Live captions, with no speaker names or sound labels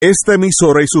Esta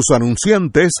emisora y sus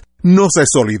anunciantes no se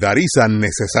solidarizan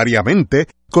necesariamente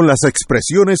con las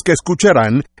expresiones que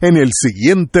escucharán en el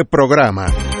siguiente programa.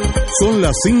 Son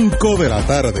las 5 de la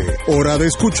tarde, hora de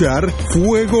escuchar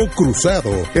Fuego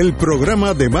Cruzado, el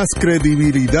programa de más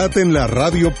credibilidad en la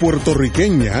radio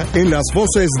puertorriqueña, en las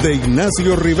voces de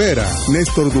Ignacio Rivera,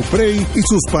 Néstor Duprey y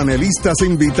sus panelistas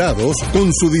invitados,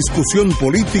 con su discusión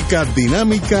política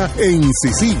dinámica e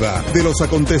incisiva de los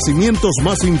acontecimientos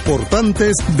más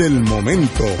importantes del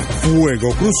momento. Fuego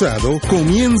Cruzado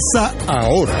comienza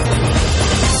ahora.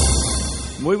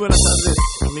 Muy buenas tardes,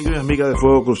 amigos y amigas de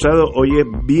Fuego Cruzado. Hoy es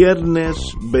viernes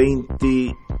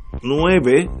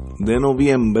 29 de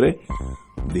noviembre.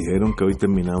 Dijeron que hoy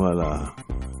terminaba la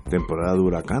temporada de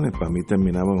huracanes. Para mí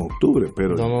terminaba en octubre,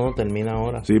 pero No, termina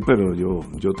ahora. Sí, pero yo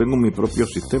tengo mi propio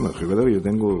sistema. ¿Verdad? Yo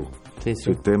tengo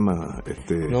sistema.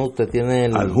 No, usted tiene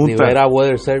el adjunta, Rivera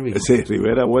Weather Service. Sí,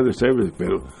 Rivera Weather Service,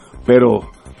 pero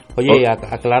Oye,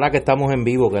 aclara que estamos en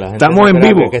vivo, que la gente estamos en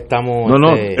vivo. Que estamos,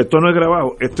 no, esto no es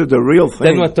grabado, esto es the real thing. Este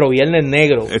es nuestro viernes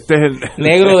negro. Este es el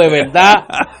negro de verdad.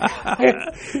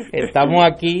 Estamos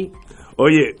aquí.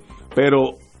 Oye,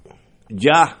 pero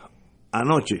ya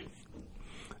anoche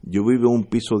yo vivo en un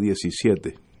piso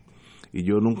 17 y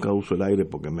yo nunca uso el aire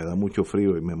porque me da mucho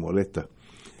frío y me molesta.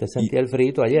 ¿Te sentía el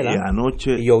frito ayer? Y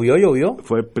anoche ¿Y llovió?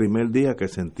 Fue el primer día que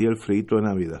sentí el frito de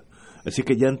Navidad. Así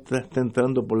que ya está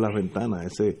entrando por la ventana.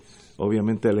 Ese,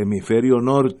 obviamente, el hemisferio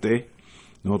norte.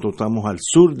 Nosotros estamos al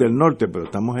sur del norte, pero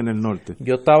estamos en el norte.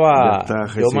 Yo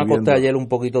me acosté ayer un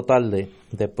poquito tarde,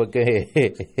 después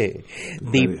que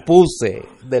dispuse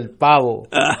del pavo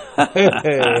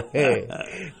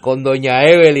con doña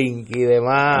Evelyn y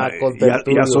demás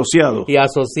y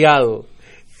asociados.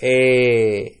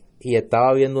 Y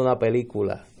estaba viendo una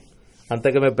película.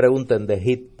 Antes que me pregunten, The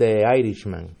Hit, The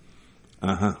Irishman.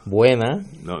 Ajá. Buena.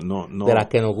 No. De las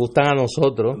que nos gustan a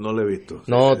nosotros. No la he visto.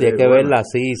 No, tienes que verla,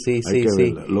 sí.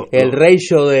 Verla. El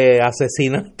ratio de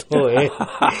asesinato es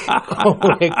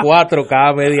como de 4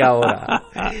 cada media hora.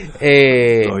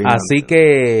 Así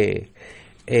que,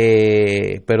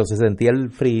 pero se sentía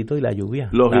el frío y la lluvia.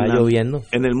 Estaba lloviendo.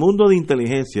 En el mundo de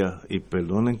inteligencia, y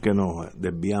perdonen que nos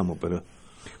desviamos,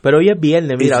 pero hoy es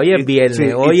viernes,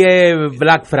 hoy es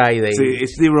Black Friday. Sí,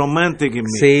 it's the romantic in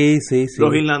me. Sí.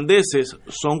 Los irlandeses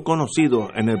son conocidos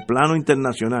en el plano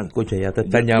internacional. Escucha, ya te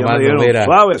están llamando, mira.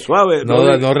 Suave.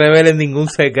 No revelen ningún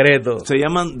secreto. Se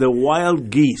llaman the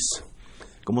wild geese.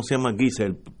 ¿Cómo se llama geese?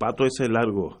 El pato ese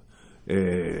largo.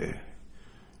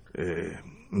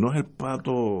 No es el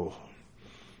pato.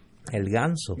 El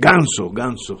ganso.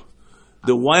 Ganso.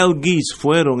 The wild geese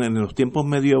fueron en los tiempos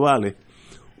medievales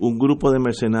un grupo de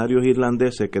mercenarios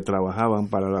irlandeses que trabajaban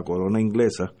para la corona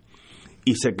inglesa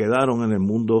y se quedaron en el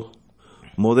mundo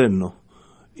moderno,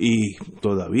 y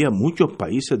todavía muchos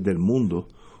países del mundo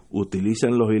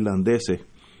utilizan los irlandeses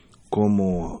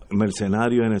como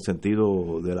mercenarios en el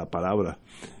sentido de la palabra,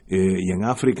 y en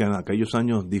África, en aquellos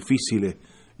años difíciles,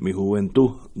 mi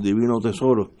juventud, divino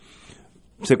tesoro,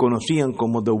 se conocían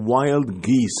como the wild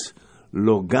geese,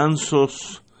 los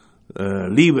gansos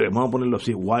libres, vamos a ponerlo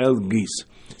así, wild geese.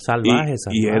 Salvajes.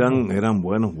 Y eran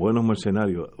buenos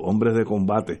mercenarios, hombres de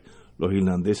combate. Los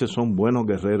irlandeses son buenos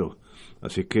guerreros.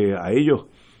 Así que a ellos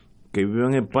que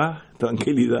vivan en paz,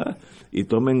 tranquilidad, y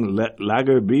tomen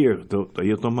lager beer.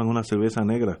 Ellos toman una cerveza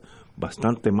negra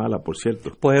bastante mala, por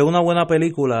cierto. Pues es una buena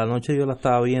película. Anoche yo la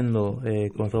estaba viendo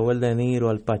con Robert De Niro,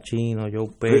 Al Pacino, Joe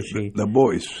Pesci. The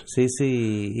Boys. Sí,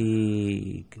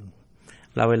 y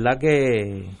la verdad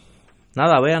que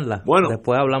nada, véanla. Bueno,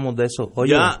 después hablamos de eso.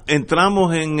 Oye, ya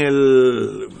entramos en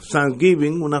el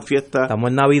Thanksgiving, una fiesta.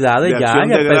 Estamos en Navidades, ya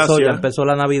empezó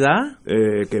la Navidad.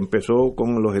 Que empezó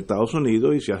con los Estados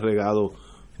Unidos y se ha regado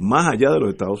más allá de los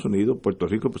Estados Unidos. Puerto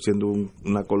Rico, pues, siendo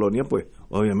una colonia, pues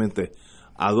obviamente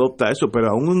adopta eso,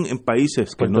 pero aún en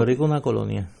países que Puerto Rico es una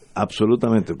colonia.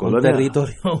 Absolutamente, un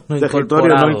territorio no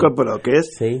incorporado, que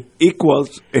es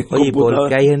equals en Oye,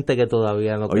 porque hay gente que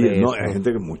todavía no cree eso. Hay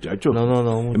gente que, muchachos. No,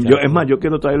 yo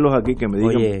quiero traerlos aquí que me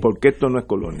digan por qué esto no es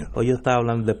colonia. Hoy yo estaba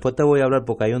hablando, después te voy a hablar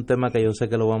porque hay un tema que yo sé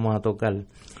que lo vamos a tocar.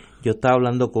 Yo estaba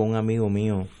hablando con un amigo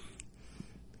mío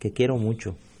que quiero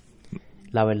mucho.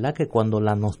 La verdad que cuando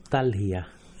la nostalgia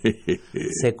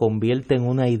se convierte en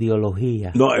una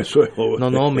ideología. No, eso es.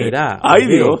 No, mira. ¡Ay,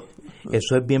 Dios!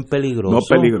 Eso es bien peligroso. No,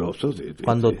 peligroso, sí.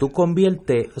 Cuando tú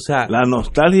conviertes, o sea, la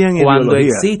nostalgia en cuando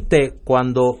ideología.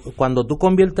 Cuando tú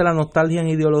conviertes la nostalgia en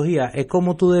ideología, es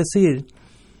como tú decir,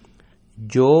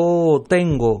 yo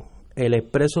tengo el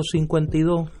Expreso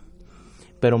 52,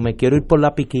 pero me quiero ir por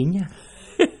la Piquiña.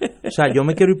 O sea, yo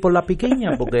me quiero ir por la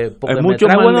Piquiña porque Es me mucho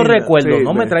trae más buenos linda. recuerdos, Sí,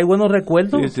 ¿no? Me trae buenos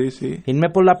recuerdos. Sí. Irme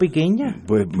por la Piquiña.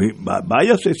 Pues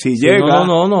váyase si Sí, llega.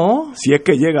 No. Si es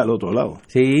que llega al otro lado.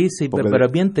 Sí, Porque pero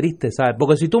es bien triste, ¿sabes?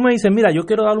 Porque si tú me dices, mira, yo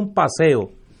quiero dar un paseo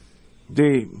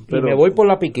Sí, pero y me voy por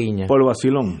la Piquiña, por el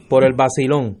vacilón. por el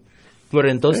vacilón, pero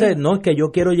entonces no es que yo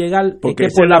quiero llegar, Porque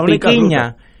es que esa por es la la única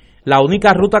Piquiña, la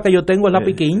única ruta que yo tengo es la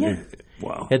Piquiña.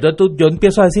 Wow. Entonces yo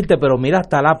empiezo a decirte, pero mira,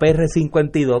 está la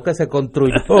PR-52 que se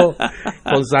construyó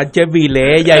con Sánchez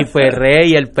Vilella y Ferré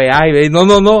y el peaje.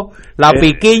 No, la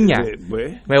Piquiña.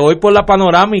 Pues, Me voy por la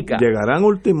panorámica. llegarán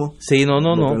último. Sí, no,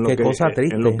 Porque qué cosa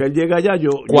triste. En lo que él llega allá,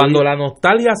 Cuando la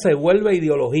nostalgia se vuelve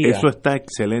ideología. Eso está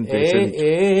excelente.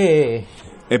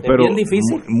 Es pero bien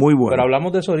difícil. Muy bueno. Pero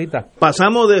hablamos de eso ahorita.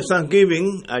 Pasamos de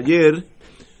Thanksgiving ayer.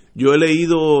 Yo he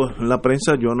leído en la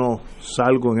prensa, yo no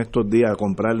salgo en estos días a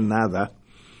comprar nada.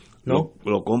 ¿No?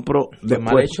 Lo compro Pues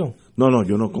después. mal hecho. No,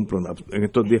 yo no compro nada en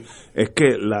estos días. Es que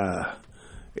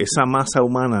esa masa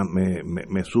humana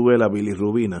me sube la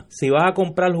bilirrubina. Si vas a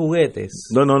comprar juguetes,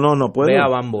 No puedo. ve a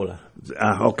Bámbola.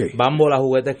 Ok. Bámbola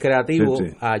Juguetes Creativos, Sí.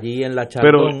 allí en la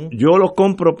Pero Chardón. yo los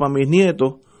compro para mis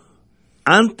nietos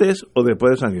antes o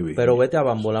después de Thanksgiving. Pero vete a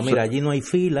Bámbola, mira, allí no hay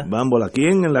fila. Bámbola, ¿aquí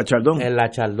en la Chardón? En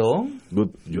la Chardón, Yo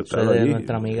eso estaba es de allí.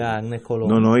 nuestra amiga Agnes Colón.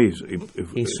 No,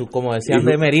 Y su, como decían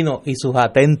de Merino, y sus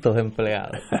atentos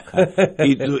empleados.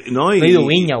 y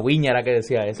Viña era que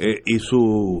decía eso.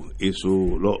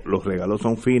 los regalos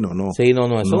son finos, ¿no? Sí, no,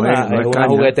 es una caña.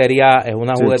 juguetería, Sí,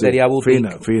 juguetería boutique.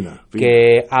 Fina.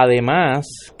 Que además,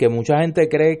 que mucha gente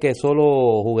cree que es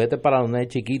solo juguetes para los nenes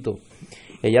chiquitos.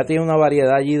 Ella tiene una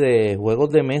variedad allí de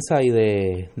juegos de mesa y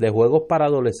de juegos para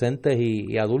adolescentes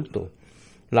y adultos.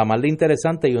 La más de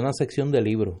interesante y una sección de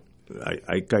libros.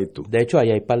 Ahí cae tú. De hecho,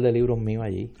 ahí hay un par de libros míos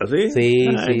allí. ¿Ah, sí? Sí,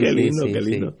 Ay, qué lindo, sí, qué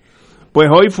lindo. sí. Pues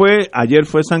ayer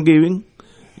fue Thanksgiving.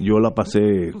 Yo la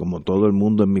pasé como todo el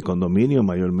mundo en mi condominio,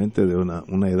 mayormente de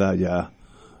una edad ya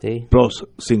Sí. plus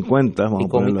 50. Vamos ¿Y a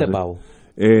ponerlo comiste así. pavo?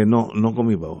 No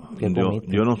comí pavo. ¿Qué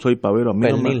comiste? Yo no soy pavero.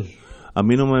 Pernil. A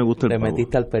mí no me gusta el Le pavo.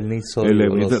 metiste al pernil Le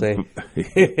sólido, lo metí-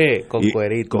 sé. Con y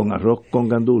cuerito. con arroz con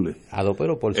gandules.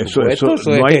 Pero por Eso, supuesto. Eso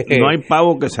no es- hay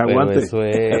pavo que se Pero aguante. eso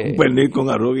es- Un pernil con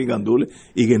arroz y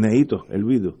gandules y guineíto,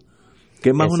 hervido.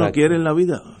 ¿Qué más uno Exacto. quiere en la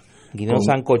vida? Guineo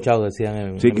sancochado, decían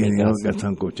en Sí, mi guineos casa. que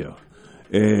están cochados.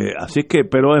 Así que,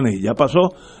 pero ya pasó.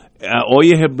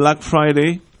 Hoy es el Black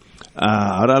Friday.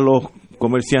 Ahora los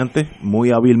comerciantes, muy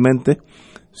hábilmente,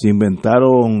 se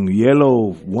inventaron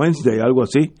Yellow Wednesday, algo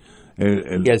así.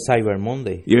 Y el Cyber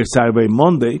Monday. Y el Cyber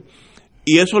Monday.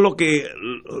 Y eso es lo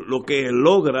que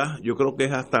logra, yo creo que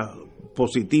es hasta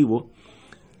positivo,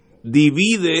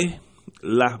 divide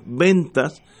las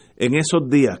ventas en esos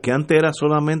días, que antes era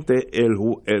solamente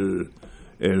el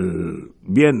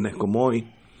viernes, como hoy,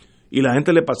 y la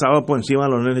gente le pasaba por encima a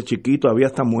los nenes chiquitos, había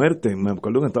hasta muerte. Me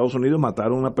acuerdo que en Estados Unidos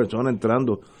mataron a una persona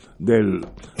entrando de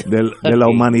la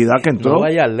humanidad que entró. No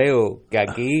vayas, Leo, que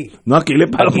aquí, No, aquí le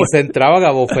paró. aquí se entraban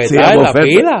a bofetar Sí, a en la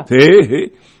bofeta. fila.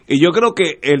 Sí. Y yo creo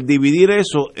que el dividir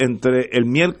eso entre el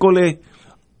miércoles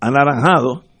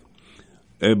anaranjado,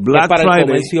 el Black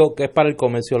Friday, Que es para el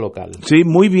comercio local. sí,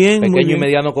 muy bien. muy Pequeño bien. y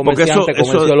mediano Porque comerciante,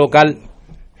 comercio local.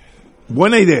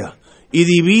 buena idea. Y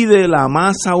divide la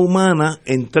masa humana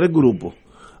en 3 grupos.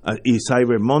 Y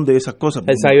Cyber Monday, esas cosas.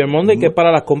 El Cyber Monday, que es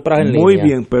para las compras en línea. Muy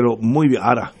bien, pero muy bien.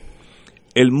 Ahora,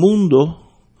 el mundo,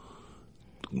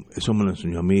 eso me lo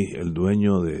enseñó a mí el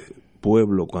dueño de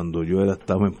Pueblo cuando yo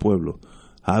estaba en Pueblo,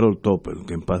 Harold Topper,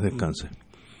 que en paz descanse.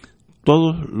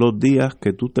 Todos los días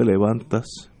que tú te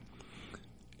levantas,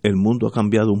 el mundo ha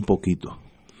cambiado un poquito.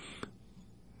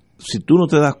 Si tú no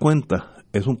te das cuenta,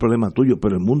 es un problema tuyo,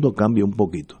 pero el mundo cambia un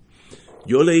poquito.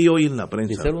 Yo leí hoy en la prensa.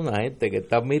 Dice una gente que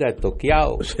está, mira,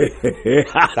 estoqueado. Sí.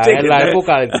 Están en la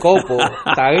época del copo.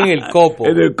 Están en el copo.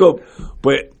 En el copo.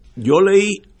 Pues yo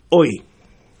leí hoy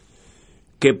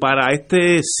que para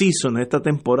este season, esta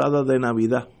temporada de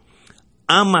Navidad,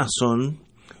 Amazon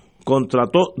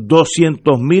contrató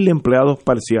 200,000 empleados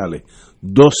parciales.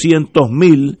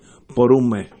 200,000 por un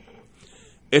mes.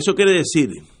 Eso quiere decir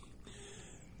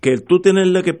que tú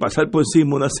tenerle que pasar por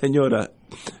encima a una señora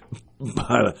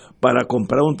para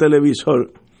comprar un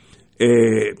televisor,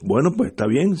 bueno, pues está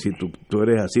bien, si tú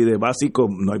eres así de básico,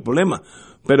 no hay problema,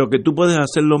 pero que tú puedes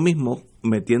hacer lo mismo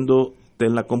metiéndote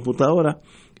en la computadora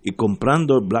y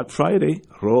comprando Black Friday,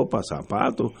 ropa,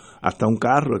 zapatos, hasta un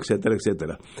carro, etcétera,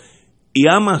 etcétera. Y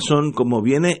Amazon, como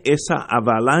viene esa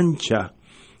avalancha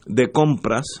de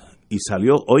compras, y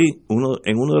salió hoy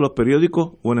en uno de los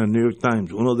periódicos, bueno, el New York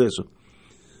Times, uno de esos,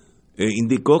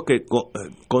 indicó que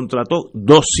contrató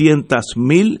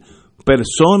 200,000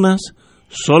 personas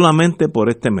solamente por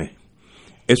este mes.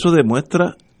 Eso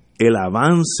demuestra el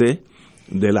avance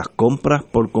de las compras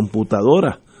por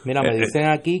computadora. Mira, me dicen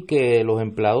aquí que los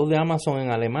empleados de Amazon en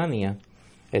Alemania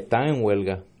están en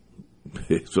huelga.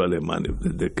 Eso Alemania,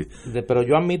 pero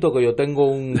yo admito que yo tengo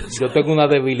una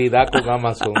debilidad con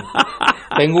Amazon.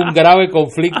 Tengo un grave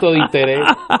conflicto de interés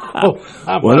con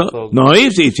Amazon. Bueno, no,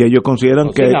 y si ellos consideran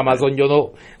que en Amazon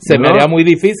se me haría muy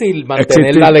difícil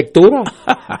mantener la lectura.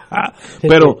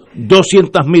 Pero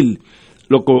 200,000,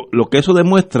 lo que eso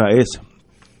demuestra es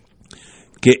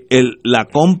que la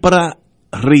compra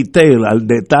retail al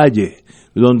detalle,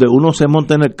 donde uno se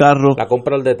monta en el carro, la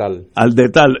compra al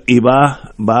detalle y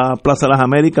va a Plaza Las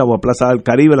Américas o a Plaza del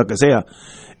Caribe, lo que sea,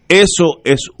 eso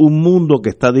es un mundo que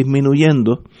está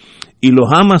disminuyendo, y los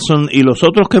Amazon y los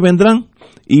otros que vendrán,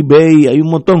 eBay, hay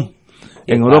un montón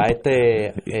en Europa,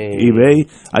 eBay,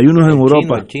 hay unos en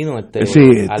Europa, el chino,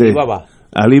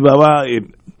 Alibaba,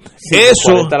 sí,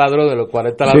 eso, los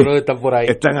 40 ladrones están por ahí,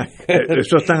 eso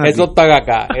están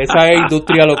acá, esa es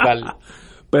industria local.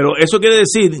 Pero eso quiere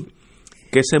decir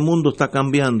que ese mundo está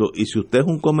cambiando, y si usted es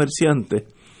un comerciante,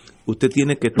 usted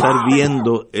tiene que estar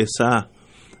viendo esa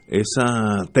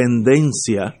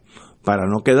tendencia para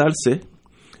no quedarse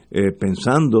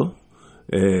pensando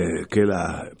que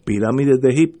las pirámides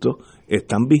de Egipto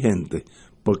están vigentes,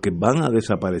 porque van a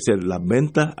desaparecer. Las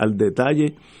ventas al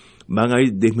detalle van a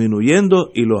ir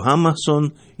disminuyendo, y los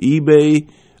Amazon, eBay,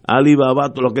 Alibaba,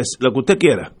 lo que usted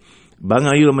quiera, van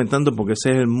a ir aumentando, porque ese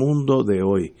es el mundo de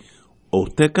hoy. O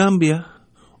usted cambia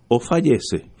o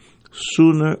fallece.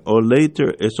 Sooner or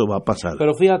later eso va a pasar.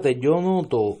 Pero fíjate, yo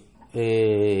noto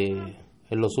en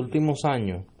los últimos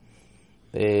años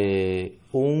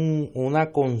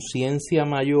una conciencia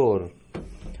mayor,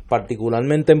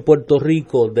 particularmente en Puerto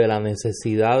Rico, de la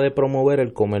necesidad de promover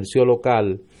el comercio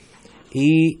local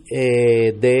y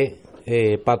de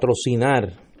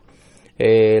patrocinar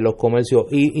los comercios.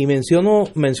 Y menciono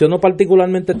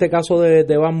particularmente este caso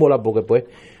de Bámbola, porque pues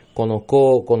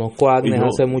conozco a Agnes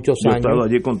hace muchos años. He estado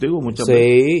allí contigo muchas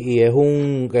veces. Sí, y es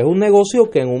un negocio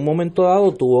que en un momento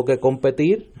dado tuvo que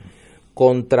competir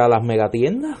contra las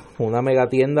megatiendas, una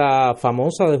megatienda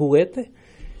famosa de juguetes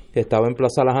que estaba en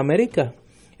Plaza Las Américas.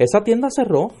 Esa tienda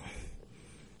cerró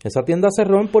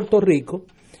en Puerto Rico,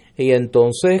 y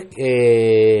entonces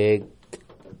el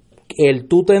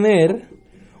tú tener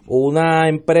una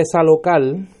empresa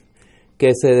local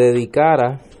que se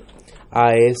dedicara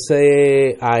a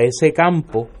ese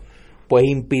campo, pues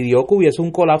impidió que hubiese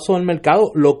un colapso del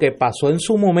mercado, lo que pasó en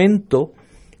su momento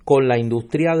con la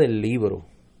industria del libro,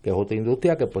 que es otra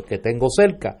industria que tengo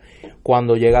cerca.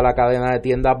 Cuando llega la cadena de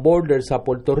tiendas Borders a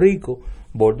Puerto Rico,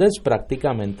 Borders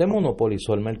prácticamente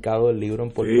monopolizó el mercado del libro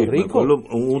en Puerto Rico.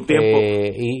 Un tiempo.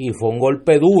 Y fue un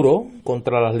golpe duro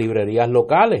contra las librerías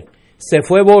locales. Se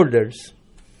fue Borders,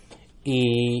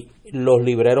 y los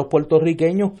libreros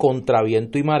puertorriqueños, contra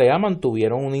viento y marea,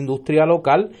 mantuvieron una industria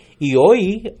local, y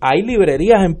hoy hay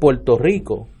librerías en Puerto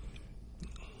Rico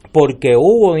porque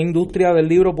hubo una industria del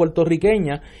libro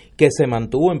puertorriqueña que se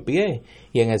mantuvo en pie.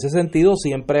 Y en ese sentido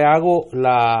siempre hago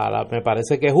me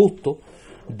parece que es justo,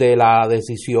 de la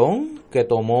decisión que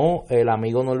tomó el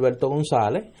amigo Norberto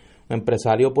González, un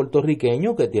empresario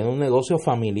puertorriqueño que tiene un negocio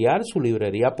familiar. Su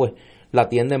librería pues la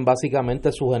atienden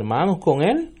básicamente sus hermanos con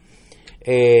él,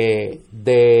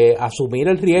 de asumir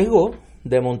el riesgo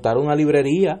de montar una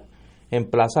librería en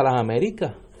Plaza Las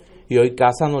Américas, y hoy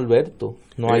Casa Norberto,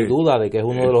 no hay duda de que es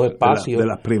uno de los espacios de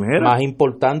las más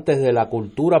importantes de la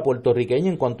cultura puertorriqueña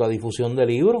en cuanto a difusión de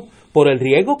libros, por el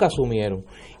riesgo que asumieron.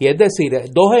 Y es decir,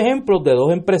 dos ejemplos de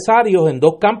dos empresarios en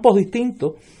dos campos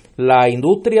distintos: la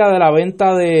industria de la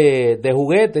venta de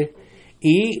juguetes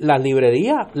y las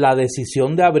librerías. La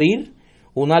decisión de abrir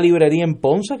una librería en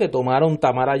Ponce, que tomaron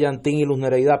Tamara Yantín y Luz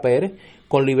Nereida Pérez,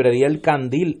 con Librería El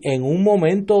Candil, en un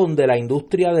momento donde la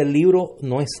industria del libro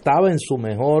no estaba en su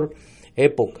mejor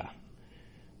época.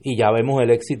 Y ya vemos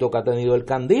el éxito que ha tenido El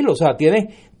Candil. O sea, tiene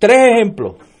tres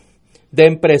ejemplos de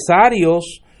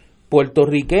empresarios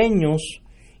puertorriqueños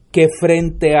que,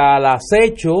 frente al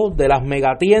acecho de las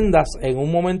megatiendas en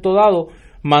un momento dado,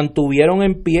 mantuvieron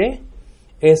en pie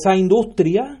esa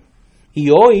industria, y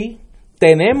hoy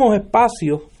tenemos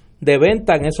espacios de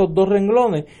venta en esos dos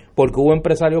renglones, porque hubo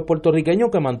empresarios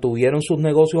puertorriqueños que mantuvieron sus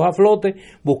negocios a flote,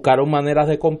 buscaron maneras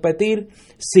de competir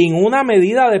sin una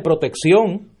medida de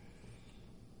protección,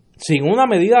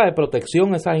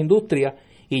 esas industrias,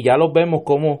 y ya los vemos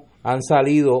cómo han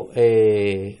salido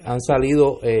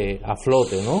a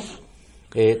flote, ¿no?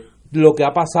 Lo que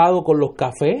ha pasado con los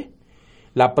cafés,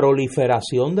 la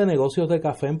proliferación de negocios de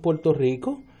café en Puerto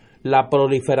Rico, la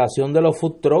proliferación de los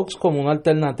food trucks como una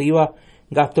alternativa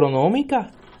gastronómica.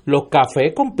 Los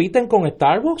cafés compiten con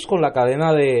Starbucks, con la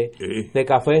cadena de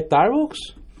café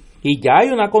Starbucks. Y ya hay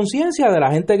una conciencia de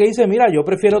la gente que dice, mira, yo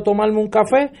prefiero tomarme un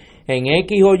café en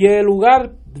X o Y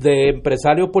lugar de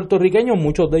empresarios puertorriqueños,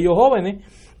 muchos de ellos jóvenes,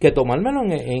 que tomármelo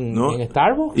en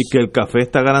Starbucks. Y que el café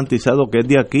está garantizado que es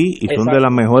de aquí y Exacto. son de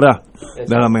las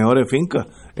mejores fincas.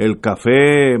 El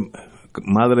café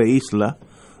Madre Isla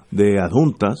de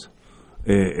Adjuntas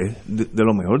es de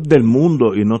lo mejor del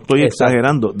mundo, y no estoy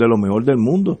exagerando, de lo mejor del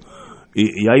mundo.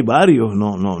 Y hay varios,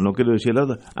 no quiero decir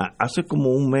nada. Hace como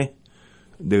un mes,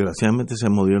 desgraciadamente se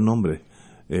me dio el nombre,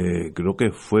 creo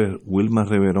que fue Wilma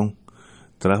Reverón,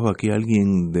 trajo aquí a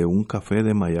alguien de un café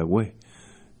de Mayagüez.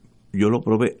 Yo lo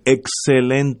probé,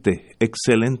 excelente.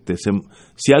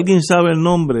 Si alguien sabe el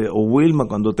nombre, o Wilma,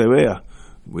 cuando te vea,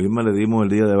 Wilma le dimos el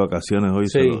día de vacaciones hoy,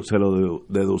 sí. se lo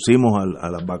deducimos a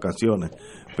las vacaciones,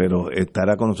 pero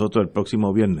estará con nosotros el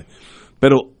próximo viernes.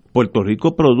 Pero Puerto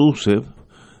Rico produce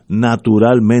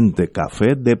naturalmente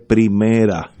café de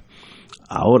primera.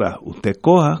 Ahora, usted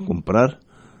comprar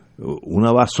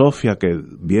una basofia que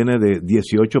viene de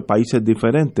 18 países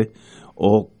diferentes,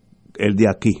 o el de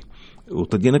aquí.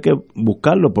 Usted tiene que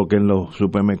buscarlo, porque en los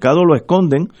supermercados lo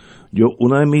esconden.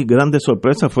 Una de mis grandes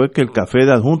sorpresas fue que el café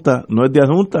de Adjunta no es de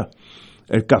Adjunta.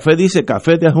 El café dice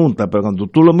café de Adjunta, pero cuando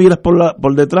tú lo miras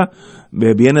por detrás,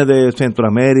 viene de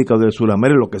Centroamérica o de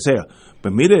Sudamérica, lo que sea.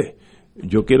 Pues mire,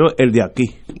 yo quiero el de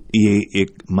aquí. Y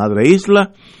Madre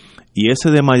Isla, y ese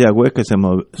de Mayagüez, que se me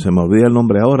olvida el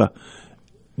nombre ahora,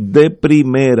 de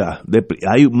primera.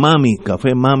 Hay Mami,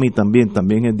 café Mami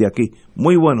también es de aquí.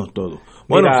 Muy buenos todos.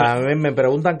 Bueno, mira, a mí me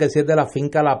preguntan que si es de la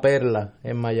finca La Perla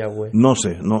en Mayagüez. No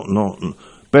sé, no.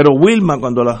 Pero Wilma,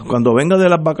 cuando venga de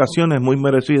las vacaciones muy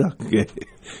merecidas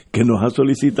que nos ha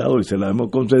solicitado y se las hemos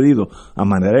concedido a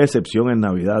manera de excepción en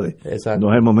Navidades. Exacto.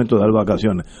 No es el momento de dar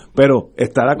vacaciones. Pero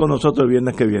estará con nosotros el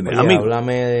viernes que viene. Oye,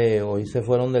 háblame de... Hoy se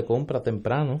fueron de compra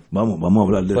temprano. Vamos a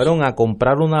hablar de fueron a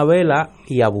comprar una vela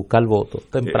y a buscar votos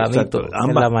tempranito.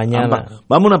 En la mañana.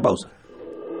 Vamos a una pausa.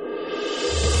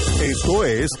 Esto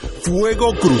es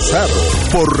Fuego Cruzado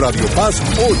por Radio Paz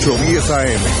 810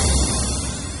 AM.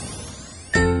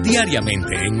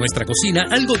 Diariamente en nuestra cocina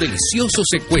algo delicioso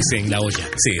se cuece en la olla.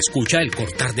 Se escucha el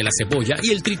cortar de la cebolla y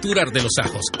el triturar de los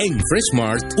ajos. En Fresh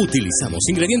Mart utilizamos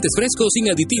ingredientes frescos sin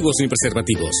aditivos ni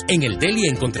preservativos. En el deli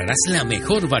encontrarás la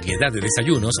mejor variedad de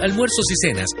desayunos, almuerzos y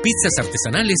cenas, pizzas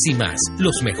artesanales y más.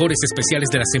 Los mejores especiales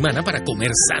de la semana para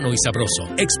comer sano y sabroso.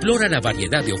 Explora la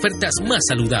variedad de ofertas más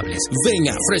saludables. Ven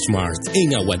a Fresh Mart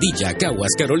en Aguadilla,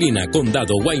 Caguas, Carolina,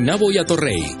 Condado, Guaynabo y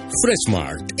Atorrey. Fresh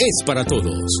Mart es para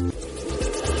todos.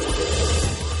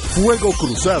 Fuego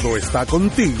Cruzado está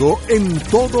contigo en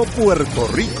todo Puerto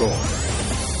Rico.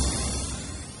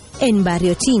 En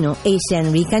Barrio Chino,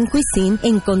 Asian Rican Cuisine,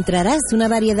 encontrarás una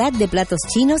variedad de platos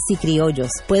chinos y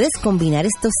criollos. Puedes combinar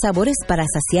estos sabores para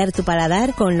saciar tu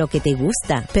paladar con lo que te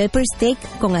gusta. Pepper steak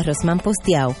con arroz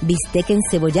manposteado, bistec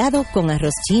encebollado con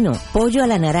arroz chino, pollo a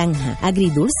la naranja,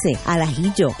 agridulce, al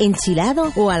ajillo,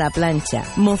 enchilado o a la plancha,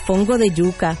 mofongo de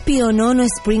yuca, pionono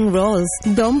spring rolls,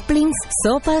 dumplings,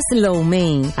 sopas lo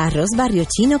mein, arroz barrio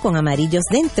chino con amarillos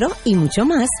dentro y mucho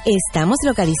más. Estamos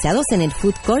localizados en el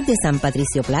Food Court de San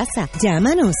Patricio Plaza.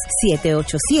 Llámanos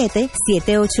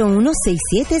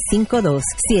 787-781-6752,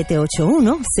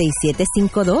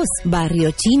 781-6752,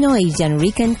 Barrio Chino Asian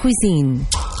Rican Cuisine.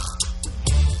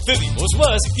 Pedimos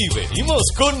más y venimos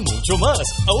con mucho más.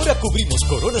 Ahora cubrimos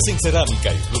coronas en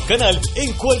cerámica y root canal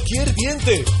en cualquier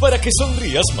diente para que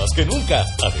sonrías más que nunca.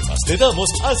 Además te damos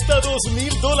hasta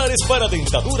 $2,000 para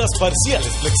dentaduras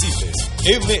parciales flexibles.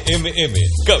 MMM,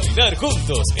 caminar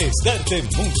juntos es darte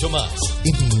mucho más.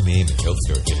 MMM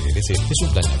Healthcare LLC es un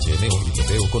plan HMO y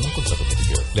TPO con un contrato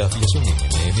Medicare. La afiliación en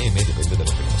MMM depende de la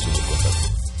renovación del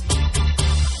contrato.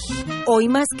 Hoy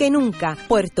más que nunca,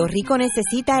 Puerto Rico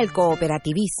necesita el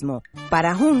cooperativismo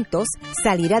para juntos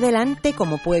salir adelante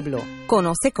como pueblo.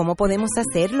 Conoce cómo podemos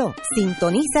hacerlo.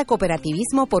 Sintoniza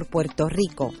Cooperativismo por Puerto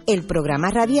Rico, el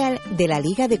programa radial de la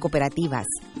Liga de Cooperativas.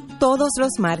 Todos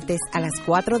los martes a las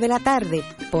 4 de la tarde,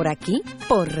 por aquí,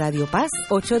 por Radio Paz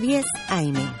 810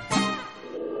 AM.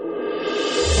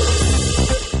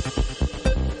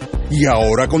 Y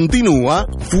ahora continúa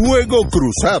Fuego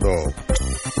Cruzado.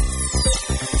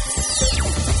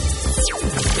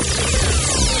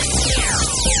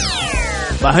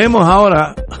 Bajemos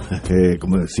ahora,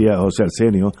 como decía José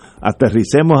Arsenio,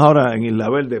 aterricemos ahora en Isla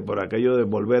Verde por aquello de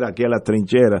volver aquí a las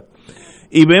trincheras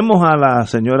y vemos a la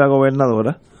señora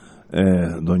gobernadora,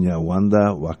 doña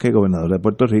Wanda Vázquez, gobernadora de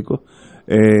Puerto Rico,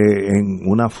 en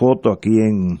una foto aquí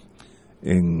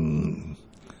en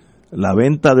la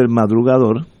venta del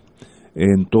madrugador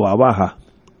en Toa Baja,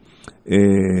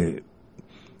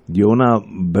 dio una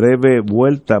breve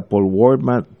vuelta por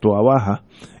Walmart Toa Baja,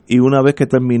 y una vez que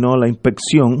terminó la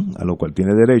inspección, a lo cual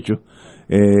tiene derecho,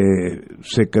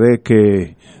 se cree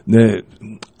que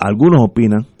algunos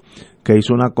opinan que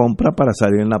hizo una compra para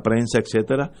salir en la prensa,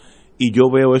 etcétera, y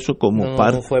yo veo eso como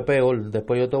no fue peor.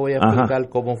 Después yo te voy a explicar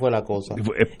cómo fue la cosa.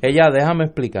 Déjame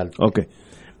explicar. Okay.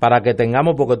 Para que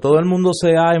tengamos, porque todo el mundo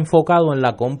se ha enfocado en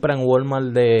la compra en Walmart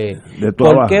de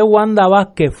Toa Baja. ¿Por qué Wanda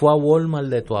Vázquez fue a Walmart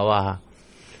de Toa Baja?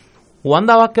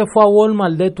 Wanda Vázquez fue a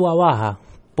Walmart de Toa Baja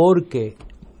porque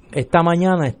esta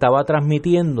mañana estaba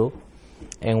transmitiendo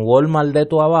en Walmart de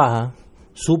Toa Baja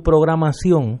su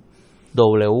programación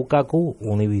WKQ,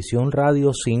 Univisión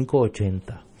Radio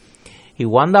 580. Y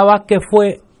Wanda Vázquez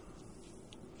fue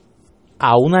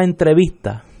a una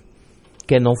entrevista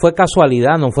que no fue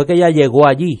casualidad, no fue que ella llegó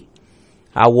allí,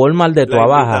 a Walmart de Toa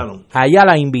Baja. A ella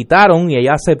la invitaron y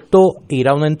ella aceptó ir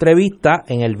a una entrevista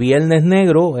en el Viernes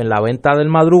Negro, en la venta del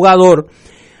madrugador,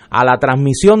 a la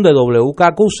transmisión de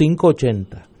WKQ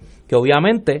 580, que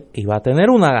obviamente iba a tener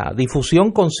una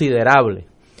difusión considerable.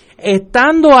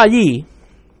 Estando allí,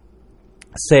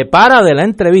 se para de la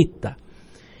entrevista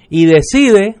y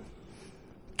decide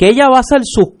que ella va a hacer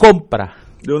sus compras.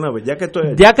 De una vez, ya que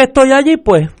estoy allí,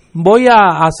 pues voy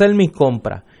a hacer mis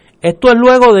compras. Esto es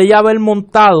luego de ella haber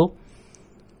montado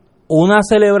una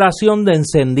celebración de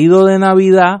encendido de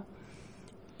Navidad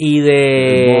y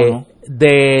de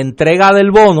entrega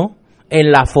del bono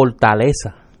en la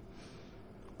Fortaleza,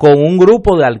 con un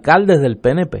grupo de alcaldes del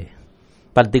PNP,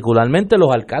 particularmente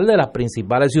los alcaldes de las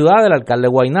principales ciudades, el alcalde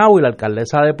de Guaynabo y la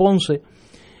alcaldesa de Ponce,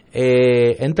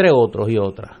 entre otros y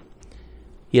otras.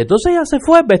 Y entonces ella se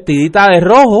fue vestidita de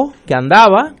rojo, que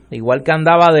andaba, igual que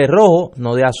andaba de rojo,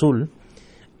 no de azul,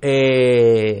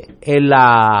 en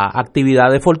la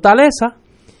actividad de Fortaleza,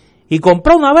 y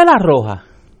compró una vela roja.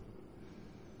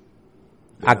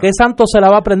 ¿A qué santo se la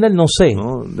va a prender? No sé,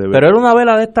 pero era una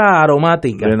vela de esta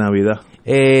aromática. De Navidad.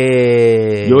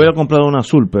 Yo hubiera comprado una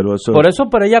azul, pero eso...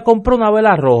 Pero ella compró una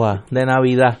vela roja de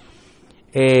Navidad.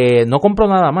 No compró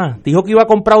nada más. Dijo que iba a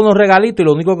comprar unos regalitos y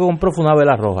lo único que compró fue una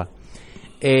vela roja.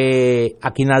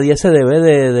 Aquí nadie se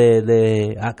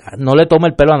debe no le toma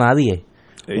el pelo a nadie.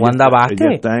 Wanda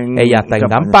Vázquez, ella está en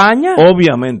campaña.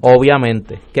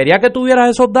 Obviamente. Quería que tuvieras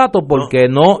esos datos porque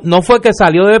no fue que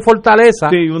salió de Fortaleza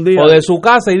o de su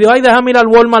casa y dijo, ay, déjame ir al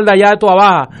Walmart de allá de Toa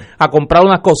Baja a comprar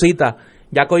unas cositas,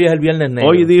 ya que hoy es el Viernes Negro.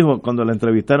 Hoy dijo, cuando la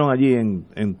entrevistaron allí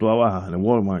en Toa Baja, en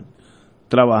Walmart,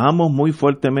 trabajamos muy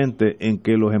fuertemente en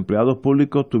que los empleados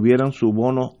públicos tuvieran su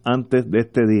bono antes de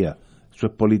este día. Eso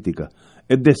es política.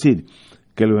 Es decir,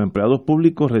 que los empleados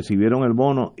públicos recibieron el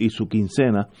bono y su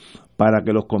quincena para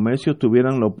que los comercios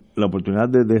tuvieran la oportunidad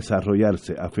de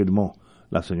desarrollarse, afirmó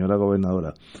la señora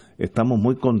gobernadora. Estamos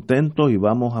muy contentos y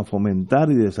vamos a fomentar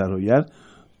y desarrollar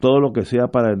todo lo que sea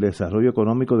para el desarrollo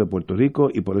económico de Puerto Rico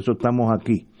y por eso estamos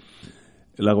aquí.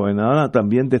 La gobernadora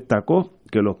también destacó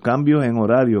que los cambios en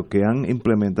horario que han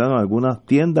implementado en algunas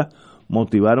tiendas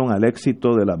motivaron al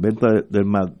éxito de las ventas del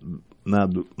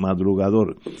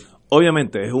madrugador.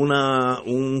 Obviamente es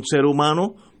un ser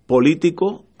humano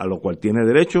político, a lo cual tiene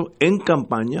derecho, en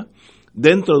campaña,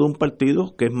 dentro de un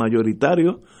partido que es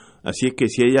mayoritario, así es que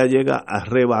si ella llega a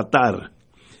arrebatar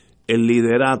el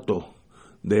liderato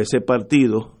de ese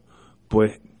partido,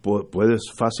 pues puede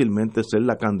fácilmente ser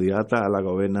la candidata a la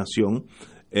gobernación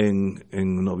en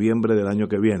noviembre del año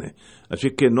que viene. Así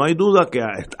es que no hay duda que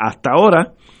hasta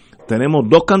ahora tenemos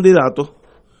dos candidatos,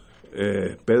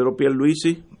 Pedro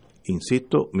Pierluisi,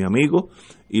 insisto, mi amigo,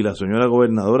 y la señora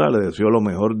gobernadora le deseo lo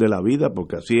mejor de la vida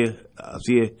porque así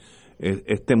es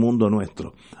este mundo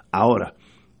nuestro. Ahora,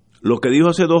 lo que dijo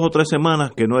hace 2 o 3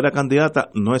 semanas que no era candidata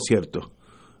no es cierto.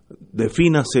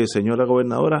 Defínase, señora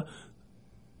gobernadora,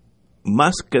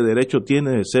 más que derecho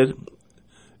tiene de ser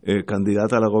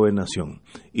candidata a la gobernación.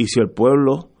 Y si el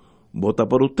pueblo vota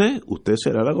por usted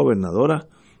será la gobernadora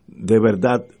de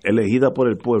verdad elegida por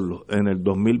el pueblo en el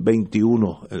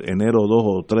 2021, enero 2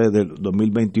 o 3 del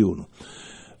 2021.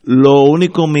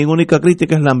 Mi única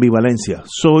crítica es la ambivalencia.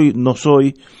 No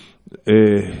soy,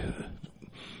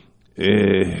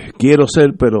 quiero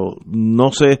ser, pero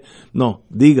no sé, no,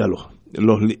 dígalo.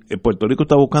 Puerto Rico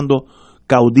está buscando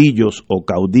caudillos o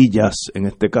caudillas en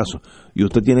este caso, y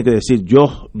usted tiene que decir,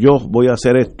 yo voy a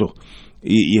hacer esto,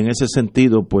 y en ese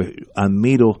sentido, pues,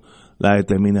 admiro la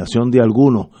determinación de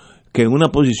algunos que en una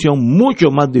posición mucho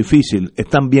más difícil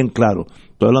están bien claros.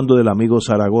 Estoy hablando del amigo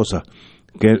Zaragoza,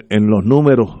 que en los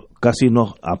números casi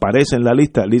no aparece en la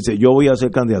lista, le dice, yo voy a ser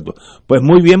candidato. Pues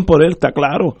muy bien por él, está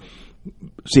claro.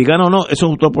 Si gana o no, eso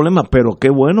es otro problema, pero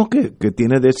qué bueno que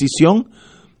tiene decisión.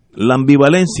 La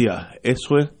ambivalencia,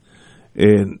 eso es,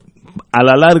 a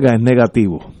la larga es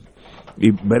negativo.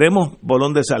 y veremos por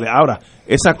dónde sale. Ahora,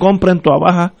 esa compra en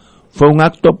Toabaja fue un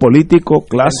acto político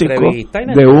clásico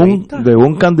de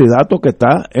un candidato que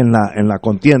está en la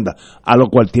contienda, a lo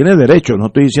cual tiene derecho, no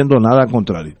estoy diciendo nada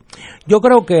contrario. Yo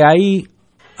creo que hay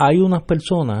unas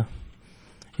personas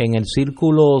en el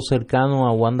círculo cercano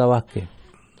a Wanda Vázquez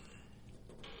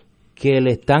que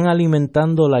le están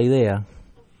alimentando la idea,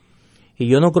 y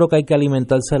yo no creo que hay que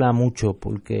alimentársela mucho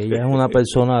porque ella es una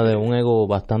persona de un ego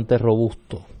bastante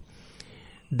robusto,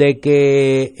 de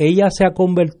que ella se ha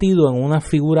convertido en una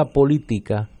figura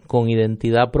política con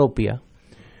identidad propia,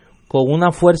 con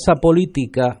una fuerza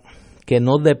política que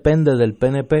no depende del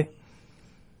PNP.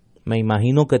 Me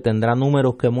imagino que tendrá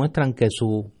números que muestran que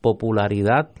su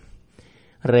popularidad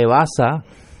rebasa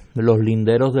los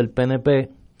linderos del PNP,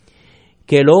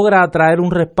 que logra atraer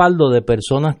un respaldo de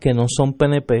personas que no son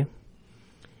PNP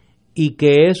y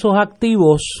que esos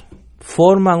activos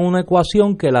forman una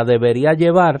ecuación que la debería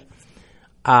llevar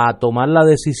a tomar la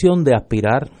decisión de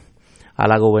aspirar a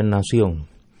la gobernación.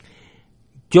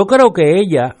 Yo creo que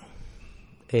ella,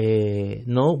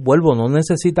 no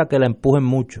necesita que la empujen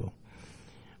mucho,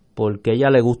 porque a ella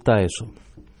le gusta eso.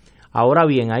 Ahora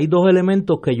bien, hay dos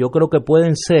elementos que yo creo que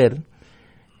pueden ser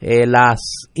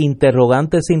las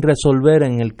interrogantes sin resolver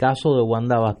en el caso de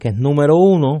Wanda Vázquez. Número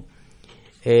uno,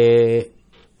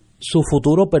 su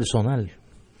futuro personal.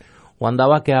 Wanda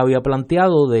Vázquez había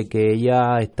planteado de que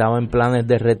ella estaba en planes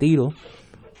de retiro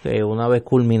una vez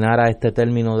culminara este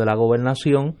término de la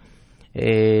gobernación,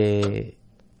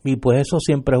 y pues eso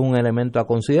siempre es un elemento a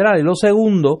considerar. Y lo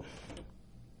segundo,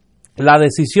 la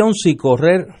decisión si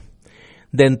correr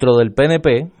dentro del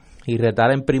PNP y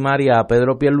retar en primaria a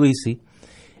Pedro Pierluisi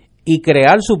y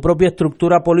crear su propia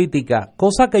estructura política,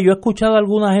 cosa que yo he escuchado a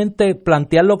alguna gente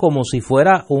plantearlo como si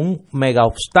fuera un mega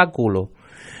obstáculo.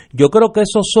 Yo creo que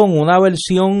esos son una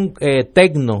versión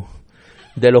tecno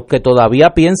de los que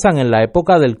todavía piensan en la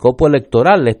época del copo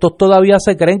electoral. Estos todavía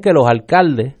se creen que los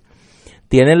alcaldes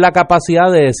tienen la capacidad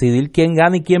de decidir quién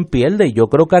gana y quién pierde. Y yo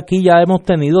creo que aquí ya hemos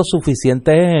tenido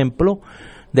suficientes ejemplos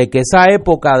de que esa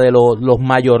época de los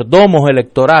mayordomos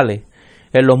electorales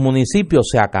en los municipios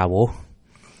se acabó.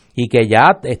 Y que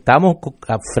ya estamos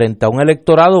frente a un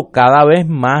electorado cada vez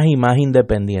más y más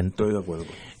independiente. Estoy de acuerdo.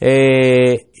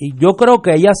 Y yo creo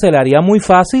que a ella se le haría muy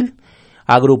fácil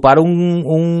agrupar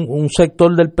un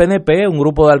sector del PNP, un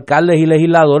grupo de alcaldes y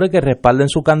legisladores que respalden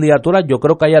su candidatura. Yo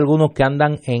creo que hay algunos que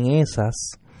andan en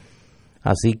esas.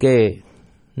 Así que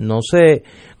no se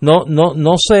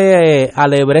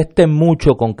alebresten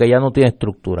mucho con que ella no tiene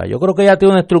estructura. Yo creo que ella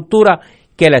tiene una estructura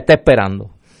que la está esperando.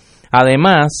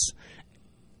 Además,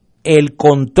 el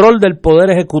control del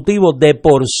Poder Ejecutivo de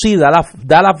por sí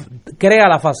crea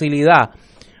la facilidad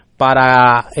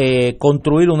para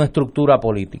construir una estructura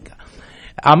política.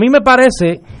 A mí me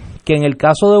parece que en el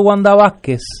caso de Wanda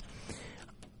Vázquez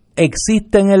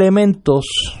existen elementos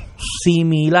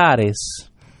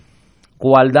similares,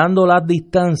 guardando las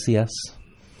distancias,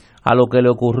 a lo que le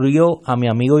ocurrió a mi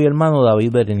amigo y hermano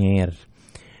David Bernier.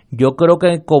 Yo creo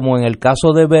que como en el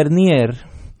caso de Bernier,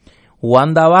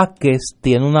 Wanda Vázquez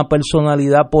tiene una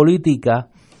personalidad política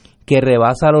que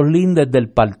rebasa los lindes del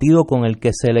partido con el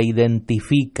que se le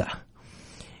identifica.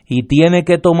 Y tiene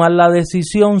que tomar la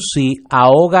decisión si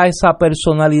ahoga esa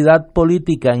personalidad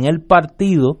política en el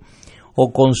partido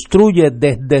o construye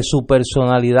desde su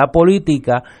personalidad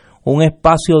política un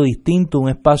espacio distinto, un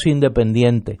espacio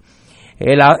independiente.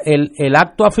 El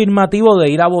acto afirmativo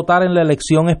de ir a votar en la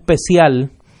elección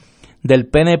especial del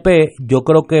PNP, yo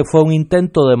creo que fue un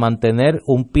intento de mantener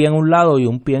un pie en un lado y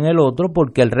un pie en el otro,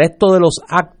 porque el resto de los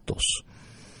actos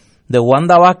de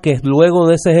Wanda Vázquez luego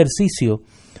de ese ejercicio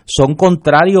son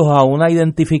contrarios a una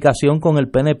identificación con el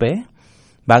PNP,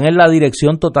 van en la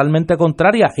dirección totalmente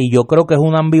contraria, y yo creo que es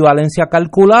una ambivalencia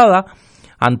calculada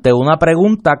ante una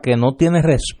pregunta que no tiene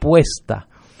respuesta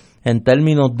en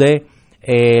términos de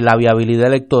la viabilidad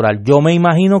electoral. Yo me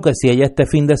imagino que si ella este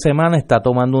fin de semana está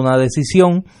tomando una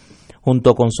decisión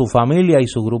junto con su familia y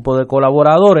su grupo de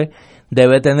colaboradores,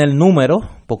 debe tener números,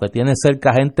 porque tiene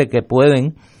cerca gente que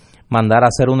pueden mandar a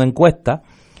hacer una encuesta,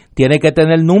 tiene que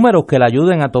tener números que le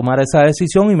ayuden a tomar esa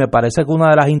decisión, y me parece que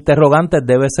una de las interrogantes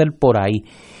debe ser por ahí.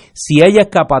 Si ella es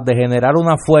capaz de generar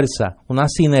una fuerza, una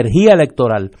sinergia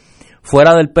electoral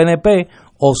fuera del PNP,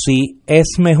 o si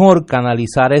es mejor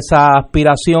canalizar esa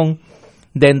aspiración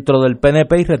dentro del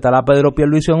PNP y retar a Pedro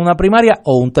Pierluisi en una primaria,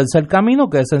 o un tercer camino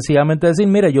que es sencillamente decir,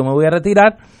 mire, yo me voy a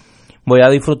retirar, voy a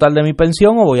disfrutar de mi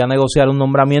pensión o voy a negociar un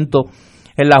nombramiento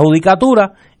en la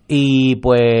judicatura y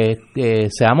pues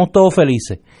seamos todos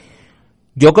felices.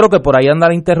 Yo creo que por ahí anda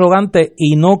la interrogante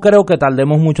y no creo que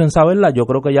tardemos mucho en saberla. Yo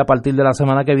creo que ya a partir de la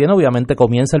semana que viene obviamente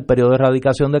comienza el periodo de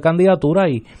erradicación de candidatura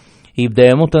y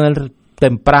debemos tener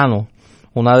temprano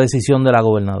una decisión de la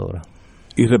gobernadora.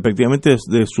 Y respectivamente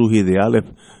de sus ideales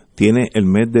tiene el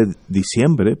mes de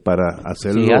diciembre para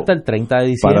hacerlo. Sí, hasta el 30 de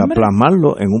diciembre. Para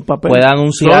plasmarlo en un papel. Puede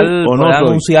anunciar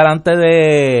antes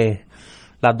de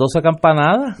las 12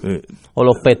 campanadas o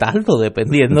los petardos,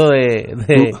 dependiendo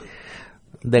de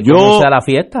cómo sea la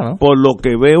fiesta, ¿no? Por lo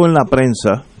que veo en la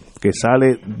prensa, que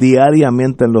sale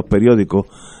diariamente en los periódicos,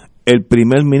 el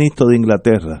primer ministro de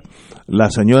Inglaterra, la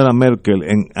señora Merkel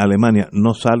en Alemania,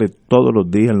 no sale todos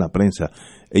los días en la prensa.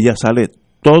 Ella sale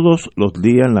todos los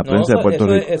días en la prensa de Puerto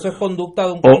Rico. Eso es conducta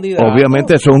de un candidato.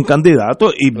 Obviamente eso es un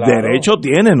candidato y claro, derecho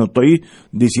tiene, no estoy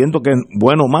diciendo que es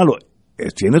bueno o malo,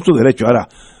 tiene su derecho. Ahora,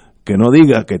 que no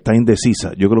diga que está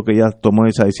indecisa, yo creo que ella tomó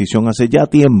esa decisión hace ya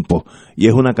tiempo y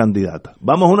es una candidata.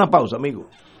 Vamos a una pausa, amigos.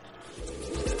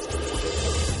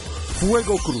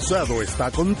 Fuego Cruzado está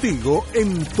contigo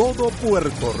en todo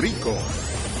Puerto Rico.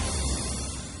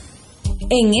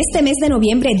 En este mes de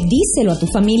noviembre, díselo a tu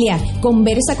familia.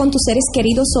 Conversa con tus seres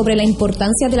queridos sobre la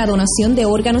importancia de la donación de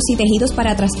órganos y tejidos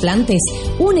para trasplantes.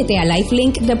 Únete a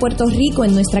LifeLink de Puerto Rico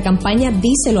en nuestra campaña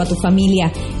Díselo a tu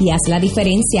familia y haz la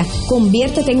diferencia.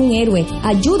 Conviértete en un héroe.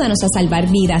 Ayúdanos a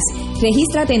salvar vidas.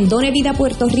 Regístrate en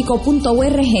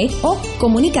donevidapuertorico.org o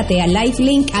comunícate a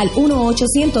LifeLink al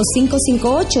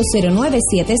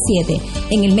 1-800-558-0977.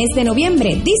 En el mes de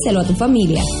noviembre, díselo a tu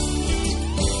familia.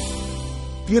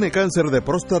 Tiene cáncer de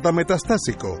próstata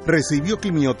metastásico, recibió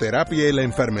quimioterapia y la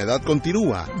enfermedad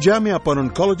continúa. Llame a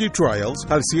Pan-Oncology Trials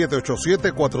al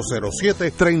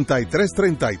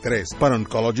 787-407-3333.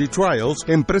 Pan-Oncology Trials,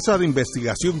 empresa de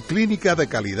investigación clínica de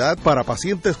calidad para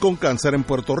pacientes con cáncer en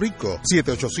Puerto Rico.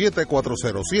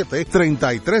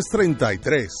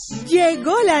 787-407-3333.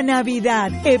 Llegó la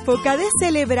Navidad, época de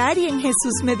celebrar, y en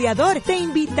Jesús Mediador te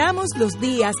invitamos los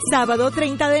días sábado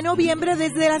 30 de noviembre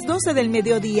desde las 12 del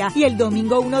mediodía y el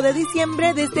domingo 1 de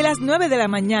diciembre desde las 9 de la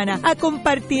mañana a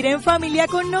compartir en familia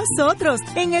con nosotros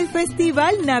en el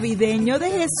Festival Navideño de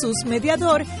Jesús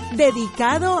Mediador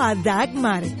dedicado a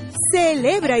Dagmar.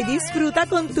 Celebra y disfruta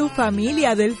con tu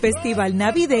familia del Festival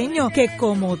Navideño que,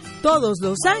 como todos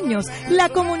los años, la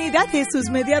comunidad Jesús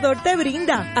Mediador te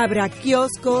brinda. Habrá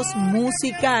kioscos,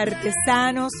 música,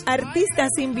 artesanos, artistas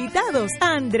invitados,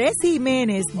 Andrés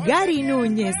Jiménez, Gary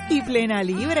Núñez y Plena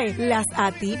Libre, Las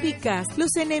Atípicas,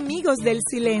 Los Enemigos del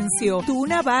Silencio,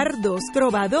 Tuna Bardos,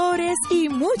 trovadores y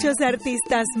muchos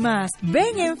artistas más.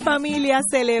 Ven en familia a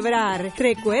celebrar.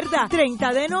 Recuerda,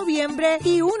 30 de noviembre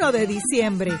y 1 de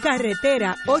diciembre.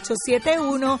 Carretera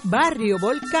 871, Barrio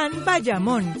Volcán,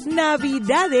 Bayamón.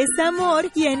 Navidad es amor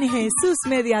y en Jesús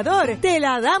Mediador te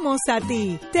la damos a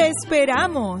ti. Te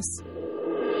esperamos.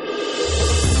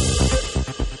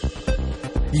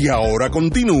 Y ahora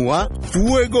continúa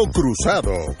Fuego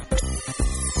Cruzado.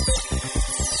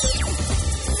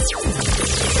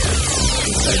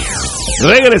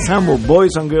 Regresamos,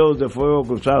 Boys and Girls de Fuego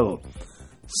Cruzado.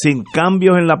 Sin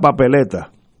cambios en la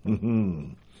papeleta.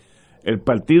 El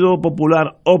Partido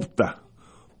Popular opta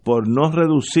por no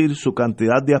reducir su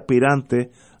cantidad de aspirantes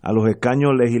a los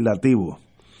escaños legislativos.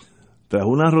 Tras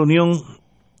una reunión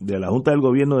de la Junta del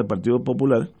Gobierno del Partido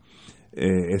Popular,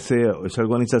 esa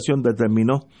organización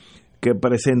determinó que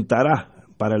presentará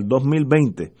para el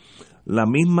 2020 la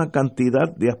misma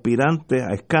cantidad de aspirantes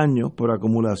a escaños por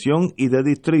acumulación y de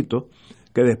distrito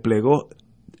que desplegó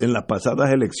en las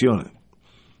pasadas elecciones.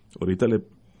 Ahorita le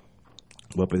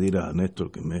voy a pedir a Néstor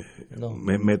que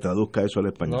me traduzca eso al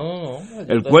español. No,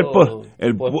 el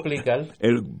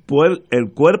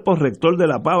cuerpo rector de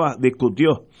la Pava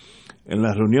discutió en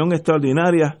la reunión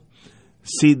extraordinaria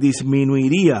si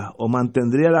disminuiría o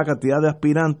mantendría la cantidad de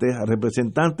aspirantes a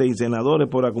representantes y senadores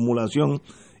por acumulación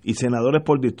y senadores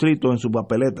por distrito en su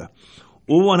papeleta.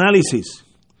 Hubo análisis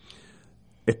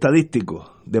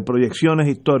estadístico de proyecciones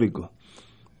históricos.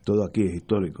 Todo aquí es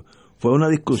histórico. Fue una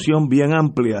discusión bien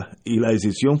amplia y la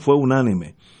decisión fue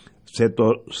unánime. Se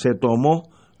tomó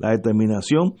la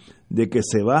determinación de que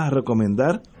se va a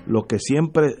recomendar lo de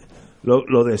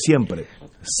siempre.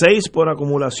 6 por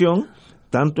acumulación,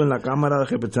 tanto en la Cámara de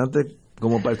Representantes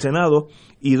como para el Senado,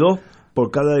 y 2 por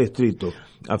cada distrito,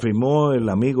 afirmó el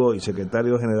amigo y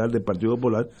secretario general del Partido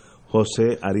Popular,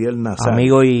 José Ariel Nazar.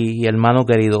 Amigo y hermano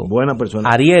querido. Buena persona.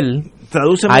 Ariel,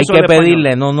 tradúceme hay eso que al español.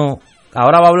 pedirle,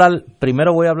 ahora va a hablar,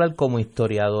 primero voy a hablar como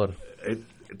historiador.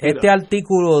 Este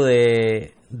artículo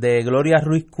de Gloria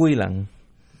Ruiz Cuilan,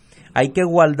 hay que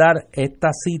guardar esta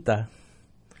cita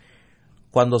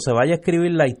cuando se vaya a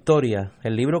escribir la historia,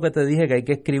 el libro que te dije que hay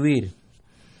que escribir.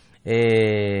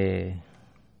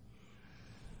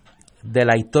 de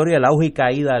la historia del auge y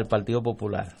caída del Partido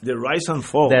Popular. The Rise and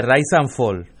Fall. The Rise and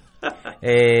Fall.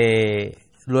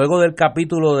 Luego del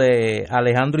capítulo de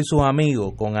Alejandro y sus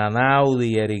amigos, con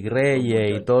Anaudi, Eric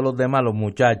Reyes y todos los demás, los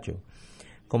muchachos,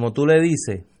 como tú le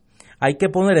dices, hay que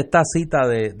poner esta cita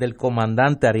del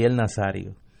comandante Ariel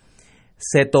Nazario.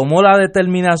 Se tomó la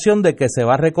determinación de que se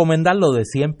va a recomendar lo de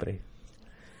siempre.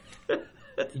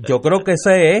 Yo creo que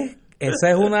esa es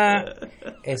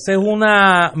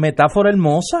una metáfora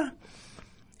hermosa.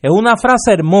 Es una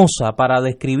frase hermosa para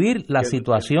describir la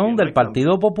situación del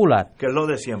Partido Popular. Que es lo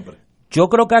de siempre. Yo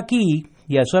creo que aquí,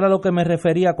 y a eso era lo que me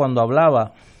refería cuando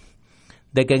hablaba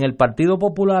de que en el Partido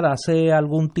Popular hace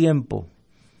algún tiempo,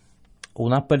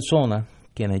 unas personas,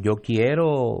 quienes yo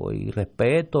quiero y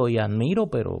respeto y admiro,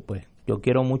 pero pues yo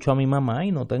quiero mucho a mi mamá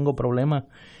y no tengo problema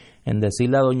en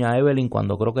decirle a doña Evelyn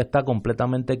cuando creo que está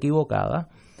completamente equivocada.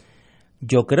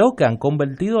 Yo creo que han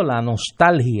convertido la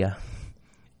nostalgia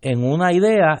en una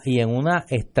idea y en una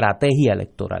estrategia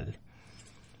electoral.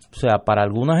 O sea, para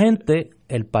alguna gente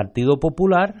el Partido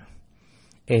Popular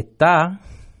está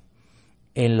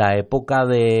en la época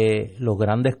de los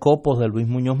grandes copos de Luis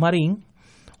Muñoz Marín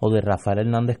o de Rafael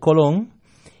Hernández Colón,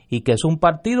 y que es un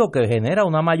partido que genera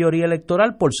una mayoría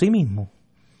electoral por sí mismo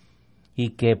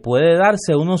y que puede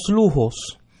darse unos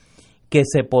lujos que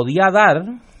se podía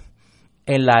dar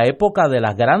en la época de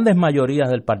las grandes mayorías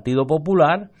del Partido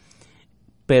Popular,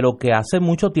 pero que hace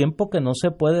mucho tiempo que no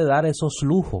se puede dar esos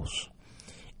lujos.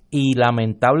 Y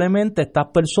lamentablemente estas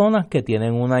personas que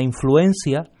tienen una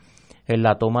influencia en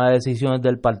la toma de decisiones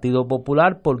del Partido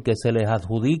Popular porque se les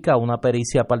adjudica una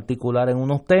pericia particular en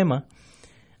unos temas,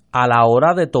 a la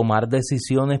hora de tomar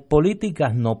decisiones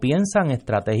políticas no piensan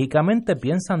estratégicamente,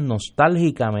 piensan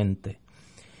nostálgicamente.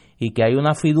 Y que hay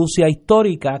una fiducia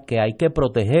histórica que hay que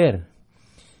proteger.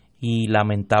 Y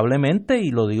lamentablemente,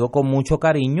 y lo digo con mucho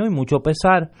cariño y mucho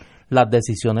pesar, las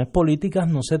decisiones políticas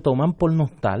no se toman por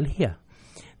nostalgia,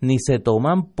 ni se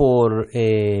toman por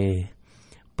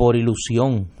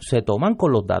ilusión, se toman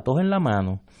con los datos en la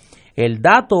mano. El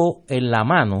dato en la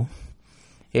mano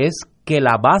es que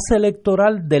la base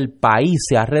electoral del país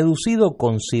se ha reducido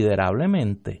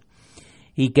considerablemente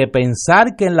y que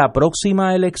pensar que en la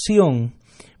próxima elección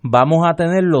vamos a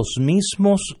tener los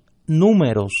mismos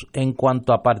números en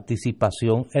cuanto a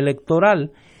participación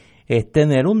electoral es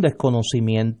tener un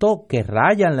desconocimiento que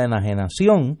raya en la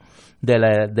enajenación de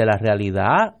la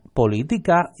realidad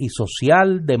política y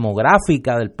social,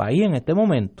 demográfica del país en este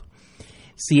momento.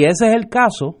 Si ese es el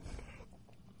caso,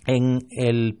 en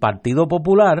el Partido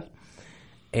Popular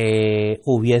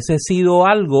hubiese sido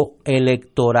algo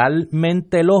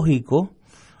electoralmente lógico,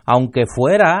 aunque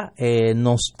fuera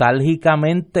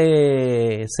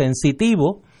nostálgicamente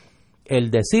sensitivo,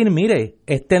 el decir, mire,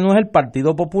 este no es el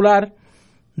Partido Popular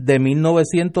de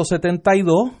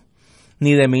 1972,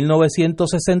 ni de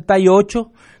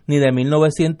 1968, ni de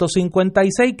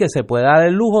 1956, que se puede dar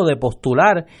el lujo de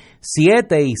postular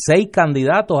 7 y 6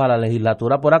 candidatos a la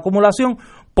legislatura por acumulación,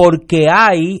 porque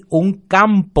hay un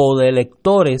campo de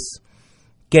electores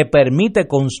que permite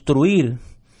construir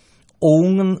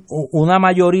una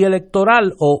mayoría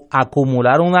electoral o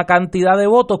acumular una cantidad de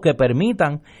votos que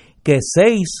permitan que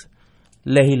 6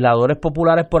 legisladores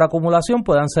populares por acumulación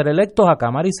puedan ser electos a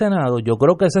Cámara y Senado. Yo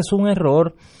creo que ese es un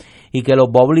error y que los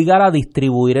va a obligar a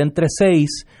distribuir entre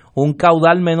 6 un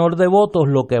caudal menor de votos,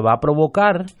 lo que va a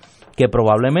provocar que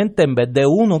probablemente en vez de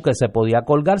 1 que se podía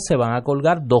colgar, se van a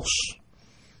colgar 2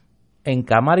 en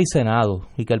Cámara y Senado,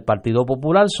 y que el Partido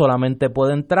Popular solamente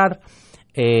puede entrar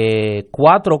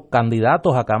 4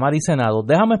 candidatos a Cámara y Senado.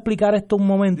 Déjame explicar esto un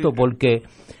momento, porque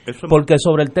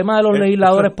sobre el tema de los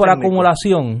legisladores por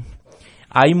acumulación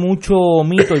hay mucho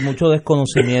mito y mucho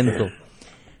desconocimiento.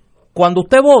 Cuando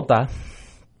usted vota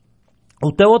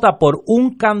por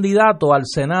un candidato al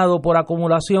Senado por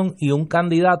acumulación y un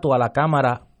candidato a la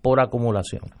Cámara por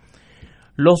acumulación.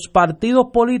 Los partidos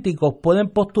políticos pueden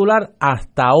postular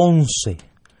hasta 11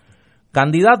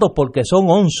 candidatos porque son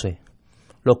 11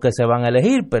 los que se van a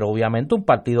elegir, pero obviamente un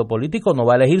partido político no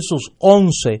va a elegir sus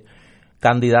 11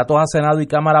 candidatos a Senado y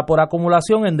Cámara por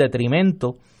acumulación en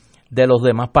detrimento de los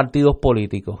demás partidos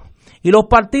políticos. Y los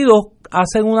partidos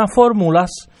hacen unas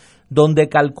fórmulas donde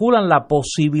calculan la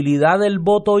posibilidad del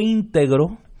voto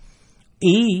íntegro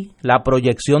y la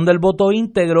proyección del voto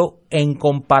íntegro en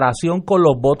comparación con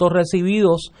los votos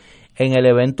recibidos en el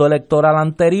evento electoral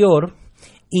anterior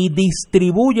y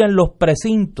distribuyen los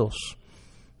precintos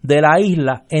de la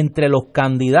isla entre los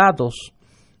candidatos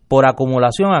por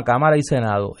acumulación a Cámara y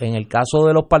Senado. En el caso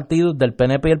de los partidos del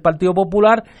PNP y el Partido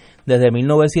Popular, desde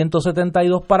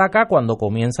 1972 para acá, cuando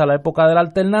comienza la época de la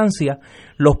alternancia,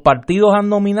 los partidos han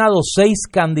nominado 6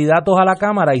 candidatos a la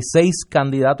Cámara y 6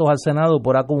 candidatos al Senado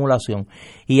por acumulación.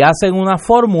 Y hacen unas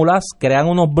fórmulas, crean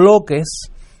unos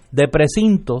bloques de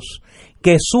precintos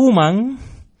que suman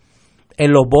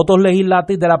en los votos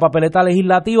legislativos de la papeleta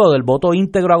legislativa, o del voto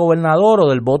íntegro a gobernador, o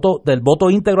del voto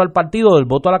íntegro al partido, o del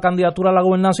voto a la candidatura a la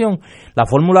gobernación, la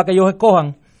fórmula que ellos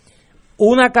escojan,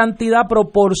 una cantidad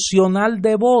proporcional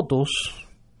de votos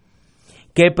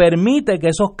que permite que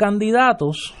esos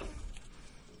candidatos,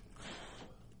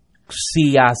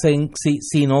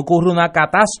 si no ocurre una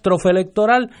catástrofe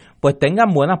electoral, pues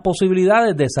tengan buenas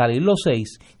posibilidades de salir los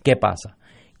 6. ¿Qué pasa?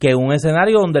 Que en un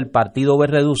escenario donde el partido ve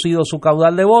reducido su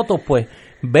caudal de votos, pues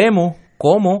vemos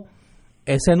cómo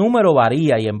ese número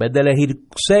varía y en vez de elegir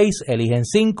 6, eligen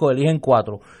 5, eligen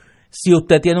 4. Si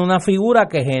usted tiene una figura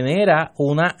que genera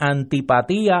una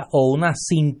antipatía o una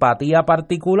simpatía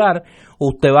particular,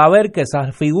 usted va a ver que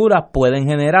esas figuras pueden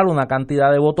generar una cantidad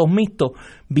de votos mixtos,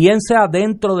 bien sea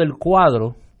dentro del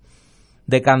cuadro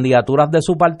de candidaturas de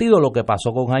su partido, lo que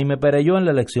pasó con Jaime Perelló en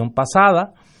la elección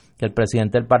pasada, que el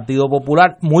presidente del Partido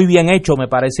Popular, muy bien hecho me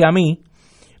parece a mí,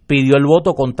 pidió el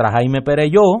voto contra Jaime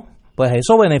Perelló. Pues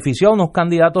eso benefició a unos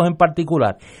candidatos en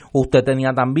particular. Usted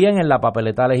tenía también en la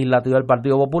papeleta legislativa del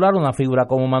Partido Popular una figura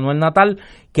como Manuel Natal,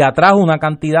 que atrajo una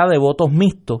cantidad de votos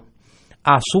mixtos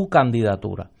a su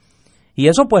candidatura. Y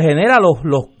eso pues genera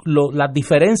las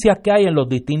diferencias que hay en los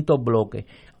distintos bloques.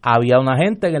 Había una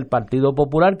gente en el Partido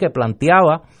Popular que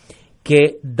planteaba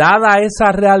que, dada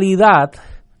esa realidad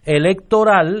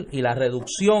electoral y la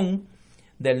reducción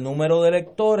del número de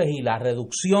electores y la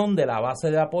reducción de la base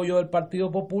de apoyo del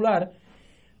Partido Popular,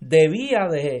 debía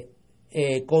de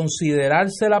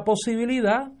considerarse la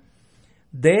posibilidad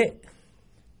de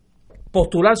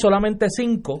postular solamente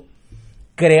 5,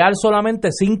 crear solamente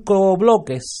 5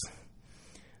 bloques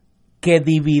que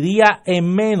dividía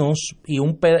en menos y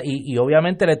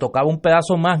obviamente le tocaba un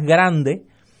pedazo más grande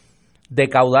de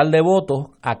caudal de votos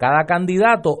a cada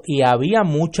candidato, y había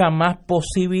mucha más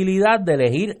posibilidad de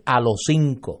elegir a los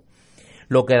 5,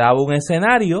 lo que daba un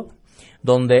escenario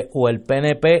donde o el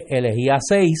PNP elegía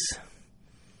 6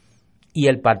 y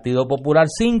el Partido Popular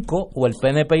 5, o el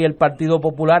PNP y el Partido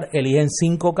Popular eligen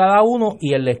 5 cada uno,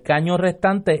 y el escaño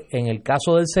restante, en el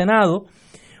caso del Senado,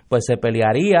 pues se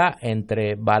pelearía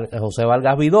entre José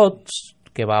Vargas Vidot,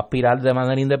 que va a aspirar de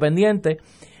manera independiente,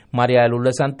 María de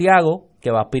Lourdes Santiago,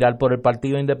 que va a aspirar por el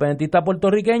Partido Independentista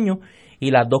Puertorriqueño,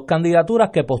 y las 2 candidaturas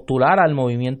que postulara el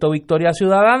Movimiento Victoria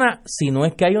Ciudadana, si no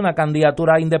es que hay una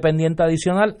candidatura independiente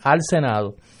adicional al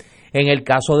Senado. En el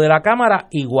caso de la Cámara,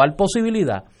 igual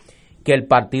posibilidad, que el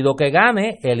partido que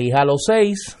gane elija los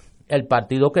 6, el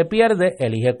partido que pierde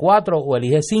elige 4 o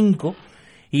elige 5,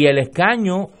 y el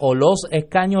escaño o los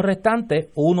escaños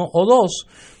restantes, 1 o 2,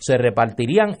 se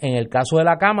repartirían, en el caso de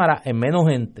la Cámara, en menos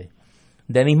gente.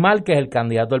 Denis Márquez, el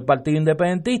candidato del Partido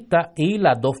Independentista, y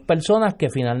las 2 personas que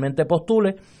finalmente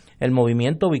postule el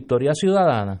Movimiento Victoria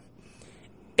Ciudadana.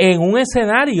 En un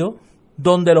escenario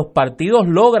donde los partidos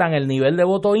logran el nivel de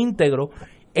voto íntegro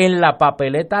en la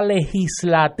papeleta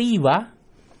legislativa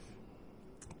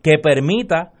que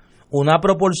permita una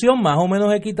proporción más o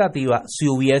menos equitativa. Si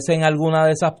hubiese en alguna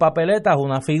de esas papeletas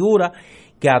una figura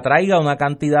que atraiga una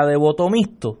cantidad de voto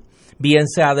mixto, bien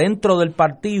sea dentro del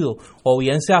partido o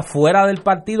bien sea fuera del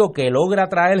partido, que logra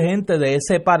atraer gente de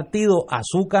ese partido a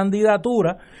su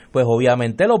candidatura, pues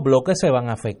obviamente los bloques se van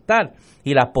a afectar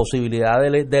y las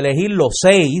posibilidades de elegir los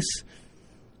 6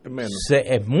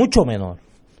 es mucho menor.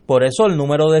 Por eso el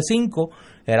número de 5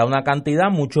 era una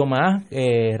cantidad mucho más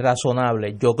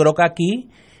razonable. Yo creo que aquí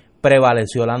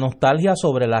prevaleció la nostalgia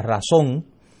sobre la razón,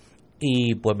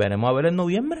 y pues veremos a ver en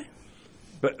noviembre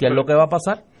qué es lo que va a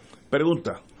pasar.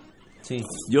 Pregunta. Sí.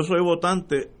 Yo soy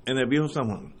votante en el Viejo San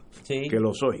Juan, sí, que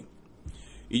lo soy,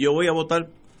 y yo voy a votar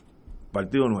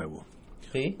Partido Nuevo.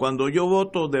 Sí. Cuando yo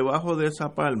voto debajo de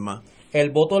esa palma,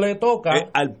 el voto le toca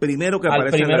al primero que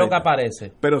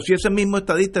aparece. Pero si ese mismo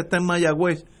estadista está en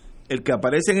Mayagüez, el que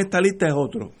aparece en esta lista es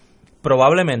otro.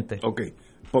 Probablemente. Ok,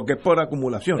 porque es por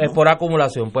acumulación, ¿no? Es por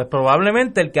acumulación. Pues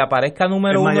probablemente el que aparezca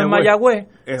número 1 en Mayagüez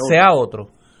sea otro.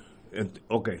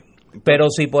 Ok. Entonces, pero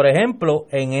si, por ejemplo,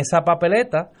 en esa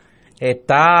papeleta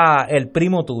está el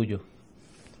primo tuyo,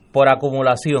 por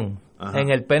acumulación, ajá,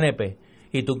 en el PNP,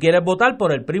 y tú quieres votar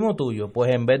por el primo tuyo,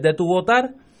 pues en vez de tú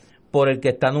votar por el que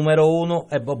está número 1,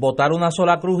 votar una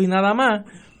sola cruz y nada más,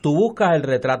 tú buscas el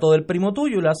retrato del primo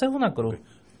tuyo y le haces una cruz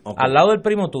al lado del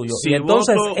primo tuyo. Si y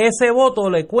entonces ese voto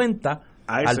le cuenta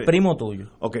al primo tuyo.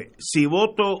 Ok, si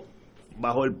voto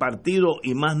bajo el partido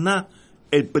y más nada,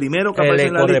 el primero que aparece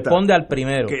en la lista. Le corresponde al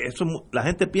primero. Que eso, la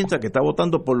gente piensa que está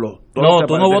votando por los... No,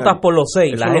 tú no votas por los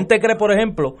 6. La gente cree, por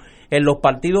ejemplo, en los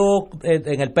partidos,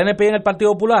 en el PNP y en el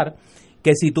Partido Popular,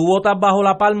 que si tú votas bajo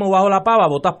la palma o bajo la pava,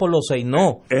 votas por los 6.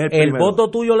 No, el voto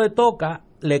tuyo le toca,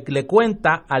 le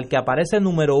cuenta al que aparece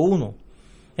número 1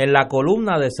 en la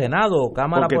columna de Senado o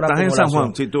Cámara por acumulación. Porque estás en San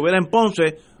Juan. Si estuviera en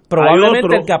Ponce,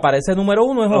 probablemente el que aparece número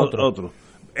 1 es otro.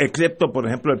 Excepto, por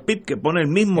ejemplo, el PIB, que pone el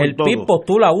mismo en todo. El PIB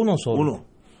postula uno solo. Uno.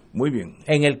 Muy bien.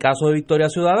 En el caso de Victoria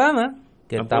Ciudadana,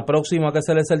 que está próximo a que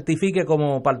se le certifique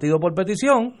como partido por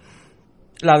petición,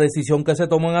 la decisión que se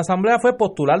tomó en asamblea fue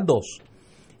postular 2.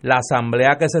 La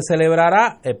asamblea que se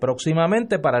celebrará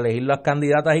próximamente para elegir las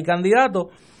candidatas y candidatos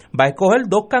va a escoger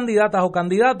 2 candidatas o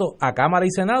candidatos a Cámara y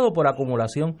Senado por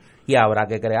acumulación, y habrá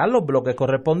que crear los bloques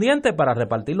correspondientes para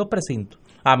repartir los precintos,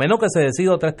 a menos que se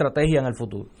decida otra estrategia en el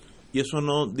futuro. Y eso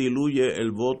no diluye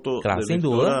el voto de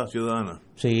Victoria Ciudadana.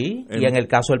 Sí, y en el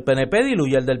caso del PNP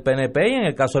diluye el del PNP, y en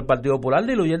el caso del Partido Popular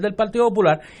diluye el del Partido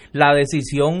Popular. La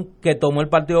decisión que tomó el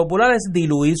Partido Popular es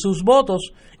diluir sus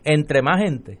votos entre más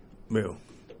gente. Veo.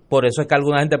 Por eso es que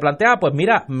alguna gente plantea, pues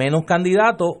mira, menos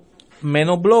candidatos,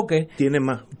 menos bloques, tiene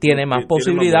más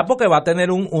posibilidad, porque va a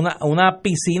tener una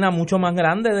piscina mucho más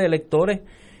grande de electores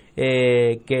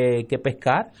que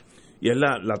pescar. Y es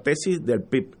la tesis del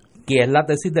PIB. Que es la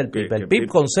tesis del PIB. El PIB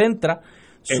concentra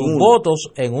sus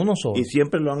votos en uno solo. Y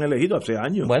siempre lo han elegido hace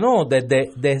años. Bueno,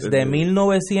 desde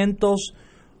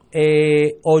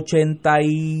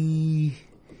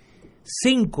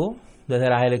 1985, desde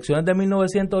las elecciones de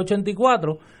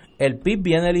 1984, el PIB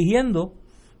viene eligiendo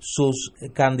sus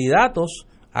candidatos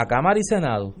a Cámara y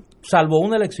Senado, salvo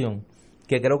una elección,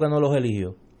 que creo que no los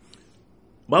eligió.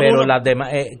 Pero las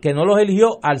demás, que no los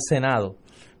eligió al Senado,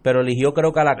 pero eligió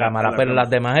creo que a la Cámara. Pero las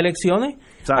demás elecciones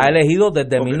ha elegido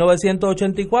desde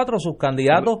 1984 sus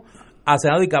candidatos a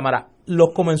Senado y Cámara.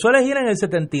 Los comenzó a elegir en el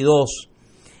 72.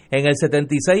 En el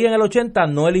 76 y en el 80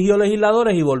 no eligió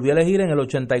legisladores y volvió a elegir en el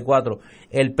 84.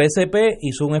 El PCP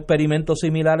hizo un experimento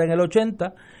similar en el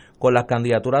 80 con las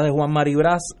candidaturas de Juan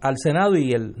Maribraz al Senado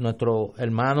y nuestro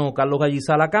hermano Carlos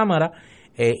Gallizá a la Cámara,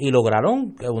 y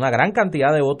lograron una gran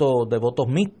cantidad de votos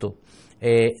mixtos.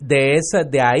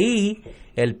 De ahí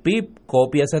el PIB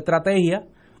copia esa estrategia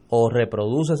o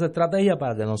reproduce esa estrategia,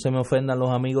 para que no se me ofendan los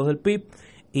amigos del PIB,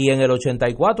 y en el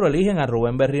 84 eligen a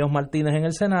Rubén Berríos Martínez en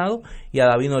el Senado y a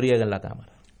David Noriega en la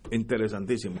Cámara.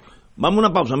 Interesantísimo. Vamos a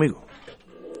una pausa, amigo.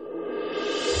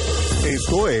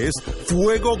 Esto es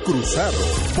Fuego Cruzado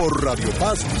por Radio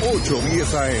Paz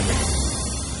 810 AM.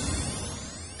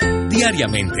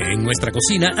 Diariamente en nuestra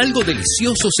cocina algo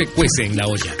delicioso se cuece en la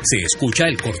olla. Se escucha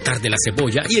el cortar de la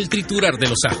cebolla y el triturar de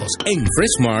los ajos. En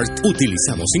Fresh Mart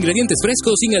utilizamos ingredientes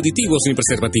frescos sin aditivos ni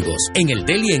preservativos. En el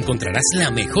deli encontrarás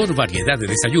la mejor variedad de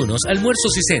desayunos,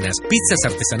 almuerzos y cenas, pizzas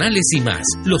artesanales y más.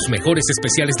 Los mejores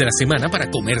especiales de la semana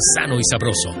para comer sano y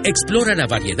sabroso. Explora la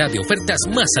variedad de ofertas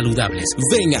más saludables.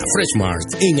 Ven a Fresh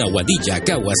Mart en Aguadilla,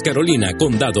 Caguas, Carolina,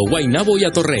 Condado, Guaynabo y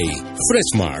Atorrey.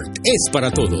 Fresh Mart es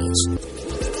para todos.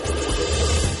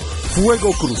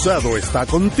 Fuego Cruzado está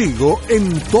contigo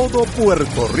en todo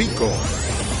Puerto Rico.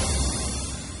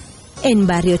 En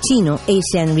Barrio Chino,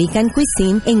 Asian Rican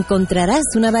Cuisine, encontrarás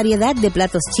una variedad de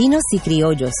platos chinos y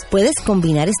criollos. Puedes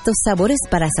combinar estos sabores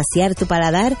para saciar tu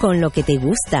paladar con lo que te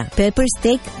gusta. Pepper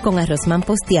steak con arroz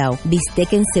manposteado,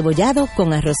 bistec encebollado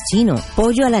con arroz chino,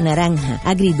 pollo a la naranja,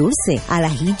 agridulce, al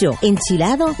ajillo,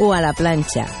 enchilado o a la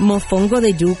plancha, mofongo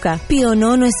de yuca,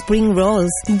 pionono spring rolls,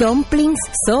 dumplings,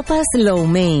 sopas lo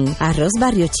mein, arroz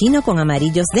barrio chino con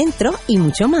amarillos dentro y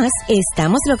mucho más.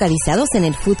 Estamos localizados en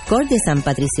el Food Court de San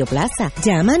Patricio Plaza.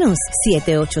 Llámanos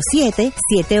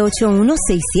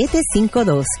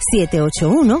 787-781-6752,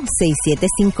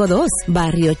 781-6752,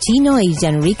 Barrio Chino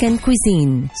Asian Rican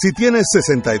Cuisine. Si tienes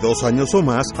 62 años o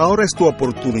más, ahora es tu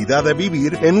oportunidad de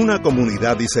vivir en una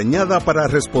comunidad diseñada para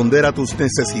responder a tus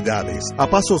necesidades. A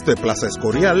pasos de Plaza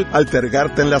Escorial,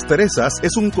 Altergarte en Las Teresas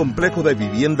es un complejo de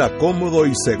vivienda cómodo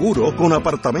y seguro con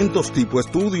apartamentos tipo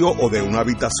estudio o de una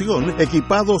habitación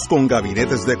equipados con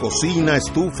gabinetes de cocina,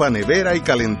 estufa, nevera y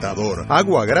calentador.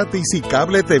 Agua gratis y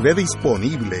cable TV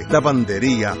disponible,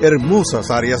 lavandería, hermosas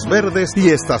áreas verdes y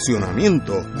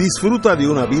estacionamiento. Disfruta de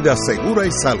una vida segura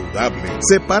y saludable.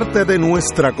 Sé parte de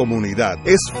nuestra comunidad.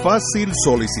 Es fácil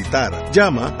solicitar.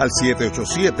 Llama al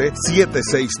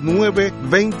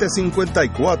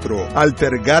 787-769-2054.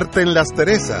 Altergarte en Las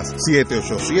Teresas,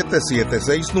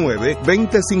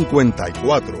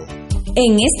 787-769-2054.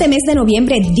 En este mes de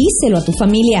noviembre, díselo a tu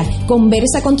familia.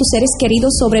 Conversa con tus seres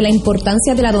queridos sobre la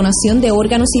importancia de la donación de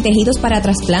órganos y tejidos para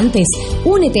trasplantes.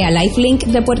 Únete a LifeLink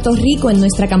de Puerto Rico en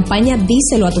nuestra campaña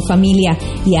Díselo a tu familia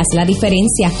y haz la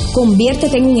diferencia.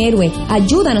 Conviértete en un héroe.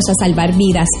 Ayúdanos a salvar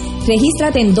vidas.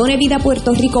 Regístrate en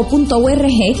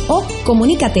donevidapuertorico.org o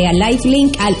comunícate a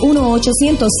LifeLink al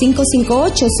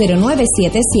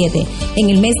 1-800-558-0977. En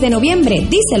el mes de noviembre,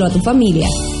 díselo a tu familia.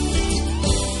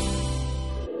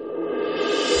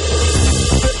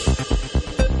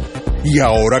 Y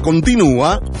ahora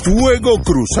continúa Fuego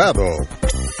Cruzado.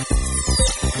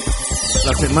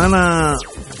 La semana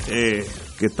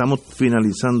que estamos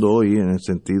finalizando hoy, en el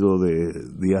sentido de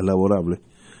días laborables,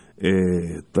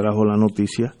 trajo la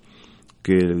noticia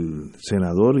que el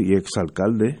senador y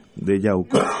exalcalde de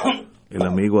Yauca, el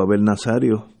amigo Abel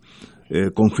Nazario,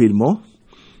 confirmó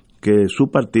que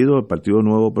su partido, el Partido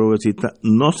Nuevo Progresista,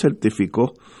 no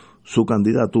certificó su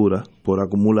candidatura por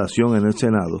acumulación en el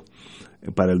Senado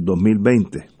para el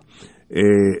 2020.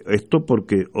 Esto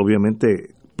porque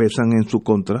obviamente pesan en su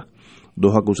contra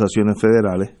dos acusaciones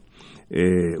federales,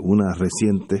 una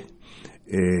reciente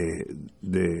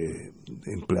de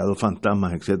empleados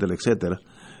fantasmas, etcétera, etcétera.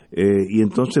 Y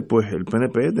entonces pues el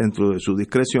PNP, dentro de su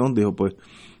discreción, dijo pues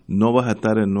no vas a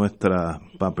estar en nuestra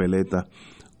papeleta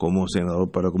como senador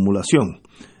por acumulación.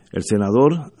 El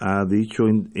senador ha dicho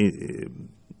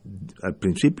al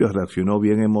principio, reaccionó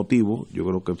bien emotivo, yo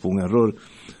creo que fue un error,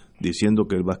 diciendo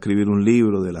que él va a escribir un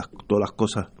libro de todas las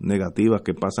cosas negativas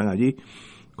que pasan allí,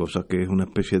 cosa que es una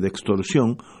especie de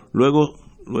extorsión. Luego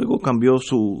cambió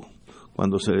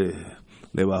cuando se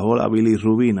le bajó la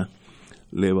bilirrubina,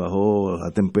 le bajó la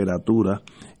temperatura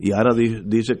y ahora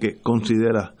dice que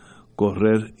considera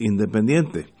correr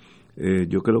independiente.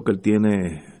 Yo creo que él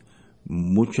tiene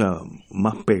mucha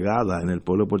más pegada en el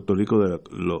pueblo de Puerto Rico de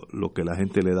lo que la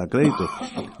gente le da crédito.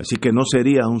 Así que no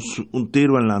sería un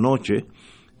tiro en la noche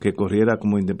que corriera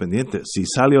como independiente. Si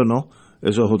sale o no,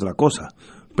 eso es otra cosa.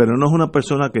 Pero no es una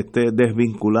persona que esté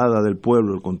desvinculada del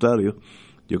pueblo, al contrario,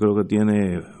 yo creo que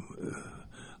tiene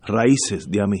raíces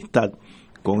de amistad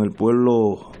con el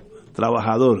pueblo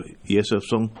trabajador, y esos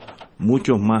son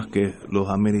muchos más que los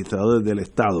administradores del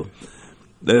Estado.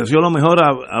 Le deseo lo mejor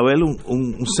a ver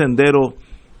un sendero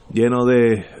lleno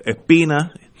de espinas,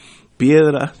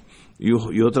 piedras y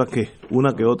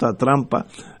una que otra trampa,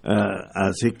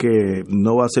 así que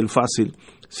no va a ser fácil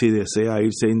si desea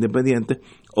irse independiente,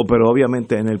 pero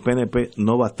obviamente en el PNP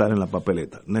no va a estar en la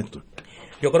papeleta. Néstor.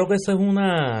 Yo creo que esa es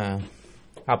una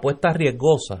apuesta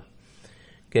riesgosa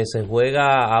que se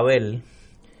juega a ver,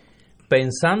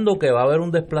 pensando que va a haber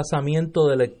un desplazamiento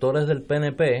de electores del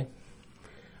PNP,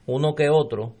 uno que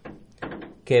otro,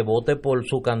 que vote por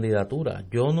su candidatura.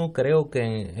 Yo no creo que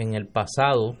en el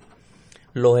pasado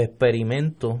los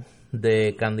experimentos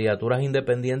de candidaturas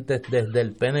independientes desde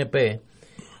el PNP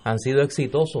han sido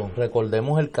exitosos.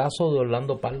 Recordemos el caso de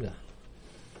Orlando Parga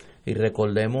y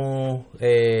recordemos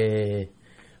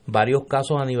varios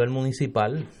casos a nivel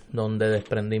municipal donde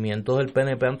desprendimientos del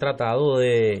PNP han tratado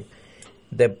de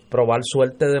probar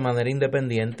suerte de manera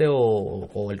independiente,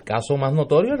 o el caso más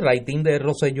notorio, el rating de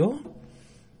Rosselló.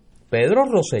 Pedro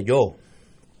Rosselló,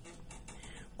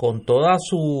 con todo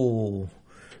su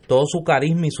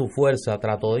carisma y su fuerza,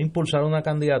 trató de impulsar una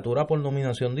candidatura por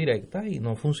nominación directa y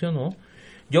no funcionó.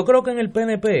 Yo creo que en el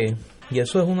PNP, y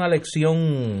eso es una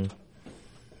lección,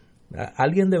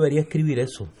 alguien debería escribir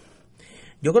eso,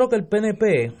 yo creo que el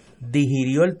PNP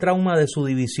digirió el trauma de su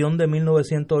división de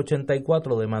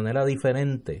 1984 de manera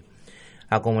diferente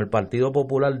a como el Partido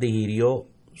Popular digirió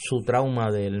su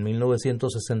trauma del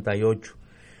 1968.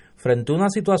 Frente a una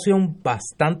situación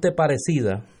bastante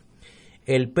parecida,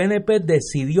 el PNP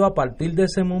decidió a partir de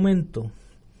ese momento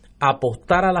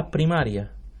apostar a las primarias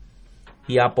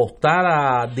y apostar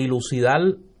a dilucidar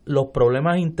los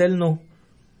problemas internos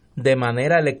de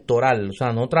manera electoral, o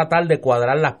sea, no tratar de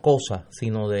cuadrar las cosas,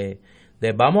 sino de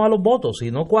vamos a los votos,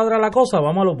 si no cuadra la cosa,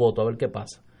 vamos a los votos a ver qué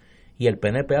pasa. Y el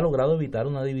PNP ha logrado evitar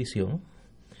una división.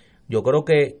 Yo creo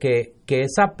que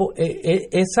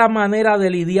esa manera de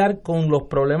lidiar con los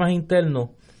problemas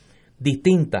internos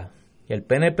distinta, el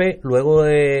PNP luego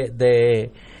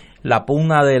de la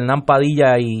pugna de Hernán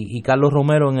Padilla y Carlos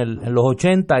Romero en los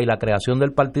 80 y la creación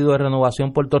del Partido de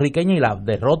Renovación Puertorriqueña y la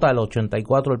derrota del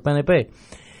 84 del PNP,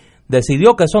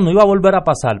 decidió que eso no iba a volver a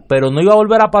pasar, pero no iba a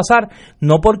volver a pasar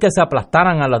no porque se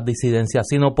aplastaran a las disidencias,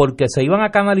 sino porque se iban a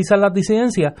canalizar las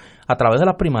disidencias a través de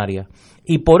las primarias.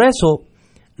 Y por eso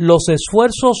los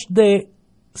esfuerzos de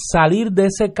salir de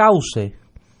ese cauce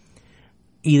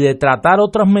y de tratar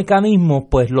otros mecanismos,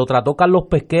 pues lo trató Carlos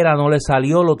Pesquera, no le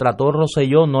salió, lo trató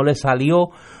Rosselló, no le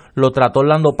salió, lo trató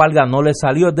Orlando Parga, no le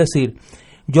salió. Es decir,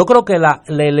 yo creo que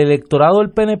el electorado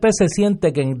del PNP se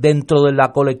siente que dentro de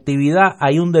la colectividad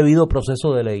hay un debido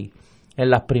proceso de ley en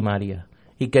las primarias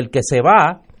y que el que se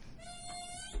va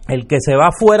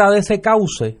fuera de ese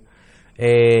cauce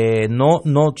no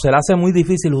se le hace muy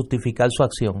difícil justificar su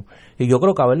acción, y yo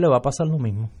creo que a ver le va a pasar lo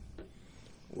mismo.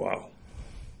 Wow.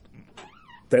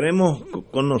 Tenemos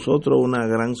con nosotros una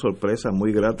gran sorpresa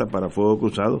muy grata para Fuego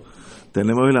Cruzado.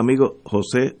 Tenemos el amigo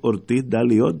José Ortiz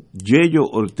Daliot, Yello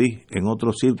Ortiz, en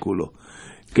otro círculo.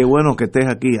 Qué bueno que estés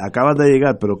aquí. Acabas de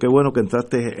llegar, pero qué bueno que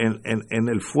entraste en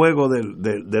el fuego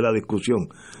de la discusión.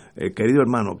 Querido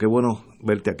hermano, qué bueno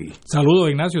verte aquí. Saludos,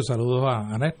 Ignacio, saludos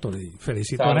a Néstor, y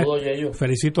felicito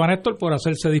a Néstor por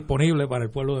hacerse disponible para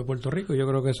el pueblo de Puerto Rico. Yo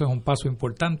creo que eso es un paso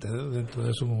importante dentro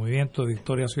de su movimiento de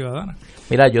Victoria Ciudadana.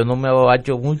 Mira, yo no me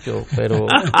abacho mucho,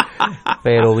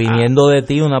 pero viniendo de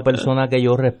ti, una persona que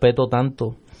yo respeto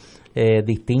tanto,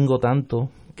 distingo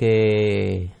tanto,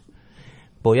 que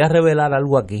voy a revelar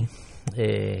algo aquí.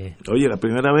 Oye, la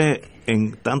primera vez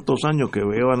en tantos años que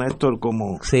veo a Néstor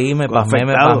como sí, me pasmé.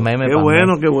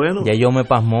 Qué bueno. Ya yo me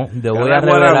pasmó. Yo voy a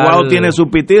revelar. Tiene su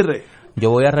pitirre.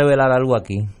 Yo voy a revelar algo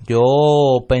aquí. Yo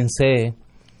pensé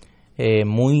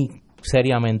muy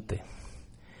seriamente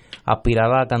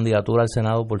aspirar a la candidatura al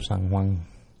Senado por San Juan,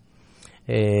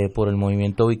 por el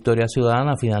movimiento Victoria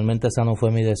Ciudadana. Finalmente esa no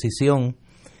fue mi decisión,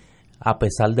 a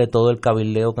pesar de todo el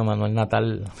cabildeo que Manuel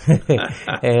Natal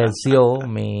ejerció.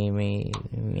 Mi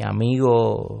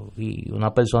amigo y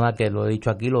una persona que lo he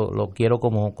dicho aquí, lo quiero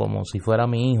como si fuera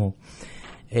mi hijo.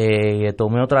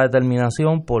 Tomé otra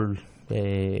determinación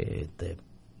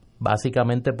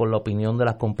básicamente por la opinión de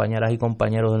las compañeras y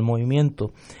compañeros del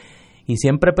movimiento, y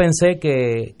siempre pensé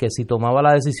que si tomaba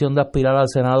la decisión de aspirar al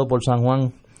Senado por San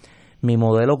Juan, mi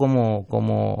modelo como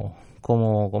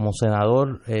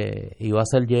senador iba a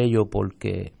ser Yello,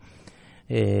 porque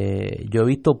yo he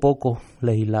visto pocos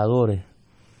legisladores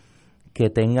que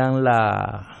tengan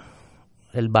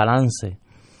el balance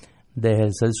de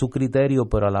ejercer su criterio,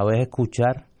 pero a la vez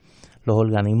escuchar los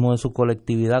organismos de su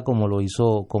colectividad como lo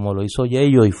hizo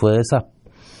Yello, y fue de esas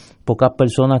pocas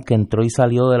personas que entró y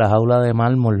salió de la jaula de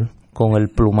mármol con el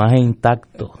plumaje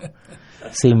intacto,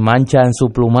 sin mancha en su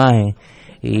plumaje,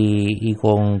 y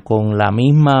con la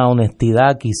misma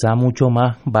honestidad, quizá mucho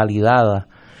más validada,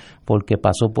 porque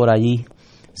pasó por allí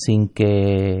sin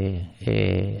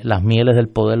que las mieles del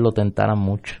poder lo tentaran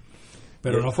mucho.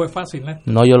 Pero no fue fácil, ¿no?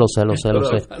 No, yo lo sé.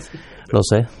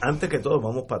 Antes que todo,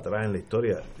 vamos para atrás en la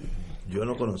historia. Yo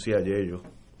no conocía a Yello.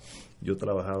 Yo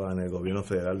trabajaba en el gobierno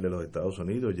federal de los Estados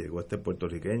Unidos. Llegó este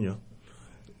puertorriqueño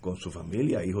con su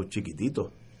familia, hijos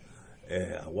chiquititos,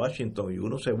 a Washington, y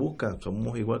uno se busca,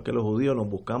 somos igual que los judíos, nos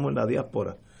buscamos en la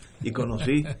diáspora, y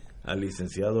conocí al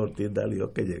licenciado Ortiz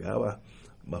Daliot, que llegaba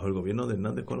bajo el gobierno de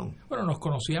Hernández Colón. Bueno, nos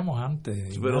conocíamos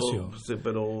antes, Ignacio.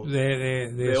 Pero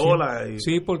de hola.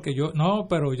 Sí, porque yo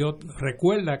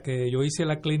recuerda que yo hice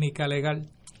la clínica legal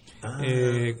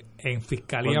en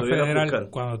Fiscalía Federal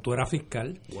cuando tú eras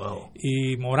fiscal. Wow.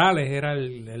 Y Morales era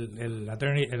el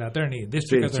attorney,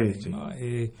 district attorney. Sí. ¿No?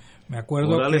 Me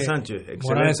acuerdo Morales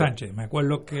Sánchez. Me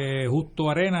acuerdo que Justo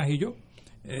Arenas y yo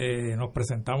nos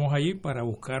presentamos allí para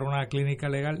buscar una clínica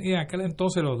legal, y en aquel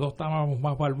entonces los dos estábamos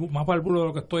más barbudos de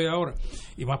lo que estoy ahora,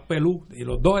 y más pelú, y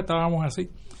los dos estábamos así.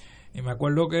 Y me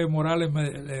acuerdo que Morales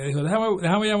le dijo,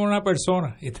 déjame llamar a una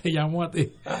persona, y te llamó a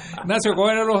ti. Ignacio, ¿cómo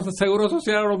eran los seguros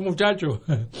sociales a los muchachos?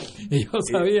 Y yo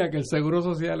sabía que el seguro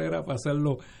social era para hacer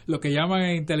lo que llaman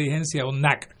en inteligencia un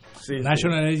NAC,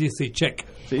 National Agency Check.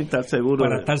 Sí, estar seguro.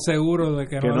 Para estar seguro de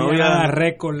que no había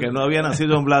récord. Que no había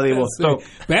nacido en Vladivostok.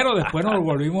 Sí. Pero después nos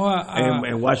volvimos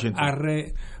en Washington. a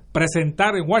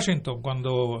presentar en Washington,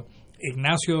 cuando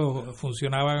Ignacio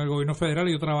funcionaba en el gobierno federal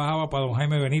y yo trabajaba para don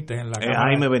Jaime Benítez en la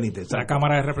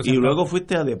Cámara de Representantes. Y luego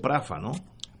fuiste a DEPRAFA, ¿no?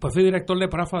 Pues fui director de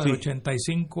DEPRAFA del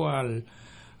 85 al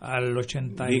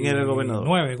 89. ¿Quién era el gobernador?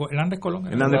 Hernández Colón.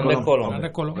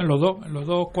 Hernández Colón, en los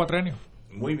dos cuatrenios.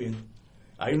 Muy bien.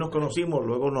 Ahí nos conocimos,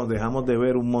 luego nos dejamos de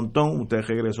ver un montón. Usted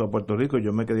regresó a Puerto Rico,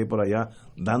 yo me quedé por allá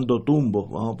dando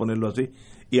tumbos, vamos a ponerlo así,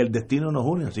 y el destino nos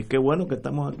une, así que bueno que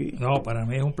estamos aquí. No, para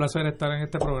mí es un placer estar en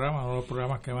este programa, uno de los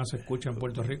programas que más se escucha en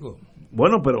Puerto Rico.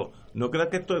 Bueno, pero no creas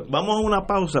que vamos a una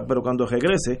pausa, pero cuando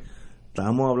regrese,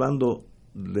 estábamos hablando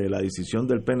de la decisión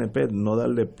del PNP no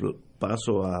darle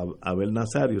paso a Abel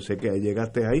Nazario, sé que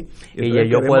llegaste ahí. Y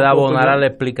yo puedo abonar a la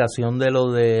explicación de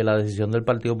lo de la decisión del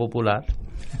Partido Popular.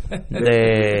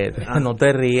 No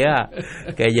te rías,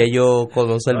 que ellos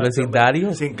conocen el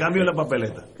vecindario. Sin cambio en la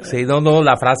papeleta. Sí, no,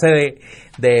 la frase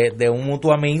de un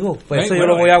mutuo amigo. Pues eso yo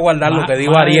lo voy a guardar, lo que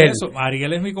dijo Ariel.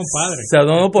 Ariel es mi compadre. O sea,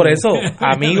 no, por eso,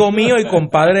 amigo mío y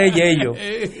compadre de Yello.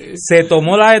 Se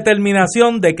tomó la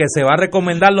determinación de que se va a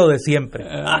recomendar lo de siempre.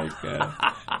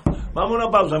 Vamos a una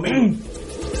pausa, amigo.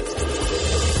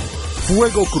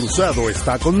 Fuego Cruzado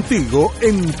está contigo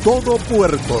en todo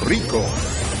Puerto Rico.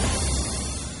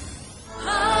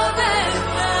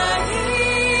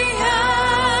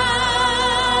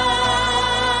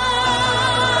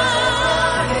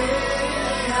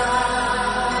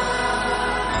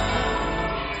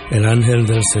 El ángel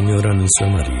del Señor anunció a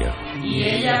María, y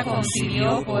ella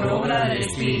concibió por obra del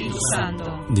Espíritu Santo.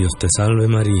 Dios te salve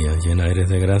María, llena eres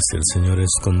de gracia, el Señor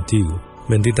es contigo.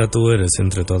 Bendita tú eres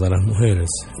entre todas las mujeres,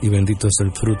 y bendito es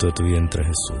el fruto de tu vientre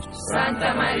Jesús.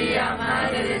 Santa María,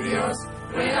 Madre de Dios,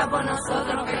 ruega por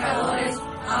nosotros pecadores,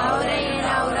 ahora y en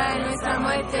la hora de nuestra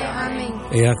muerte. Amén.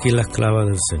 He aquí la esclava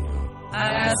del Señor.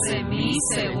 Hágase en mí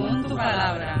según tu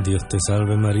palabra. Dios te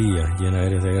salve María, llena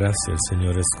eres de gracia, el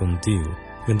Señor es contigo.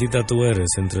 Bendita tú eres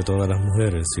entre todas las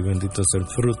mujeres, y bendito es el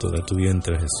fruto de tu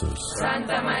vientre Jesús.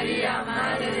 Santa María,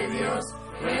 Madre de Dios,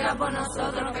 ruega por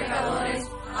nosotros pecadores,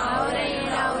 ahora y en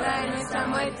la hora de nuestra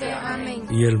muerte. Amén.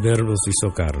 Y el Verbo se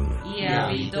hizo carne, y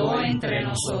habitó entre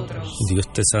nosotros. Dios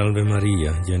te salve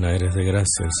María, llena eres de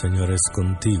gracia, el Señor es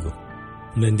contigo.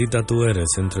 Bendita tú eres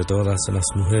entre todas las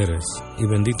mujeres, y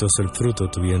bendito es el fruto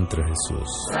de tu vientre Jesús.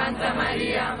 Santa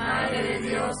María, Madre de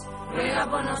Dios, ruega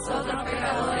por nosotros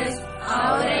pecadores,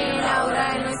 ahora y en la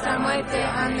hora de nuestra muerte.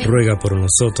 Amén. Ruega por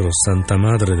nosotros, Santa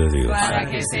Madre de Dios, para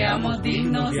que seamos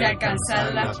dignos de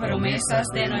alcanzar las promesas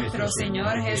de nuestro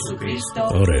Señor Jesucristo.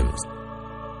 Oremos.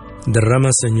 Derrama,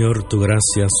 Señor, tu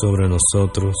gracia sobre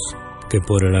nosotros, que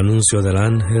por el anuncio del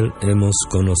ángel hemos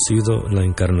conocido la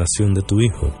encarnación de tu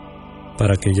Hijo,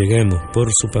 para que lleguemos por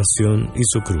su pasión y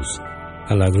su cruz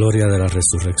a la gloria de la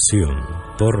resurrección,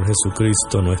 por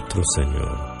Jesucristo nuestro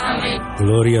Señor. Amén.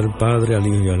 Gloria al Padre, al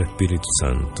Hijo y al Espíritu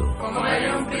Santo. Como era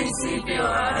en un principio,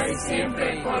 ahora y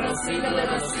siempre, por los siglos de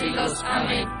los siglos.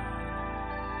 Amén.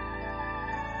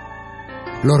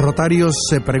 Los rotarios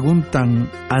se preguntan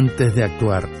antes de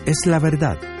actuar, ¿es la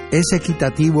verdad? ¿Es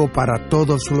equitativo para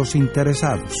todos los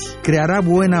interesados? ¿Creará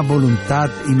buena voluntad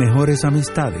y mejores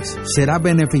amistades? ¿Será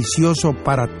beneficioso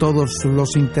para todos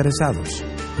los interesados?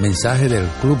 Mensaje del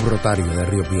Club Rotario de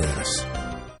Río Piedras.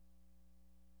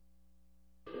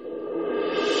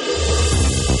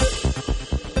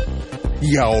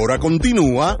 Y ahora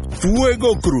continúa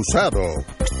Fuego Cruzado.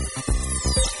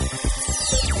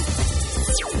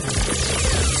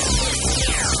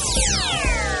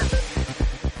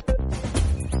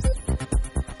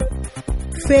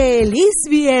 Feliz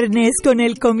viernes con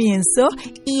el comienzo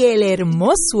y el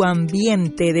hermoso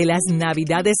ambiente de las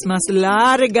Navidades más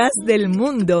largas del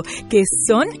mundo, que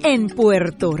son en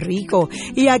Puerto Rico.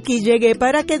 Y aquí llegué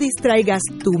para que distraigas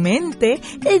tu mente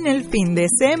en el fin de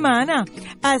semana.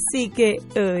 Así que,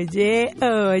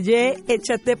 oye,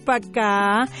 échate pa'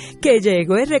 acá, que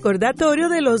llegó el recordatorio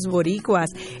de los boricuas,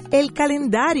 el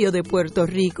calendario de Puerto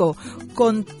Rico,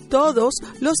 con todos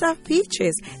los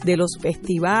afiches de los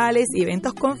festivales y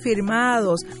eventos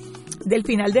confirmados del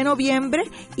final de noviembre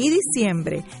y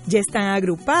diciembre. Ya están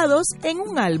agrupados en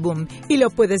un álbum y lo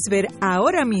puedes ver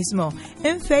ahora mismo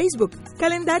en Facebook,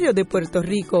 Calendario de Puerto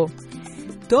Rico.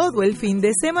 Todo el fin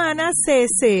de semana se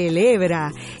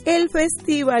celebra el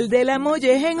Festival de la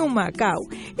Molleja en Humacao,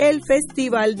 el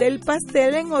Festival del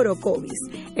Pastel en Orocovis,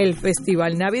 el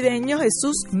Festival Navideño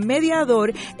Jesús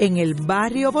Mediador en el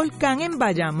Barrio Volcán en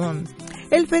Bayamón,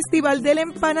 el Festival de la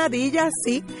Empanadilla,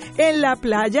 sí, en la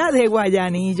playa de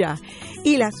Guayanilla,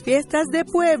 y las fiestas de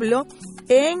pueblo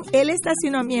en el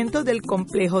estacionamiento del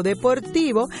complejo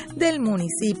deportivo del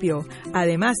municipio.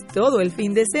 Además, todo el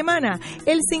fin de semana,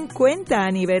 el 50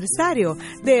 aniversario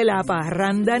de la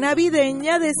parranda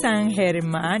navideña de San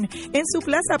Germán en su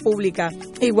plaza pública.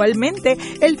 Igualmente,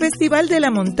 el Festival de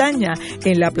la Montaña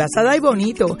en la Plaza Day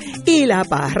Bonito y la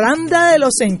parranda de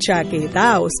los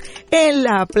enchaquetaos en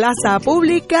la plaza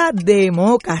pública de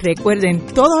Moca. Recuerden,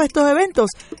 todos estos eventos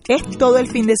es todo el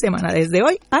fin de semana, desde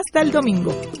hoy hasta el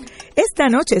domingo. Esta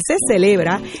noche se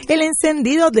celebra el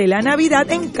encendido de la Navidad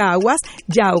en Caguas,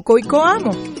 Yauco y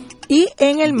Coamo, y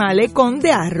en el Malecón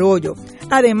de Arroyo.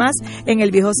 Además, en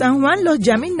el Viejo San Juan, los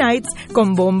Jamming Nights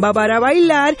con bomba para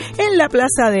bailar en la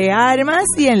Plaza de Armas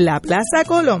y en la Plaza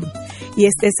Colón. Y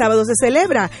este sábado se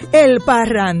celebra el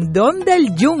Parrandón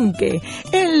del Yunque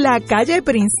en la calle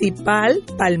principal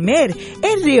Palmer,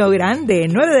 en Río Grande,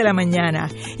 9 de la mañana.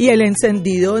 Y el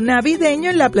encendido navideño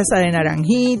en la Plaza de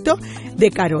Naranjito,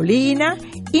 de Carolina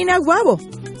y Naguabo.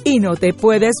 Y no te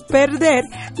puedes perder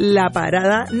la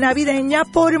parada navideña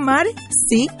por mar,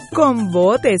 sí, con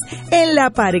botes, en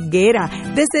La Parguera,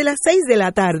 desde las 6 de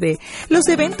la tarde. Los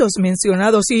eventos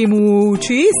mencionados y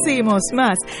muchísimos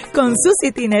más, con sus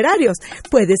itinerarios,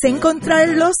 puedes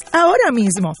encontrarlos ahora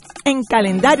mismo en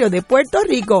Calendario de Puerto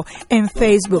Rico, en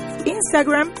Facebook,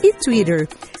 Instagram y Twitter.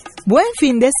 Buen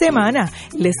fin de semana,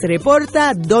 les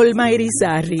reporta Dolma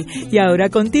Irizarry. Y ahora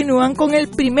continúan con el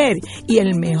primer y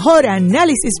el mejor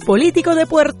análisis político de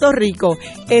Puerto Rico.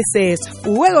 Ese es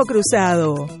Fuego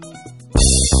Cruzado.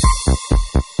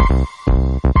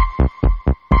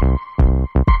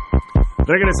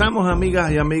 Regresamos,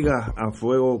 amigas y amigas, a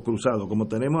Fuego Cruzado. Como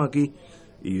tenemos aquí,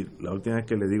 y la última vez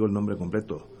que le digo el nombre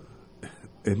completo,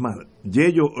 es más,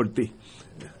 Yello Ortiz.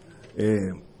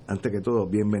 Antes que todo,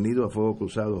 bienvenido a Fuego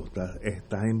Cruzado.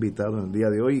 Estás invitado en el día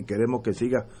de hoy y queremos que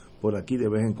sigas por aquí de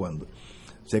vez en cuando.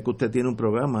 Sé que usted tiene un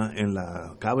programa en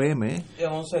la KBM,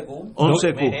 11Q.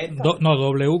 11Q. No,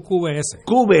 WQBS.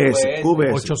 QBS.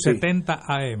 870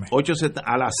 AM. 870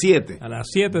 a las 7. A las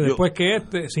 7, después que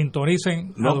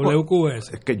sintonicen a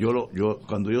WQBS. Es que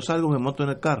cuando yo salgo me monto en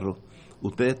el carro,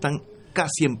 ustedes están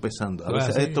casi empezando. A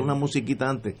veces esto es una musiquita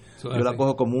antes. Yo la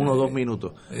cojo como 1 o 2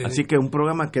 minutos. Así que es un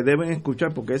programa que deben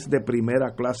escuchar porque es de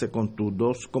primera clase con tus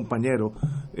dos compañeros,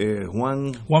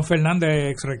 Juan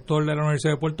Fernández, ex rector de la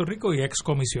Universidad de Puerto Rico y ex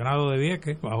comisionado de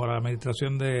Vieques bajo la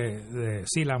administración de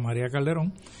Sila María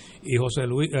Calderón, y José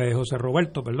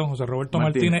Roberto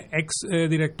Martínez, ex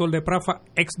director de Prafa,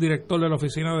 ex director de la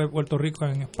Oficina de Puerto Rico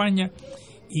en España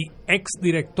y ex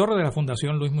director de la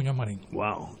Fundación Luis Muñoz Marín.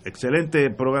 Wow, excelente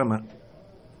programa.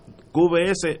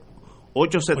 QBS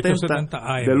 870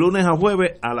 AM. De lunes a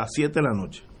jueves a las 7 de la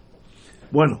noche.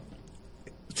 Bueno,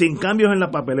 sin cambios en la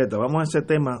papeleta, vamos a ese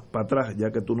tema para atrás,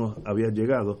 ya que tú nos habías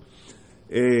llegado.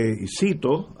 Y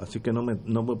cito, así que no me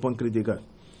pueden criticar.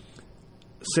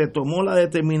 Se tomó la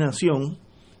determinación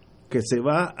que se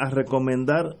va a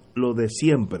recomendar lo de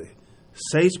siempre: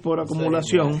 6 por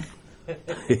acumulación,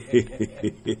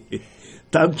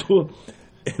 tanto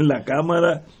en la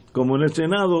Cámara como en el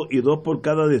Senado, y 2 por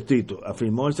cada distrito,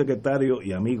 afirmó el secretario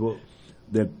y amigo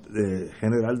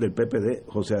general del PPD,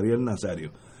 José Ariel Nazario.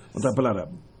 En otras palabras,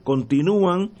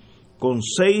 continúan con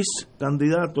 6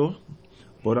 candidatos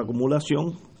por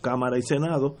acumulación, Cámara y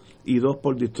Senado, y 2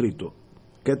 por distrito.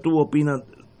 ¿Qué tú opinas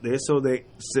de eso de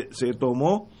se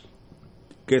tomó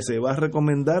que se va a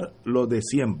recomendar lo de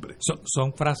siempre?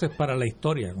 Son frases para la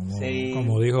historia,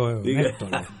 como dijo Néstor.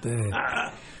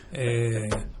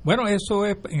 Bueno, eso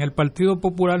es, en el Partido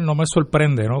Popular no me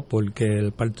sorprende, ¿no? Porque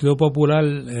el Partido Popular,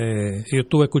 yo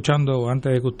estuve escuchando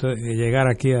antes de que usted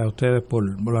llegara aquí a ustedes por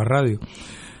la radio,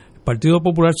 el Partido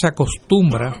Popular se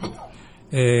acostumbra,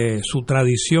 su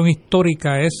tradición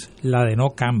histórica es la de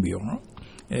no cambio, ¿no?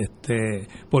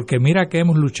 Porque mira que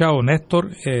hemos luchado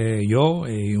Néstor, yo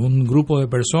y un grupo de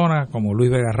personas como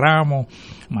Luis Vega Ramos,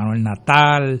 Manuel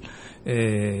Natal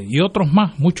y otros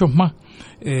más, muchos más,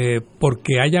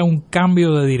 porque haya un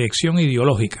cambio de dirección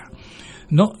ideológica,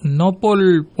 no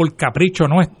por capricho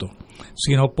nuestro,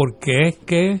 sino porque es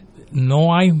que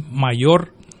no hay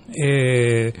mayor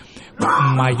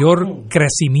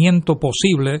crecimiento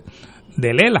posible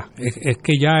del ELA. Es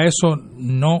que ya eso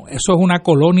es una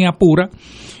colonia pura,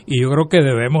 y yo creo que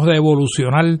debemos de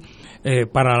evolucionar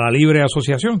para la libre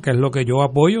asociación, que es lo que yo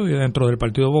apoyo dentro del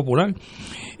Partido Popular,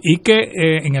 y que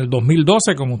en el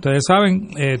 2012, como ustedes saben,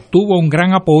 tuvo un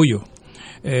gran apoyo,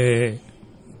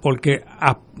 porque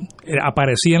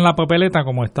aparecía en la papeleta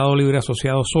como Estado Libre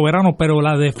Asociado Soberano, pero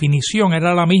la definición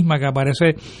era la misma que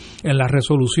aparece en la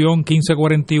resolución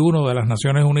 1541 de las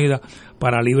Naciones Unidas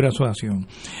para Libre Asociación.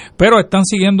 Pero están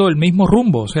siguiendo el mismo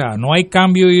rumbo, o sea, no hay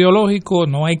cambio ideológico,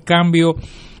 no hay cambio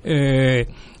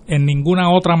en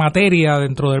ninguna otra materia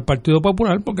dentro del Partido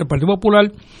Popular, porque el Partido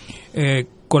Popular,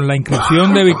 con la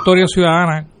inscripción de Victoria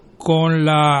Ciudadana, con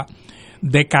la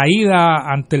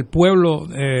decaída ante el pueblo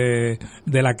de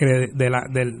la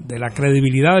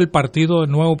credibilidad del Partido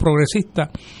Nuevo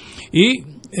Progresista, y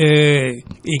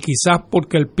quizás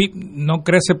porque el PIB no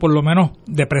crece, por lo menos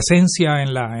de presencia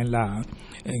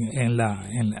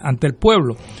ante el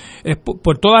pueblo,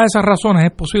 por todas esas razones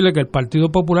es posible que el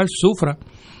Partido Popular sufra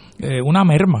una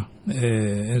merma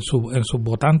en sus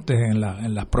votantes en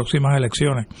las próximas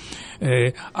elecciones.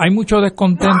 Hay mucho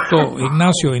descontento,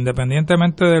 Ignacio,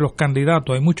 independientemente de los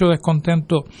candidatos, hay mucho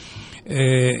descontento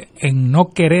en no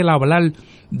querer hablar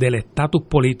del estatus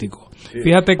político.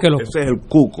 Fíjate que ese es el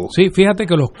cuco. Sí, fíjate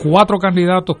que los 4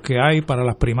 candidatos que hay para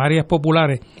las primarias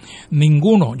populares,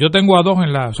 ninguno, yo tengo a 2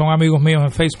 son amigos míos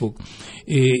en Facebook,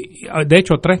 y de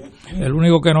hecho 3, el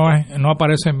único que no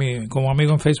aparece como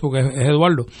amigo en Facebook es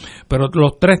Eduardo, pero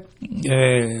los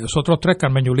otros 3,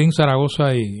 Carmen Yulín,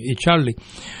 Zaragoza y Charlie,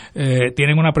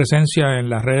 tienen una presencia en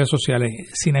las redes sociales.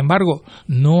 Sin embargo,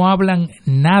 no hablan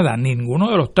nada, ninguno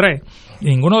de los 3,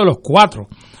 ninguno de los 4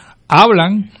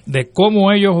 hablan de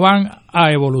cómo ellos van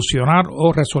a evolucionar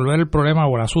o resolver el problema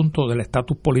o el asunto del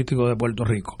estatus político de Puerto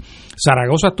Rico.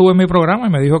 Zaragoza estuvo en mi programa y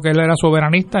me dijo que él era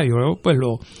soberanista y yo pues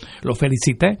lo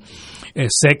felicité.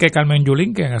 Sé que Carmen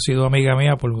Yulín, que ha sido amiga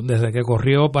mía desde que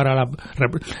corrió para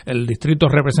el distrito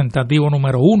representativo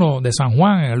número 1 de San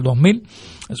Juan en el 2000,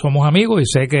 somos amigos, y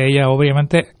sé que ella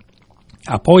obviamente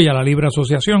apoya la libre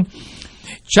asociación.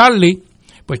 Charlie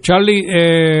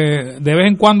de vez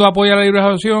en cuando apoya la libre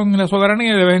asociación y la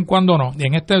soberanía y de vez en cuando no.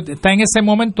 Y está en ese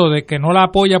momento de que no la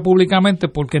apoya públicamente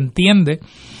porque entiende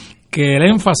que el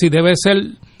énfasis debe ser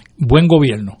buen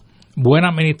gobierno, buena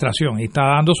administración. Y está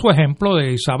dando su ejemplo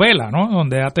de Isabela, ¿no?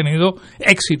 Donde ha tenido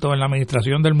éxito en la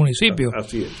administración del municipio.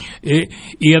 Así es.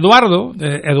 Y Eduardo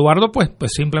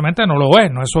pues simplemente no lo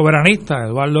es, no es soberanista.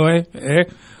 Eduardo es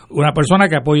una persona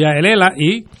que apoya el ELA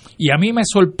y a mí me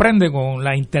sorprende con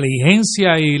la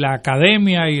inteligencia y la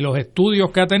academia y los estudios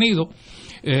que ha tenido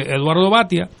Eduardo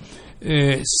Batia,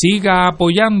 siga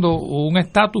apoyando un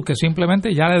estatus que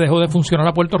simplemente ya le dejó de funcionar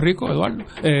a Puerto Rico,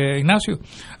 Ignacio.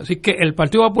 Así que el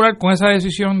Partido Popular, con esa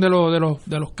decisión de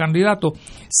los candidatos,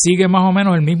 sigue más o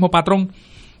menos el mismo patrón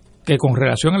que con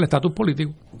relación al estatus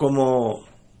político.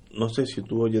 No sé si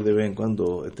tú oyes de vez en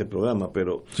cuando este programa,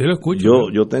 pero sí lo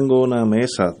escucho. Yo tengo una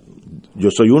mesa,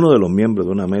 yo soy uno de los miembros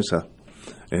de una mesa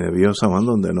en el Viejo San Juan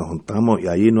donde nos juntamos y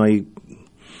allí no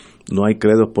hay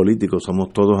credos políticos,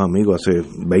 somos todos amigos hace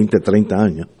 20, 30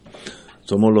 años.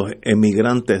 Somos los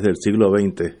emigrantes del siglo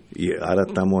XX y ahora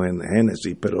estamos en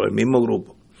Génesis, pero el mismo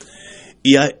grupo.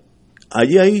 Y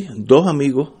allí hay 2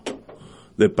 amigos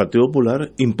del Partido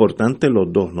Popular, importantes los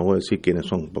 2, no voy a decir quiénes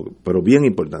son, pero bien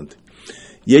importantes.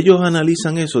 Y ellos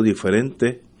analizan eso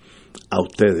diferente a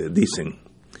ustedes. Dicen,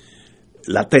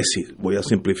 la tesis, voy a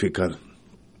simplificar.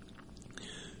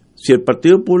 Si el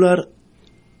Partido Popular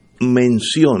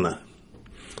menciona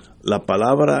la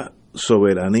palabra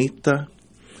soberanista,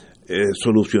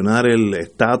 solucionar el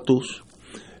estatus,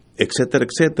 etcétera,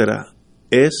 etcétera,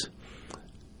 es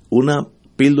una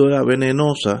píldora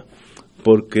venenosa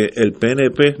porque el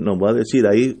PNP nos va a decir,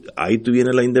 ahí tú viene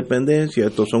la independencia,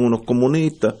 estos son unos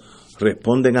comunistas,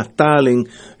 responden a Stalin,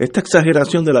 esta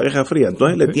exageración de la Guerra Fría.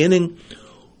 Entonces le tienen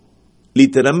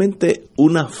literalmente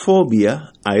una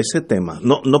fobia a ese tema.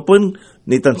 No pueden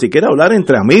ni tan siquiera hablar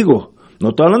entre amigos. No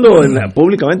estoy hablando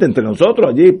públicamente entre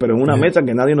nosotros allí, pero en una mesa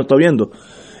que nadie nos está viendo.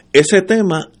 Ese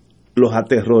tema los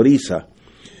aterroriza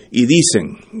y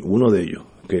dicen, uno de ellos,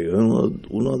 que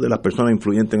uno de las personas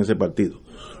influyentes en ese partido,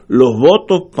 los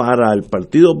votos para el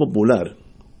Partido Popular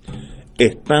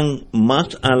están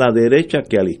más a la derecha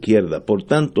que a la izquierda. Por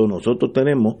tanto, nosotros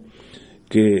tenemos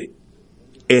que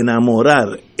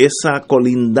enamorar esa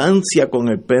colindancia con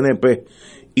el PNP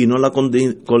y no la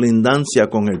colindancia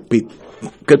con el PIB.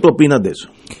 ¿Qué tú opinas de eso?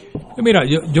 Mira,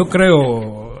 yo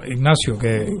creo, Ignacio,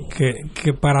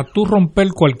 que para tú romper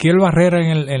cualquier barrera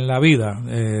en la vida,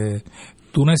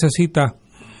 tú necesitas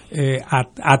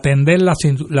atender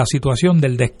la situación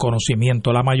del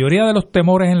desconocimiento. La mayoría de los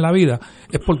temores en la vida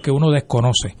es porque uno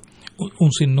desconoce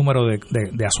un sinnúmero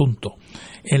de asuntos.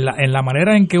 En la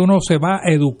manera en que uno se va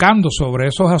educando sobre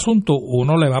esos asuntos,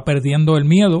 uno le va perdiendo el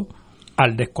miedo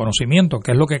al desconocimiento,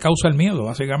 que es lo que causa el miedo,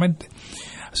 básicamente.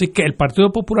 Así que el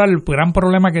Partido Popular, el gran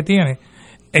problema que tiene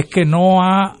es que no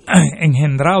ha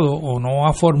engendrado o no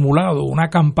ha formulado una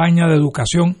campaña de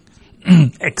educación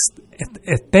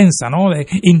extensa, ¿no?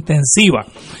 Intensiva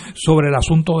sobre el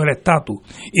asunto del estatus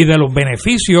y de los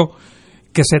beneficios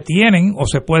que se tienen o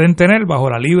se pueden tener bajo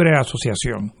la libre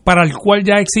asociación, para el cual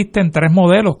ya existen 3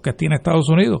 modelos que tiene Estados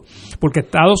Unidos, porque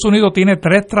Estados Unidos tiene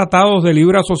 3 tratados de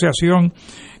libre asociación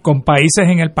con países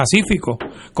en el Pacífico,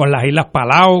 con las Islas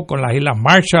Palau, con las Islas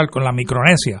Marshall, con la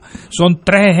Micronesia. Son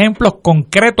 3 ejemplos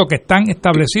concretos que están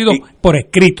establecidos por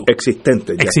escrito.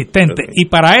 Existentes. Okay. Y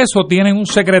para eso tienen un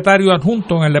secretario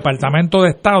adjunto en el Departamento de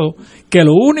Estado, que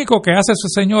lo único que hace ese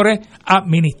señor es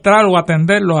administrar o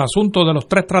atender los asuntos de los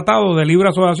 3 tratados de libre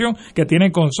asociación que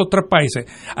tienen con esos 3 países.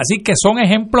 Así que son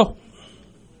ejemplos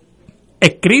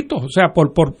escritos, o sea,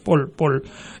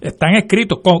 están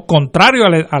escritos, contrario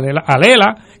al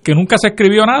ELA, que nunca se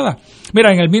escribió nada.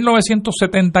 Mira, en el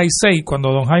 1976,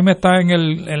 cuando don Jaime está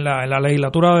en la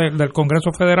legislatura del Congreso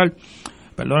Federal,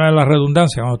 perdona la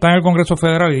redundancia, cuando está en el Congreso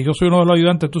Federal y yo soy uno de los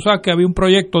ayudantes, tú sabes que había un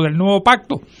proyecto del nuevo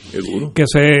pacto. ¿Seguro? Que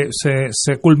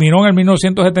se culminó en el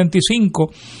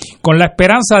 1975 con la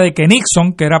esperanza de que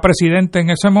Nixon, que era presidente en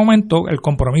ese momento, el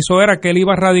compromiso era que él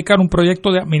iba a radicar un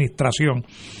proyecto de administración.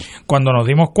 Cuando nos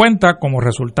dimos cuenta, como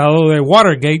resultado de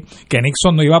Watergate, que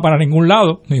Nixon no iba para ningún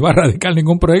lado, no iba a radicar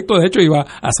ningún proyecto, de hecho iba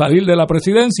a salir de la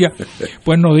presidencia,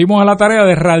 pues nos dimos a la tarea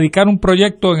de radicar un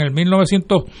proyecto en el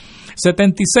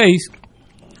 1976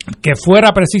 que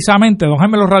fuera precisamente, don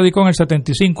Jaime lo radicó en el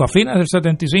 75, a fines del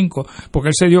 75, porque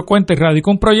él se dio cuenta y radicó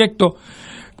un proyecto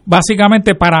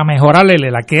básicamente para mejorar el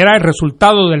ELA, que era el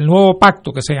resultado del nuevo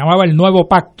pacto, que se llamaba el Nuevo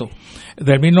Pacto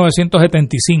del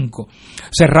 1975.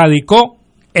 Se radicó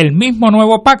el mismo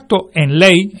nuevo pacto en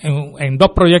ley, en dos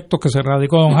proyectos que se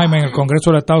radicó don Jaime en el Congreso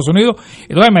de los Estados Unidos.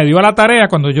 Entonces me dio a la tarea,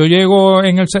 cuando yo llego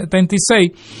en el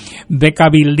 76, de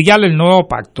cabildear el nuevo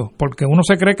pacto, porque uno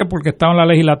se cree que porque está en la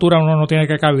legislatura uno no tiene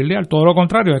que cabildear, todo lo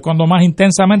contrario, es cuando más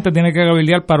intensamente tiene que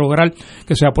cabildear para lograr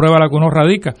que se apruebe la que uno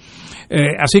radica.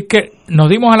 Así que nos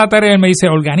dimos a la tarea y él me dice,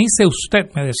 organice usted,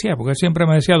 me decía, porque él siempre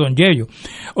me decía, don Yello,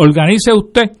 organice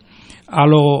usted a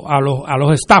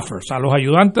los staffers, a los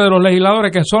ayudantes de los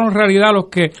legisladores, que son en realidad los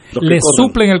que le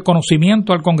suplen el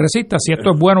conocimiento al congresista, si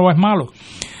esto es bueno o es malo.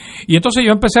 Y entonces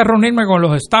yo empecé a reunirme con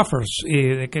los staffers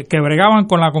que bregaban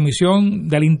con la Comisión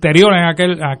del Interior en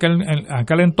aquel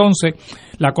entonces,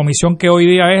 la comisión que hoy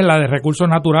día es la de Recursos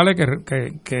Naturales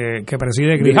que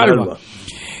preside Grijalva,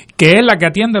 que es la que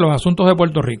atiende los asuntos de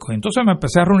Puerto Rico. Entonces me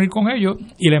empecé a reunir con ellos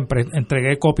y le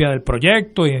entregué copia del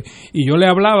proyecto y yo le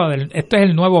hablaba este es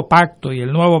el nuevo pacto y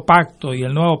el nuevo pacto y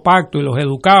el nuevo pacto y los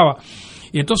educaba.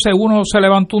 Y entonces uno se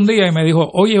levantó un día y me dijo,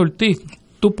 oye Ortiz,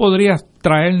 tú podrías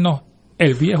traernos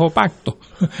el viejo pacto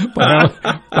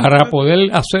para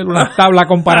poder hacer una tabla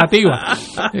comparativa.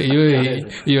 Y yo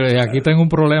le dije, aquí tengo un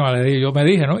problema, yo me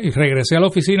dije, ¿no? Y regresé a la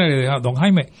oficina y le dije, don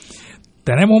Jaime,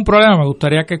 tenemos un problema, me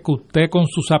gustaría que usted con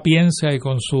su sapiencia y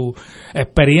con su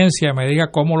experiencia me diga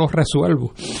cómo lo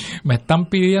resuelvo. Me están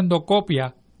pidiendo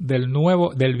copia del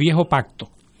viejo pacto.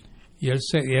 Y él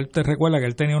te recuerda que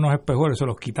él tenía unos espejuelos, se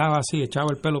los quitaba así, echaba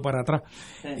el pelo para atrás.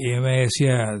 Y él me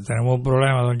decía, tenemos un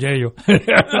problema, don Yello.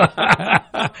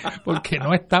 Porque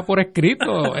no está por escrito,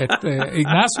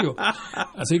 Ignacio.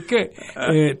 Así que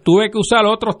tuve que usar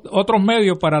otros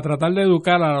medios para tratar de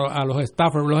educar a los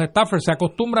staffers. Los staffers se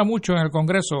acostumbra mucho en el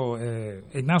Congreso,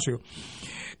 Ignacio,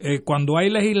 cuando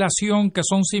hay legislación que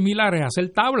son similares, a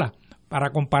hacer tablas para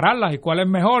compararlas y cuál es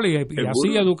mejor y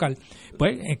así educar.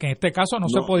 Pues en este caso no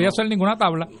se podía hacer ninguna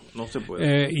tabla. No se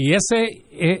puede. Y ese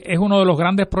es uno de los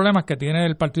grandes problemas que tiene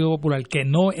el Partido Popular, que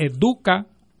no educa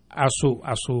a sus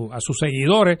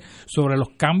seguidores sobre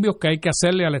los cambios que hay que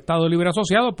hacerle al Estado Libre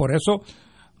Asociado. Por eso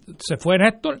se fue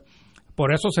Néstor,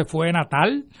 por eso se fue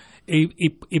Natal,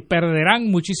 y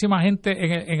perderán muchísima gente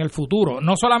en el futuro,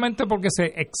 no solamente porque se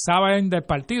exaben del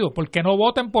partido, porque no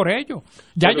voten por ellos.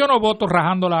 Yo no voto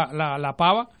rajando la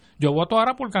pava, yo voto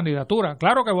ahora por candidatura.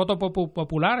 Claro que voto por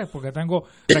populares, porque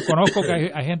reconozco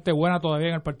que hay gente buena todavía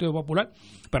en el Partido Popular,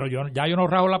 pero yo no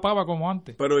rajo la pava como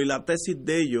antes. Pero y la tesis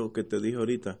de ellos que te dije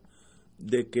ahorita,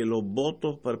 de que los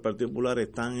votos para el Partido Popular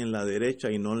están en la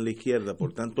derecha y no en la izquierda,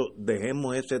 por tanto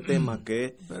dejemos ese tema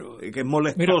que es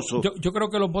molestoso. Mira, yo creo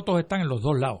que los votos están en los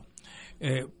dos lados,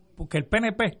 porque el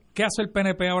PNP, ¿qué hace el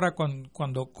PNP ahora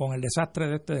cuando con el desastre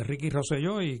de Ricky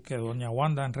Rosselló y que doña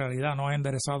Wanda en realidad no ha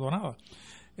enderezado nada?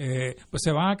 Pues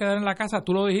se van a quedar en la casa.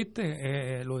 Tú lo dijiste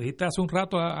hace un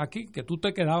rato aquí, que tú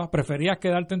preferías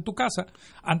quedarte en tu casa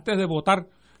antes de votar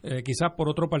quizás por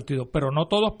otro partido, pero no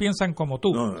todos piensan como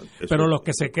tú. Pero los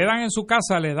que se quedan en su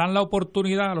casa le dan la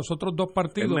oportunidad a los otros dos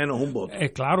partidos, menos un voto,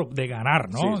 claro, de ganar,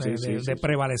 ¿no? De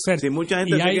prevalecer. Si mucha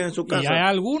gente se queda en su casa. Y hay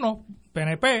algunos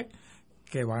PNP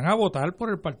que van a votar por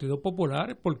el Partido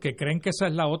Popular porque creen que esa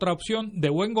es la otra opción de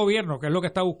buen gobierno, que es lo que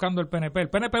está buscando el PNP. El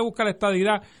PNP busca la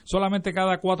estadidad solamente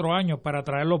cada 4 años para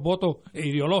traer los votos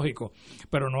ideológicos,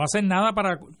 pero no hacen nada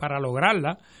para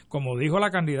lograrla, como dijo la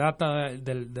candidata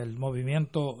del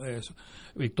movimiento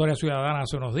Victoria Ciudadana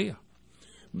hace unos días.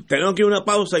 Tenemos aquí una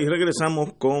pausa y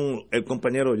regresamos con el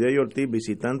compañero Jay Ortiz,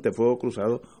 visitante Fuego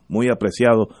Cruzado, muy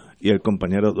apreciado, y el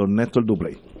compañero don Néstor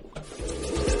Duplay.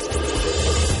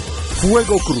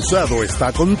 Fuego Cruzado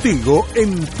está contigo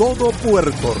en todo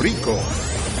Puerto Rico.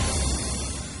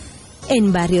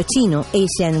 En Barrio Chino,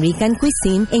 Asian Rican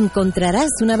Cuisine, encontrarás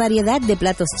una variedad de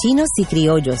platos chinos y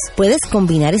criollos. Puedes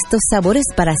combinar estos sabores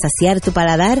para saciar tu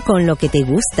paladar con lo que te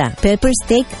gusta. Pepper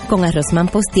steak con arroz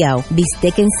manposteado,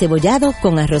 bistec encebollado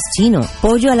con arroz chino,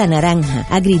 pollo a la naranja,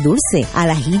 agridulce,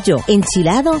 al ajillo,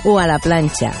 enchilado o a la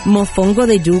plancha, mofongo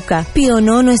de yuca,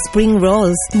 pionono spring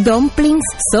rolls, dumplings,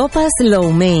 sopas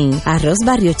lo mein, arroz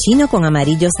barrio chino con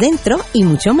amarillos dentro y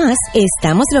mucho más.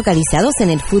 Estamos localizados en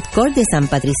el Food Court de San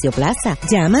Patricio Plaza.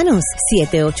 Llámanos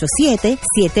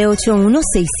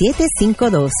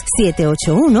 787-781-6752,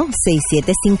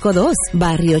 781-6752,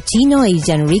 Barrio Chino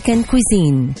Asian Rican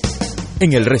Cuisine.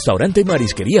 En el restaurante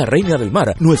Marisquería Reina del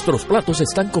Mar, nuestros platos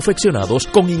están confeccionados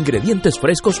con ingredientes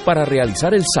frescos para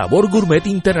realizar el sabor gourmet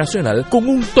internacional con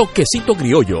un toquecito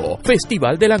criollo.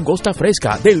 Festival de langosta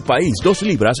fresca del país, 2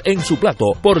 libras en su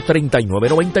plato por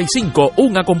 $39.95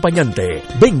 un acompañante.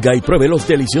 Venga y pruebe los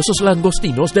deliciosos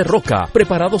langostinos de roca,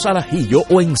 preparados al ajillo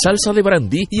o en salsa de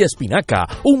brandy y espinaca.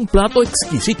 Un plato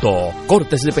exquisito.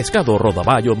 Cortes de pescado,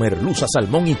 rodaballo, merluza,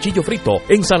 salmón y chillo frito,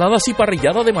 ensaladas y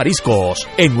parrillada de mariscos.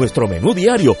 En nuestro menú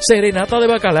diario, serenata de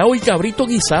bacalao y cabrito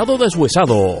guisado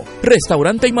deshuesado.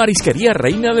 Restaurante y Marisquería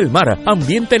Reina del Mar,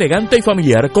 ambiente elegante y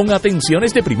familiar con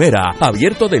atenciones de primera,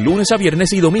 abierto de lunes a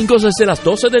viernes y domingos desde las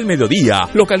 12 del mediodía,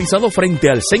 localizado frente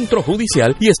al Centro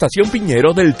Judicial y Estación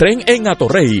Piñero del Tren en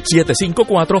Atorrey,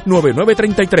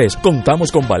 754-9933.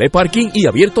 Contamos con valet parking y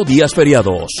abierto días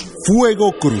feriados.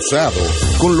 Fuego Cruzado,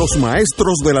 con los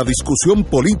maestros de la discusión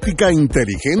política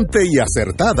inteligente y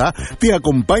acertada, te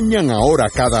acompañan ahora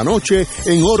cada noche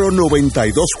en Oro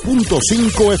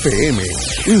 92.5 FM.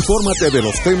 Infórmate de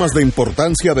los temas de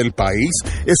importancia del país,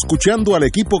 escuchando al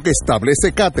equipo que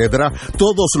establece cátedra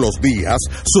todos los días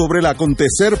sobre el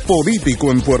acontecer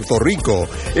político en Puerto Rico.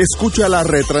 Escucha la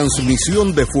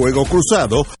retransmisión de Fuego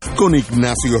Cruzado con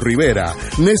Ignacio Rivera,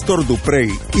 Néstor Duprey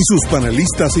y sus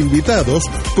panelistas invitados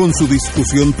con su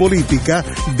discusión política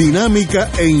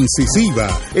dinámica e incisiva,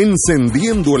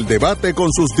 encendiendo el debate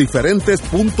con sus diferentes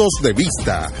puntos de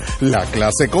vista. La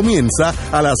clase comienza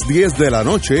a las 10 de la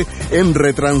noche en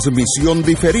retransmisión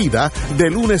diferida de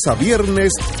lunes a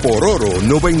viernes por Oro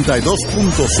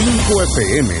 92.5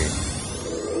 FM.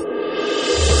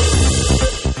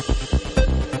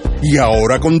 Y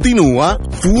ahora continúa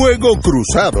Fuego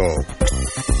Cruzado.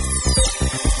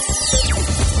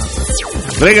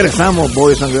 Regresamos,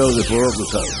 boys and girls de Fuego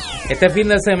Cruzado. Este fin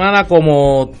de semana,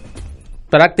 como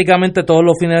prácticamente todos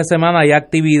los fines de semana, hay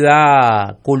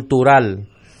actividad cultural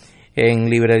en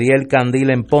Librería El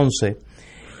Candil en Ponce.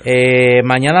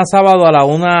 Mañana sábado a la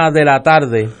 1 de la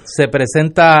tarde se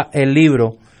presenta el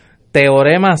libro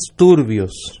Teoremas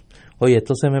Turbios. Oye,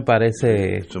 esto se me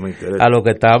parece a lo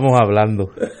que estábamos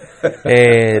hablando.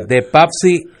 De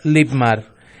Papsi Lipmar.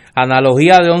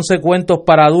 Analogía de 11 cuentos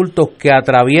para adultos que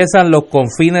atraviesan los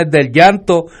confines del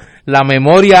llanto, la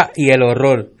memoria y el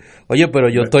horror. Oye, pero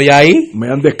yo estoy ahí. Me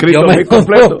han descrito muy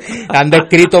completo. Han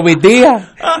descrito mis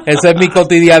días. Esa es mi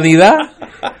cotidianidad.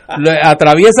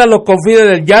 Atraviesan los confines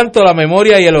del llanto, la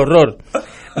memoria y el horror.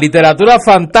 Literatura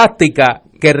fantástica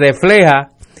que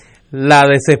refleja la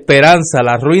desesperanza,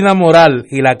 la ruina moral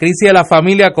y la crisis de la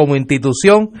familia como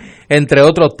institución, entre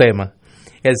otros temas.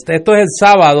 Esto es el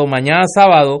sábado, mañana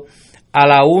sábado, a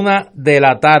la 1 de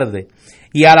la tarde.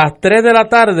 Y a las 3 de la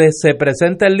tarde se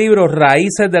presenta el libro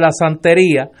Raíces de la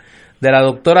Santería, de la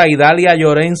doctora Idalia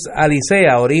Llorens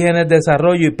Alicea, Orígenes,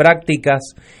 Desarrollo y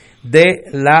Prácticas de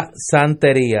la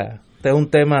Santería. Este es un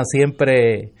tema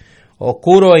siempre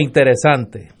oscuro e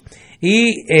interesante.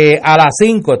 Y a las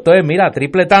 5, esto es, mira,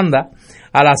 triple tanda,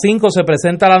 a las 5 se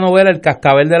presenta la novela El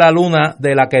Cascabel de la Luna,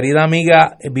 de la querida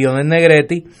amiga Bionet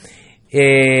Negretti,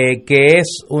 que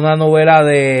es una novela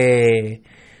de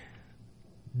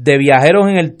viajeros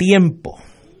en el tiempo,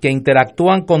 que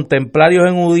interactúan con templarios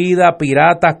en huida,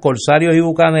 piratas, corsarios y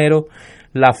bucaneros,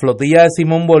 la flotilla de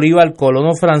Simón Bolívar,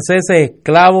 colonos franceses,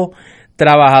 esclavos,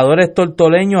 trabajadores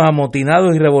tortoleños,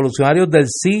 amotinados y revolucionarios del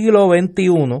siglo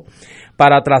XXI,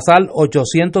 para trazar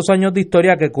 800 años de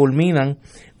historia que culminan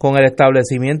con el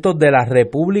establecimiento de la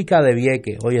República de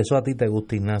Vieques. Oye, eso a ti te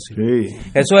gusta, Ignacio. Sí.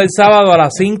 Eso es el sábado a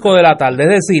las 5 de la tarde, es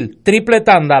decir, triple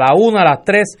tanda, a la 1, a las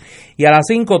 3 y a las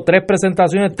 5, 3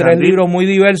 presentaciones, 3 libros muy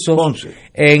diversos. Ponce.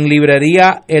 En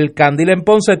Librería El Candil en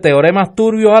Ponce, Teoremas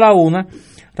Turbios a la 1,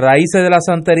 Raíces de la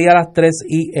Santería a las 3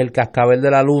 y El Cascabel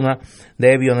de la Luna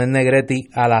de Bionet Negretti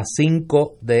a las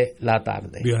 5 de la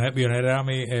tarde. Bionet era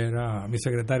mi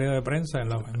secretaria de prensa en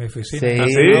mi oficina.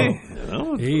 Sí.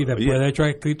 Y después, de hecho, ha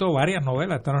escrito varias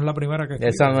novelas. Esta no es la primera que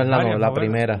escrito. Esa no es la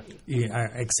primera. Y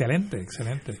excelente.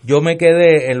 Yo me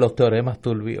quedé en los Teoremas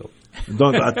Turbios.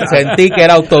 Sentí que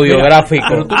era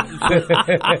autobiográfico.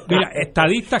 Mira,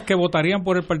 estadistas que votarían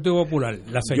por el Partido Popular.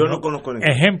 Yo no conozco ningún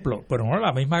ejemplo, pero no,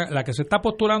 la que se está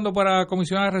postulando para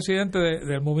comisionada residente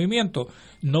del movimiento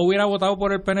no hubiera votado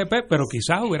por el PNP, pero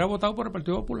quizás hubiera votado por el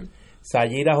Partido Popular.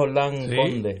 Sayira Jordán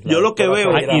Conde. Yo lo que veo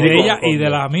y de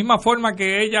la misma forma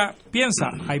que ella piensa,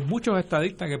 hay muchos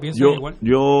estadistas que piensan igual.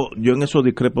 Yo en eso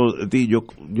discrepo de ti.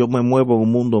 Yo me muevo en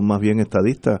un mundo más bien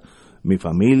estadista, mi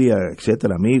familia,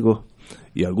 etcétera, amigos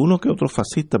y algunos que otros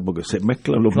fascistas, porque se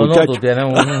mezclan los muchachos. No, tú tienes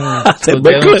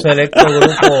un selecto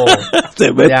grupo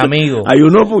de amigos. Hay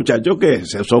unos muchachos que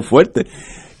son fuertes.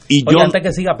 Y oye, antes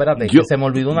que siga, espérate, que se me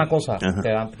olvidó una cosa,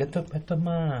 que esto es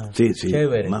más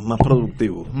chévere, más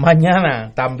productivo.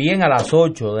 Mañana, también a las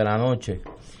 8 de la noche,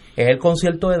 es el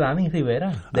concierto de Dani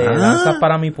Rivera, de Danzas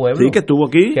para mi Pueblo. Sí, que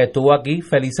estuvo aquí.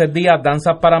 Felices días,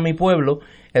 Danzas para mi Pueblo.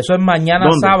 Eso es mañana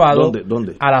sábado.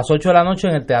 ¿Dónde? A las 8 de la noche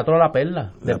en el Teatro La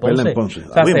Perla de Ponce.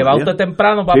 O sea, se va usted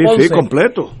temprano para Ponce. Sí,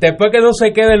 completo. Después que no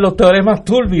se queden los teoremas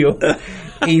turbios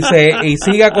y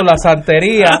siga con la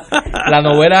santería, la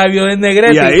novela de Violet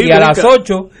Negrete, y a las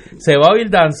 8 se va a oír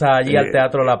danza allí al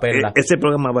Teatro La Perla. Ese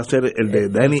programa va a ser el de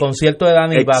Dani. El concierto de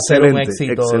Dani va a ser un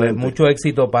éxito, mucho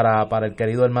éxito para el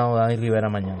querido hermano Dani Rivera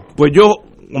mañana. Pues yo,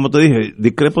 como te dije,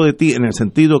 discrepo de ti en el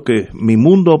sentido que mi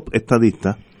mundo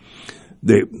estadista,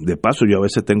 de paso yo a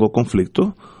veces tengo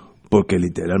conflictos porque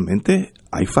literalmente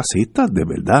hay fascistas de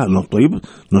verdad, no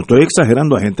estoy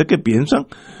exagerando, a gente que piensan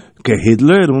que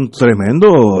Hitler era un tremendo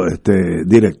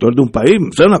director de un país,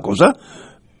 o sea, una cosa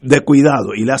de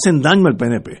cuidado, y le hacen daño al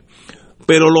PNP.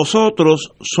 Pero los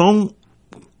otros son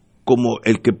como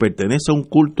el que pertenece a un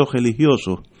culto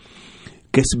religioso,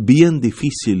 que es bien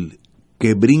difícil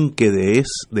que brinque de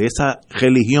esa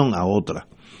religión a otra.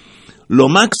 Lo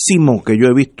máximo que yo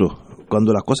he visto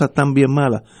cuando las cosas están bien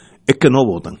malas es que no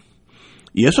votan,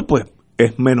 y eso pues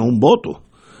es menos un voto.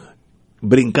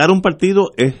 Brincar un partido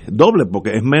es doble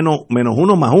porque es menos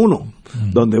uno más uno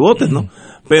donde votes, ¿no?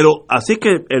 Pero así que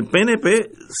el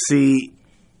PNP, si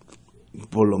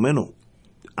por lo menos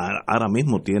ahora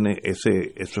mismo tiene eso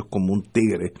es como un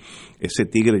tigre. Ese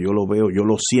tigre yo lo veo, yo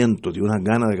lo siento, tiene unas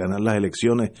ganas de ganar las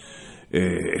elecciones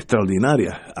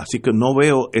extraordinarias. Así que no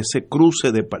veo ese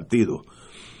cruce de partidos.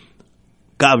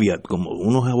 Caveat, como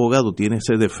uno es abogado, tiene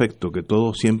ese defecto que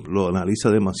todo siempre lo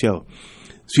analiza demasiado.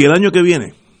 Si el año que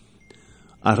viene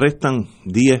arrestan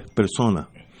 10 personas,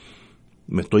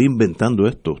 me estoy inventando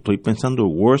esto, estoy pensando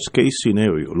worst case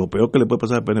scenario, lo peor que le puede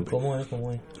pasar al PNP. ¿Cómo es?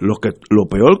 Lo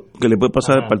peor que le puede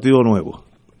pasar al Partido Nuevo,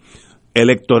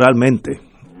 electoralmente,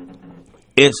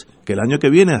 es que el año que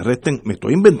viene arresten, me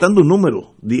estoy inventando un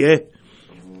número, 10,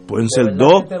 pueden ser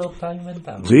 2,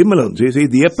 sí,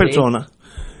 10 personas,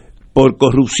 por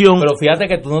corrupción. Pero fíjate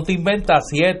que tú no te inventas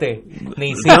 7,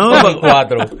 ni 5, ni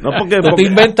 4. No, porque te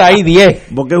inventas ahí 10.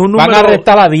 Porque es un número, van a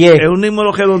arrestar a 10. Es un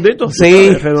número redondito.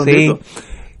 Sí, redondito. Sí.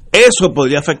 Eso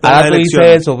podría afectar ahora la elección.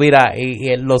 Dices eso, mira,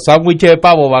 y los sándwiches de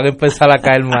pavo van a empezar a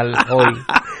caer mal hoy.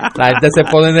 La gente se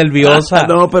pone nerviosa.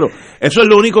 No, pero eso es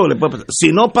lo único que le puede pasar.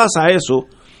 Si no pasa eso,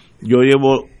 yo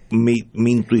llevo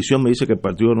mi intuición me dice que el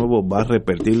Partido Nuevo va a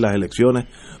repetir las elecciones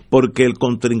porque el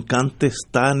contrincante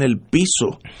está en el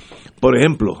piso. Por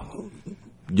ejemplo,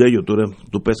 Yeyo,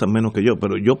 tú pesas menos que yo,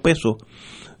 pero yo peso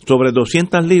sobre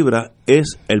 200 libras,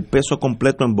 es el peso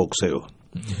completo en boxeo.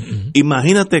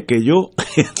 Imagínate que yo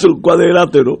es un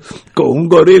cuadrilátero con un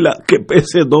gorila que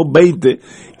pese 220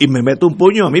 y me mete un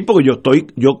puño a mí porque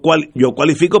yo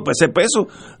cualifico para ese peso.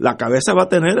 La cabeza va a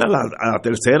tener a la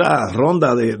tercera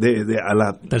ronda a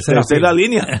la tercera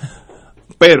línea.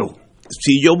 Pero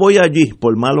si yo voy allí,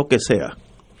 por malo que sea,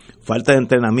 falta de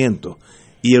entrenamiento,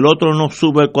 y el otro no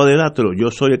sube el cuadrilátero,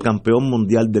 yo soy el campeón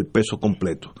mundial del peso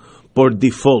completo, por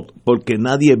default, porque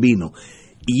nadie vino.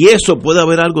 Y eso puede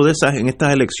haber algo de esas en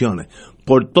estas elecciones.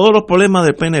 Por todos los problemas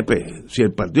del PNP, si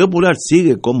el Partido Popular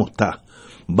sigue como está,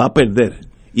 va a perder.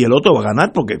 Y el otro va a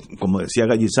ganar porque, como decía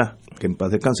Gallizá, que en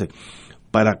paz descanse,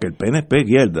 para que el PNP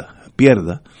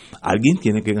pierda, alguien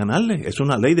tiene que ganarle. Es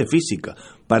una ley de física.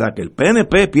 Para que el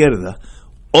PNP pierda,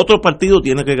 otro partido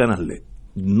tiene que ganarle.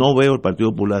 No veo el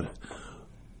Partido Popular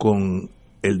con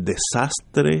el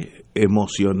desastre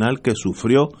emocional que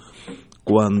sufrió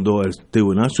cuando el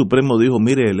Tribunal Supremo dijo,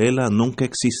 mire, el ELA nunca ha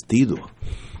existido.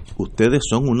 Ustedes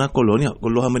son una colonia.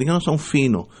 Los americanos son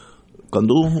finos.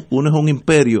 Cuando uno es un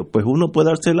imperio, pues uno puede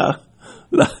darse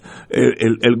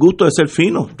el gusto de ser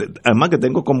fino. Además que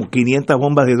tengo como 500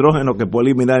 bombas de hidrógeno que puedo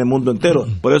eliminar el mundo entero.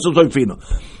 Por eso soy fino.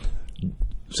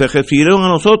 Se refirieron a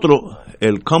nosotros,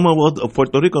 el Commonwealth of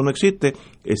Puerto Rico no existe,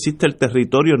 existe el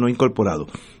territorio no incorporado.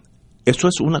 Eso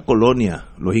es una colonia.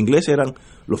 Los ingleses eran,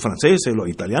 los franceses, los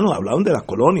italianos hablaban de las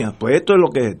colonias. Pues esto es lo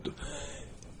que es esto.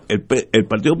 El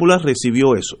Partido Popular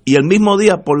recibió eso. Y el mismo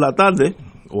día, por la tarde,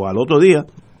 o al otro día,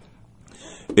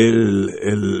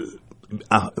 el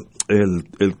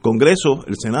Congreso,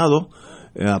 el Senado,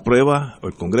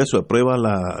 el Congreso aprueba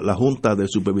la Junta de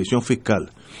Supervisión Fiscal,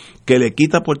 que le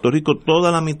quita a Puerto Rico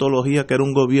toda la mitología que era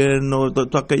un gobierno,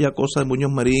 toda aquella cosa de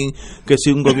Muñoz Marín, que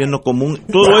sí un gobierno común,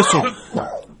 todo eso.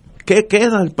 ¿Qué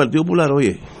queda del Partido Popular?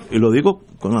 Oye, y lo digo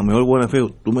con la mejor buena fe,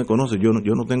 tú me conoces, yo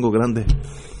no tengo grandes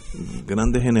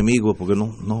enemigos, porque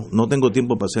no tengo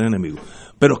tiempo para ser enemigo.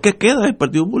 Pero ¿qué queda del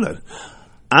Partido Popular?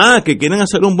 Que quieren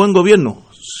hacer un buen gobierno,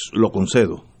 lo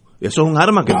concedo. Eso es un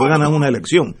arma que puede ganar una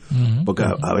elección, porque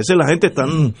a veces la gente está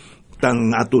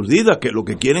tan aturdida que lo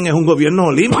que quieren es un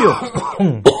gobierno limpio.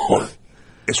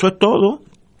 Eso es todo.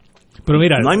 Pero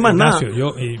mira, no hay más Ignacio, nada. Yo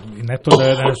y Néstor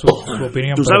debe tener su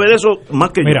opinión. Tú sabes de eso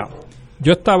más que mira,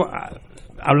 yo estaba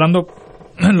hablando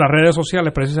en las redes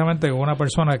sociales precisamente con una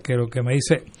persona que lo que me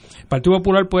dice, el Partido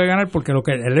Popular puede ganar porque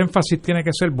el énfasis tiene que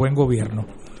ser buen gobierno.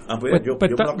 Yo me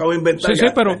lo acabo de inventar. Sí,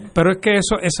 pero es que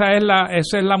esa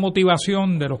es la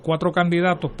motivación de los 4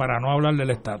 candidatos para no hablar del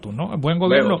estatus, ¿no? El buen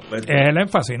gobierno es el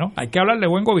énfasis, ¿no? Hay que hablar de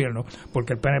buen gobierno,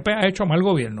 porque el PNP ha hecho mal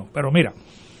gobierno. Pero mira,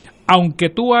 aunque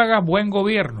tú hagas buen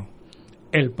gobierno,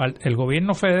 el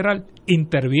gobierno federal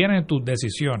interviene en tus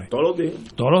decisiones. Todos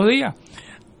los días.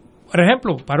 Por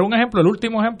ejemplo, el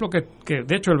último ejemplo que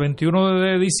de hecho el 21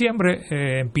 de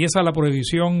diciembre empieza la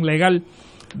prohibición legal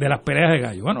de las peleas de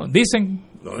gallo. Bueno, dicen,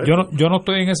 yo no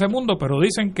estoy en ese mundo, pero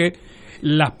dicen que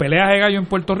las peleas de gallo en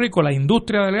Puerto Rico, la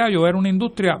industria del gallo era una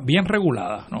industria bien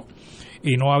regulada, ¿no?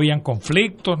 Y no habían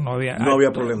conflictos, no había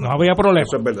problemas.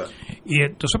 Eso es verdad. Y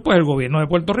entonces pues el gobierno de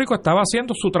Puerto Rico estaba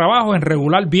haciendo su trabajo en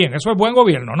regular bien. Eso es buen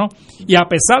gobierno, ¿no? Y a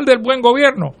pesar del buen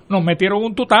gobierno, nos metieron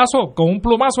un tutazo, con un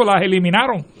plumazo las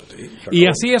eliminaron. Sí, y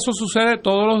así eso sucede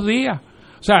todos los días.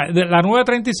 O sea, de la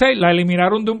 936 la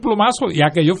eliminaron de un plumazo y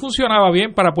aquello funcionaba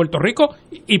bien para Puerto Rico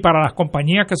y para las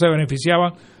compañías que se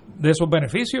beneficiaban de esos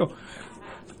beneficios.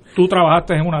 Tú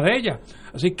trabajaste en una de ellas.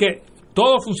 Así que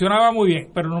todo funcionaba muy bien,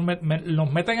 pero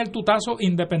nos meten el tutazo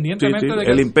independientemente de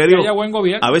que, el imperio, haya buen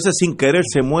gobierno. A veces sin querer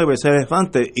se mueve ese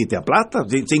elefante y te aplasta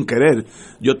sin querer.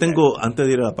 Yo tengo, antes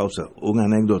de ir a la pausa, una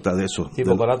anécdota de eso. Sí,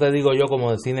 porque ahora te digo yo como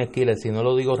de cine Esquiles, si no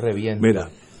lo digo reviento. Mira,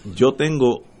 yo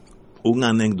tengo una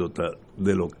anécdota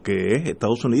de lo que es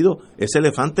Estados Unidos, ese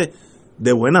elefante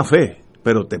de buena fe,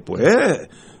 pero te puede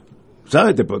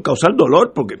causar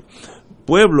dolor, porque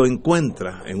Pueblo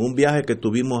encuentra en un viaje que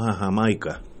tuvimos a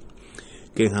Jamaica,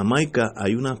 que en Jamaica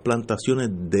hay unas plantaciones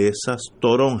de esas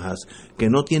toronjas que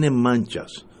no tienen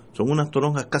manchas, son unas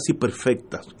toronjas casi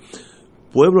perfectas.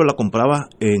 Pueblo la compraba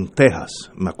en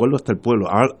Texas, me acuerdo hasta el pueblo,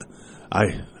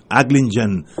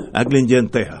 Aglingen,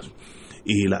 Texas,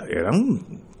 y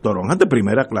eran toronjas de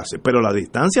primera clase, pero la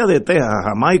distancia de Texas a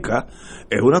Jamaica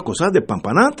es una cosa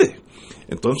despampanante.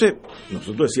 Entonces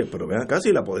nosotros decíamos, pero ven acá,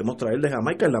 si la podemos traer de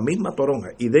Jamaica, es la misma toronja,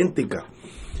 idéntica,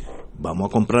 vamos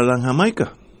a comprarla en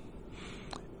Jamaica.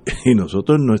 Y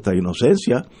nosotros en nuestra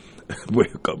inocencia pues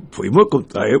fuimos,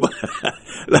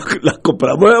 las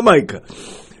compramos en Jamaica.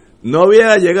 No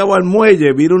había llegado al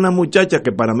muelle, vino una muchacha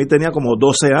que para mí tenía como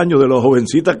 12 años, de lo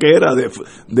jovencita que era, de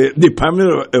Department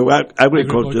of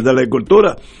Agriculture, de la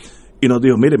agricultura, y nos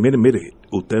dijo, mire,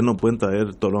 ustedes no pueden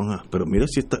traer toronjas, pero mire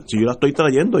si yo la estoy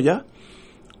trayendo ya.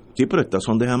 Sí, pero estas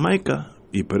son de Jamaica,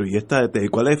 ¿y esta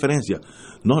cuál es la diferencia?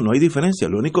 No hay diferencia,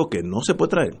 lo único que no se puede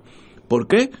traer. ¿Por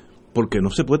qué? Porque no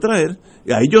se puede traer.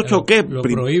 Y ahí yo choqué. Lo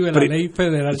prohíbe la ley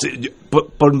federal.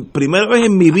 Por primera vez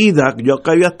en mi vida, yo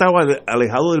que había estado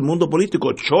alejado del mundo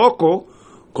político, choco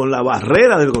con la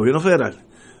barrera del gobierno federal.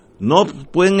 No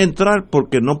pueden entrar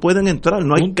porque no pueden entrar,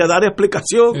 no hay que dar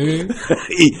explicación.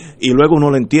 Y luego uno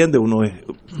lo entiende, uno es,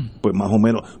 pues más o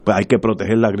menos, pues hay que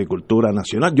proteger la agricultura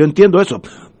nacional. Yo entiendo eso,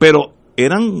 pero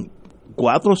eran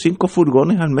 4 o 5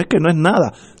 furgones al mes, que no es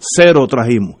nada. 0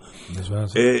 trajimos. Eso es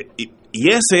así. Y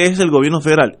ese es el gobierno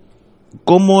federal.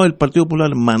 ¿Cómo el Partido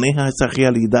Popular maneja esa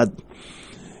realidad?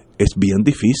 Es bien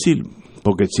difícil,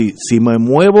 porque si me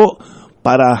muevo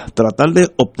para tratar de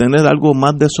obtener algo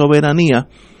más de soberanía,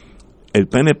 el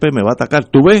PNP me va a atacar.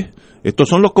 Tú ves, estos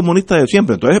son los comunistas de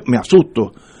siempre, entonces me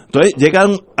asusto. Entonces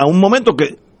llegan a un momento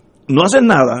que no hacen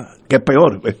nada, que es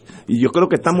peor. Y yo creo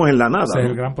que estamos en la nada. Ese es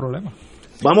el gran problema.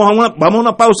 Vamos a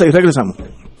una pausa y regresamos.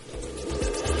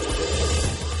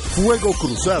 Fuego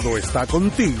Cruzado está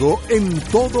contigo en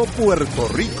todo Puerto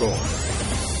Rico.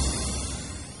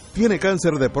 Tiene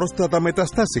cáncer de próstata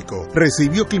metastásico.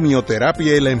 Recibió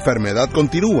quimioterapia y la enfermedad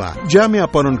continúa. Llame a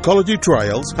Pan Oncology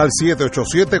Trials al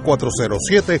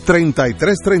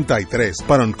 787-407-3333.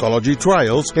 Pan Oncology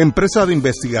Trials, empresa de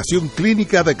investigación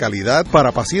clínica de calidad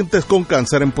para pacientes con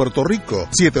cáncer en Puerto Rico.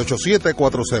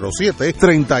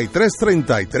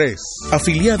 787-407-3333.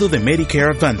 Afiliado de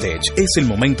Medicare Advantage, es el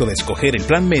momento de escoger el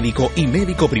plan médico y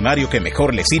médico primario que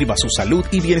mejor le sirva a su salud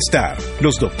y bienestar.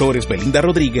 Los doctores Belinda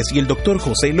Rodríguez y el doctor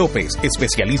José López,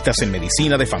 especialistas en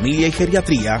medicina de familia y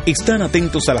geriatría, están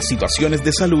atentos a las situaciones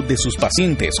de salud de sus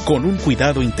pacientes con un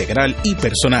cuidado integral y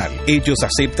personal. Ellos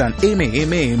aceptan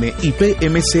MMM y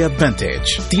PMC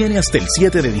Advantage. Tiene hasta el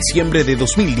 7 de diciembre de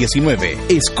 2019.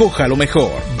 Escoja lo mejor.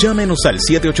 Llámenos al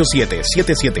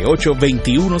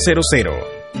 787-778-2100.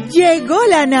 Llegó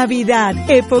la Navidad,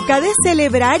 época de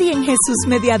celebrar, y en Jesús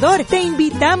Mediador te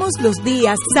invitamos los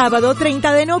días sábado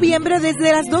 30 de noviembre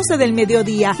desde las 12 del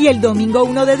mediodía y el domingo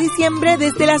 1 de diciembre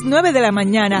desde las 9 de la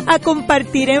mañana a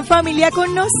compartir en familia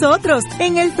con nosotros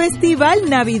en el Festival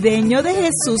Navideño de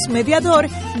Jesús Mediador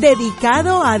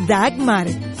dedicado a Dagmar.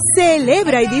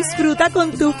 Celebra y disfruta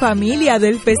con tu familia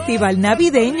del Festival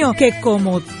Navideño que,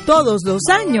 como todos los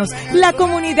años, la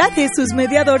comunidad Jesús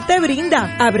Mediador te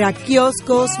brinda. Habrá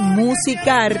kioscos,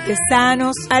 música,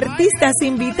 artesanos, artistas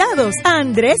invitados,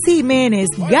 Andrés Jiménez,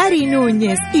 Gary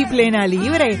Núñez y Plena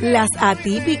Libre, Las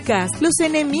Atípicas, Los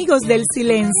Enemigos del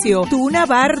Silencio, Tuna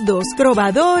Bardos,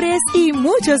 Trovadores y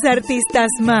muchos artistas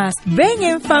más. Ven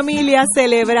en familia a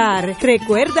celebrar.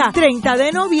 Recuerda, 30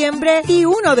 de noviembre y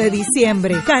 1 de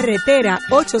diciembre. Carretera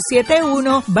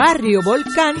 871, Barrio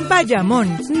Volcán,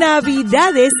 Bayamón.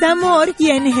 Navidad es amor y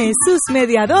en Jesús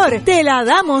Mediador te la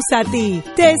damos a ti.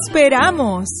 Te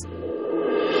esperamos.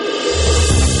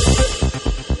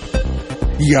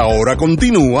 Y ahora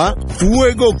continúa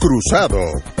Fuego Cruzado.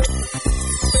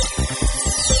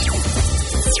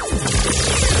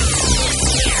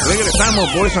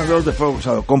 Regresamos, Boys and Girls de Fuego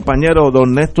Cruzado. Compañero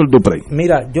don Néstor Duprey.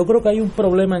 Mira, yo creo que hay un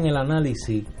problema en el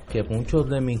análisis que muchos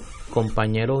de mis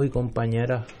compañeros y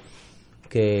compañeras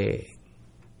que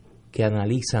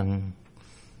analizan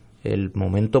el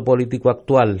momento político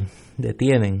actual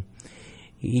detienen.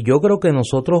 Y yo creo que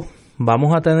nosotros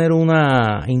vamos a tener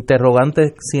una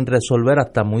interrogante sin resolver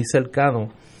hasta muy cercano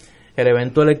el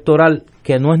evento electoral,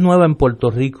 que no es nueva en Puerto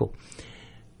Rico.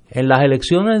 En las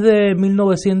elecciones de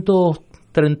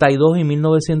 1932 y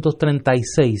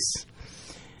 1936,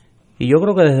 y yo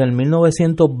creo que desde el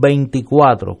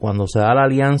 1924, cuando se da la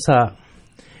alianza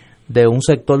de un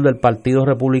sector del Partido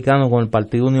Republicano con el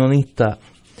Partido Unionista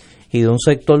y de un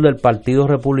sector del Partido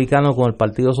Republicano con el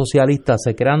Partido Socialista,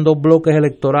 se crean dos bloques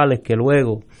electorales que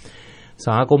luego se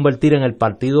van a convertir en el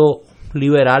Partido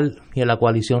Liberal y en la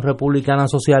Coalición Republicana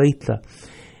Socialista.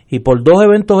 Y por dos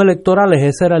eventos electorales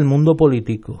ese era el mundo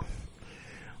político.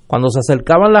 Cuando se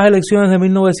acercaban las elecciones de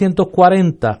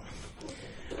 1940,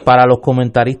 para los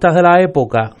comentaristas de la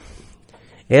época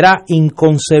era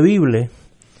inconcebible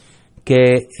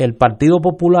que el Partido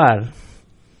Popular,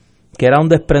 que era un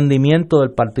desprendimiento del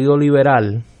Partido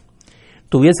Liberal,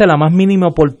 tuviese la más mínima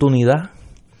oportunidad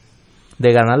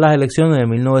de ganar las elecciones de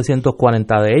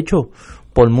 1940. De hecho,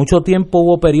 por mucho tiempo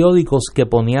hubo periódicos que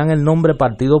ponían el nombre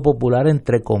Partido Popular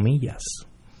entre comillas,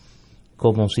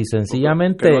 como si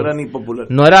sencillamente que no era ni popular.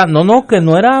 Que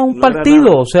no era un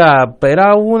partido, o sea,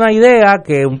 era una idea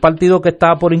que un partido que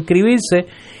estaba por inscribirse,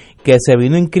 que se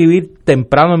vino a inscribir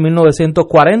temprano en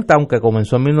 1940, aunque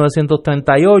comenzó en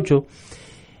 1938,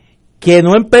 que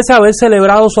no empezó a haber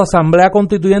celebrado su asamblea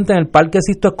constituyente en el Parque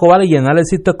Sisto Escobar y llenar el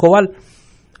Sisto Escobar.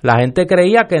 La gente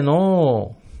creía que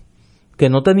no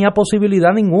tenía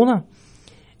posibilidad ninguna.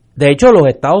 De hecho, los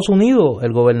Estados Unidos,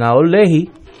 el gobernador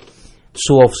Leahy,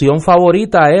 su opción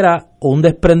favorita era un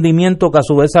desprendimiento que a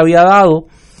su vez había dado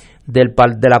de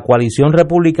la coalición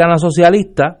republicana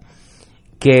socialista,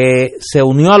 que se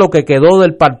unió a lo que quedó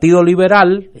del Partido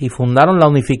Liberal y fundaron la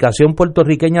unificación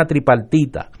puertorriqueña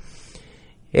tripartita.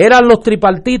 Eran los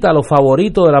tripartitas los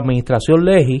favoritos de la administración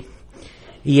Leahy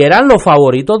y eran los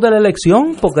favoritos de la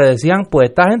elección, porque decían, pues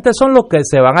esta gente son los que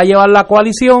se van a llevar la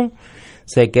coalición.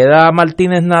 Se queda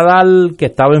Martínez Nadal, que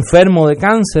estaba enfermo de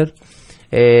cáncer,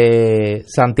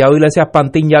 Santiago Iglesias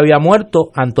Pantín ya había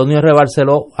muerto, Antonio R.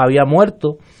 Barceló había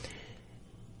muerto,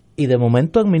 y de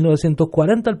momento en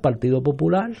 1940 el Partido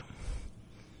Popular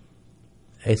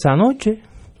esa noche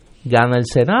gana el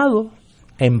Senado,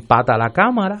 empata la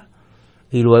Cámara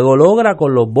y luego logra,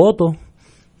 con los votos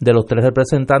de los 3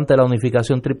 representantes de la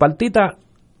unificación tripartita,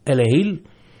 elegir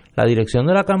la dirección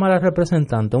de la Cámara de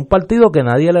Representantes, un partido que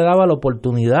nadie le daba la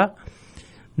oportunidad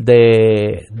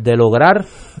de lograr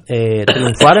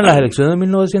triunfar en las elecciones de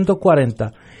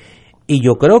 1940. Y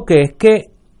yo creo que es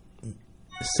que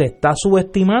se está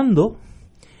subestimando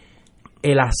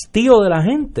el hastío de la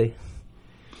gente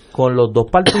con los dos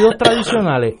partidos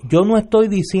tradicionales. Yo no estoy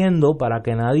diciendo, para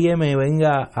que nadie me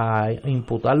venga a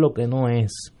imputar lo que no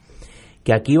es,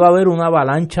 que aquí va a haber una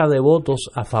avalancha de votos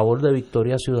a favor de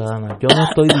Victoria Ciudadana. Yo no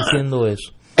estoy diciendo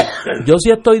eso. Yo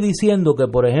sí estoy diciendo que,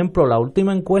 por ejemplo, la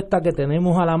última encuesta que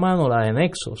tenemos a la mano, la de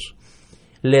Nexos,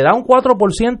 le da un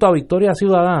 4% a Victoria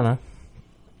Ciudadana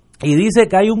y dice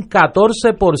que hay un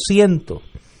 14%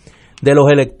 de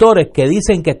los electores que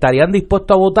dicen que estarían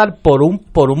dispuestos a votar por un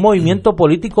movimiento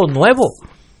político nuevo,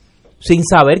 sin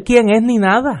saber quién es ni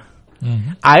nada.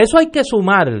 A eso hay que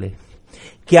sumarle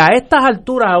que a estas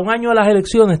alturas, a un año de las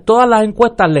elecciones, todas las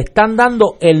encuestas le están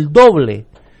dando el doble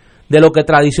de lo que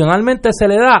tradicionalmente se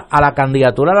le da a la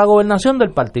candidatura a la gobernación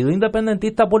del Partido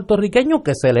Independentista Puertorriqueño,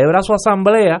 que celebra su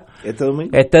asamblea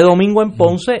este domingo en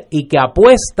Ponce y que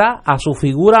apuesta a su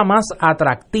figura más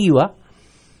atractiva,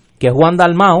 que es Juan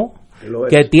Dalmau,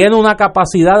 que tiene una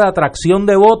capacidad de atracción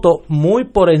de votos muy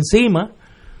por encima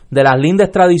de las lindes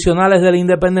tradicionales del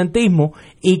independentismo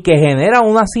y que genera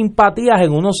unas simpatías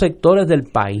en unos sectores del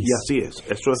país. Y así es.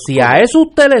 Eso es si a eso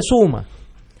usted le suma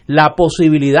la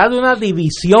posibilidad de una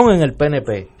división en el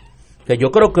PNP, que yo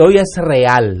creo que hoy es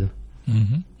real,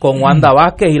 con Wanda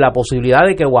Vázquez y la posibilidad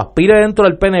de que o aspire dentro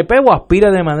del PNP o aspire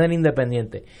de manera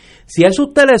independiente. Si a eso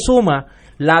usted le suma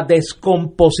la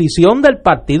descomposición del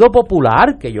Partido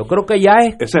Popular, que yo creo que ya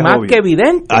es más que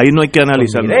evidente. Ahí no hay que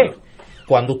analizar nada.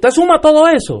 Cuando usted suma todo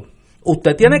eso,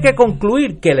 usted tiene que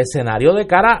concluir que el escenario de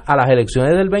cara a las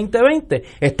elecciones del 2020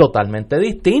 es totalmente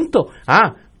distinto.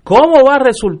 ¿Cómo va a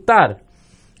resultar?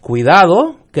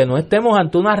 Cuidado, que no estemos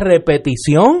ante una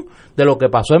repetición de lo que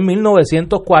pasó en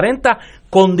 1940,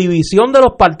 con división de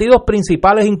los partidos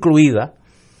principales incluida,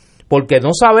 porque no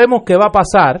sabemos qué va a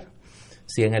pasar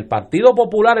si en el Partido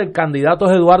Popular el candidato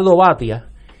es Eduardo Batia,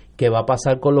 ¿qué va a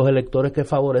pasar con los electores que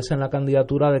favorecen la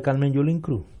candidatura de Carmen Yulín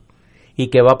Cruz? ¿Y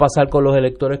qué va a pasar con los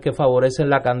electores que favorecen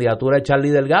la candidatura de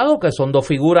Charlie Delgado, que son dos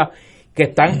figuras que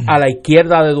están a la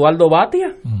izquierda de Eduardo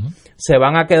Batia? ¿Se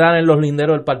van a quedar en los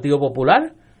linderos del Partido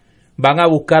Popular? ¿Van a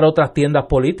buscar otras tiendas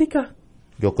políticas?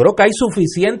 Yo creo que hay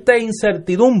suficiente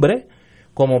incertidumbre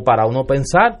como para uno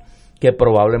pensar que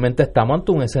probablemente estamos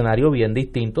ante un escenario bien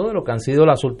distinto de lo que han sido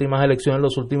las últimas elecciones,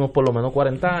 los últimos por lo menos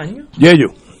 40 años. ¿Y ello?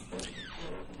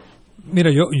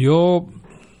 Mira, yo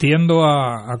tiendo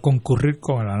a concurrir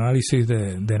con el análisis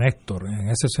de Néstor en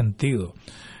ese sentido.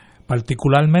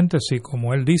 Particularmente si,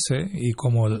 como él dice, y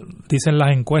como dicen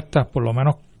las encuestas, por lo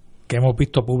menos que hemos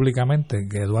visto públicamente,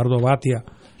 que Eduardo Batia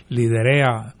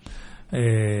liderea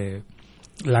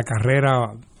la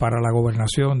carrera para la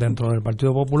gobernación dentro del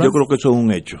Partido Popular. Yo creo que eso es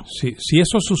un hecho. Si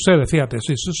eso sucede, fíjate,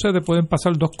 si sucede pueden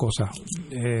pasar dos cosas.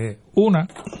 Una,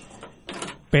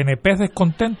 PNP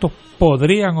descontentos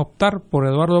podrían optar por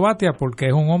Eduardo Batia porque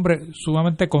es un hombre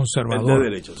sumamente conservador. De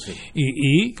derecho, sí.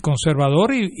 Y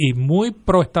conservador y muy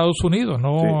pro Estados Unidos.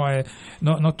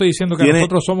 No estoy diciendo que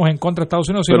nosotros somos en contra de Estados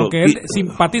Unidos, sino que él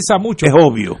simpatiza mucho es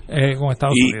obvio. Con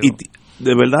Estados Unidos.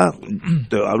 De verdad,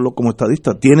 te hablo como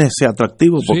estadista, tiene ese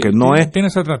atractivo porque tiene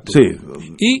ese atractivo.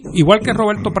 Sí. Y igual que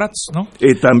Roberto Prats, ¿no?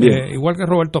 Y también. Igual que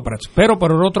Roberto Prats. Pero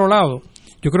por el otro lado,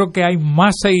 yo creo que hay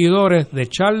más seguidores de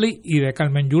Charlie y de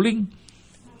Carmen Yulín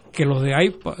que los de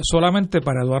ahí solamente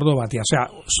para Eduardo Batia. O sea,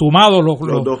 sumados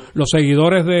los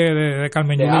seguidores de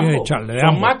Carmen Yulín y de Charlie.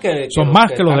 Son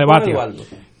más que los de Batia.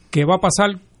 ¿Qué va a pasar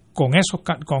con esos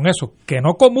que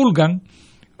no comulgan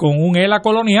con un ELA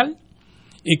colonial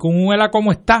y con un ELA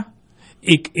como está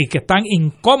y que están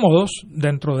incómodos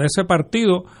dentro de ese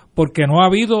partido porque no ha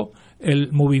habido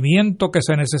el movimiento que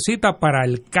se necesita para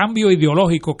el cambio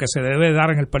ideológico que se debe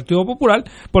dar en el Partido Popular,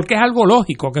 porque es algo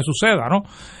lógico que suceda, ¿no?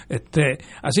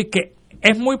 Así que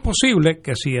es muy posible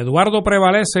que si Eduardo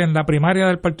prevalece en la primaria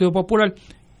del Partido Popular,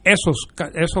 esos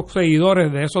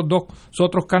seguidores de esos dos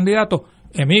otros candidatos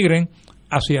emigren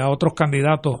hacia otros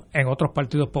candidatos en otros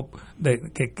partidos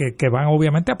que van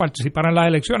obviamente a participar en las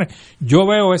elecciones. Yo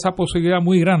veo esa posibilidad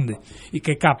muy grande y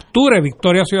que capture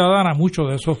Victoria Ciudadana muchos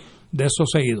de esos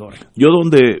seguidores. Yo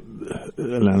donde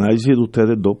el análisis de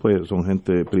ustedes dos pues son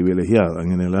gente privilegiada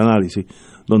en el análisis,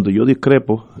 donde yo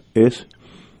discrepo es,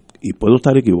 y puedo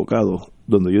estar equivocado,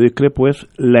 donde yo discrepo es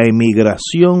la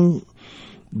emigración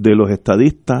de los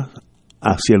estadistas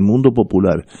hacia el mundo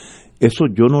popular. Eso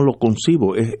yo no lo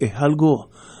concibo, es algo,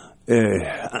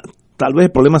 tal vez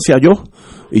el problema sea yo,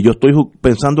 y yo estoy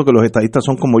pensando que los estadistas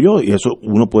son como yo, y eso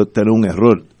uno puede tener un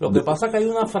error. Lo que pasa es que hay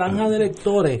una franja de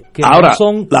electores que ahora, no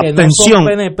son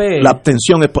PNP. La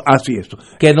abstención es así esto.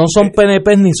 Que no son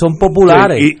PNP ni son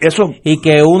populares. Y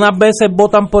que unas veces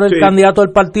votan por el candidato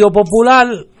del Partido Popular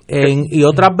y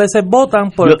otras veces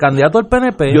votan por el candidato del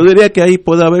PNP. Yo diría que ahí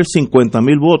puede haber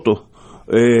 50,000 votos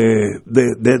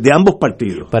de ambos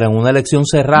partidos. Pero en una elección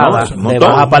cerrada de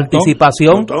baja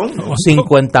participación,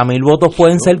 50,000 votos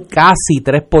pueden ser casi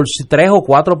 3 o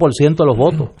 4% de los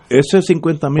votos. Ese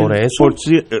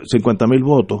 50,000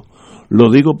 votos,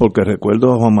 lo digo porque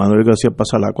recuerdo a Juan Manuel García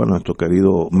Pasalacua, nuestro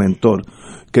querido mentor,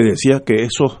 que decía que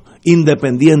esos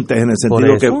independientes, en el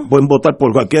sentido que pueden votar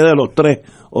por cualquiera de las tres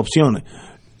opciones,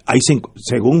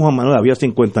 según Juan Manuel había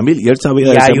 50,000 y él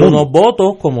sabía de ese mundo. Y hay unos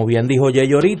votos, como bien dijo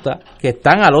Yeyo ahorita, que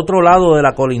están al otro lado de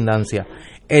la colindancia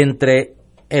entre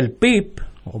el PIB,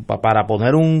 para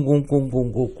poner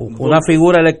una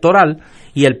figura electoral,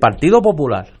 y el Partido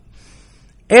Popular.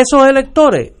 Esos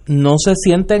electores no se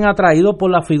sienten atraídos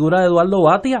por la figura de Eduardo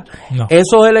Batia. No.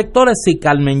 Esos electores, si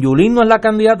Carmen Yulín no es la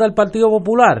candidata del Partido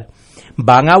Popular,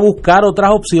 van a buscar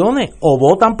otras opciones, o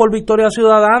votan por Victoria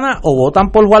Ciudadana, o votan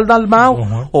por Juan Dalmau,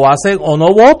 o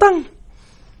no votan.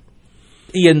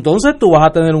 Y entonces tú vas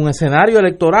a tener un escenario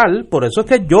electoral. Por eso es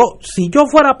que si yo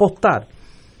fuera a apostar,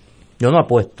 yo no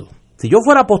apuesto. Si yo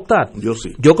fuera a apostar,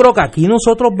 yo creo que aquí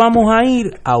nosotros vamos a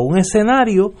ir a un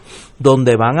escenario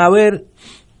donde van a haber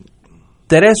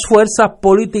 3 fuerzas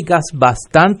políticas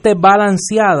bastante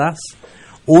balanceadas,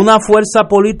 una fuerza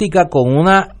política con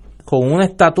una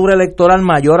estatura electoral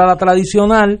mayor a la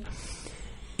tradicional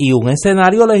y un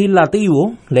escenario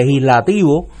legislativo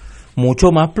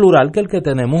mucho más plural que el que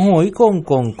tenemos hoy, con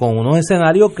unos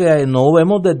escenarios que no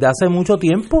vemos desde hace mucho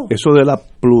tiempo. Eso de la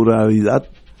pluralidad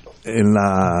en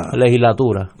la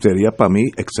legislatura sería para mí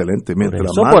excelente.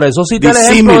 Por eso cité el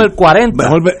ejemplo del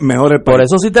 40. Por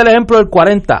eso cité el ejemplo del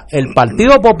 40. El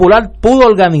Partido Popular pudo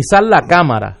organizar la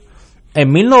Cámara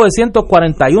en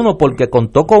 1941 porque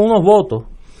contó con unos votos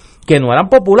que no eran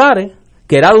populares,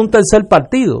 que era de un tercer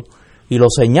partido. Y lo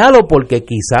señalo porque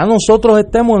quizá nosotros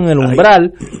estemos en el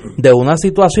umbral de una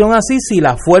situación así, si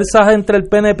las fuerzas entre el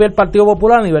PNP y el Partido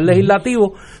Popular a nivel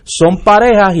legislativo son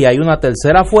parejas y hay una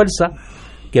tercera fuerza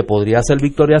que podría ser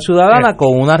Victoria Ciudadana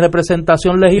con una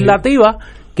representación legislativa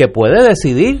que puede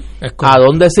decidir a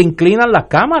dónde se inclinan las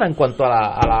cámaras en cuanto a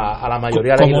la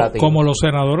mayoría legislativa. Como los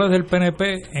senadores del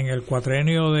PNP en el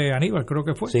cuatrenio de Aníbal, creo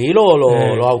que fue. Sí, los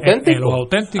auténticos. Los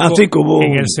auténticos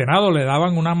en el Senado le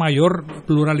daban una mayor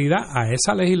pluralidad a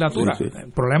esa legislatura. Sí.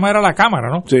 El problema era la Cámara,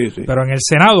 ¿no? Sí. Pero en el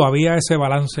Senado había ese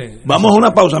balance. Vamos a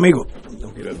una pausa, amigos.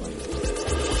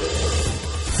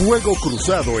 Fuego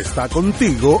Cruzado está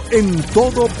contigo en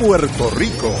todo Puerto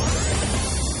Rico.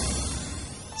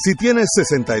 Si tienes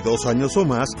 62 años o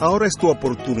más, ahora es tu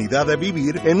oportunidad de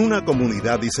vivir en una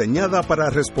comunidad diseñada para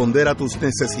responder a tus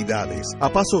necesidades. A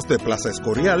pasos de Plaza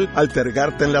Escorial,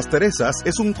 Altergarte en Las Teresas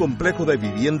es un complejo de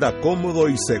vivienda cómodo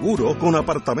y seguro con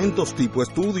apartamentos tipo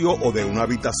estudio o de una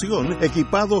habitación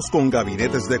equipados con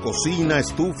gabinetes de cocina,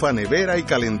 estufa, nevera y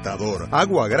calentador,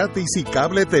 agua gratis y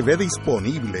cable TV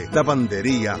disponible,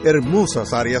 lavandería,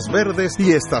 hermosas áreas verdes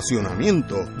y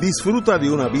estacionamiento. Disfruta de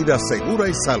una vida segura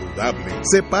y saludable.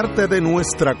 Se parte de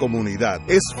nuestra comunidad.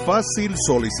 Es fácil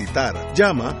solicitar.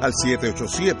 Llama al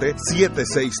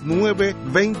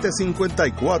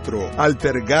 787-769-2054.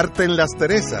 Altergarte en Las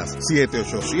Teresas,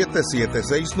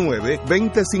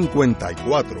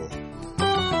 787-769-2054.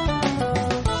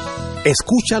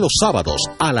 Escucha los sábados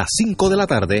a las 5 de la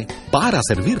tarde Para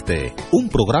Servirte, un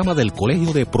programa del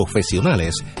Colegio de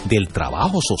Profesionales del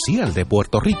Trabajo Social de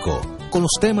Puerto Rico, con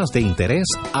los temas de interés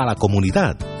a la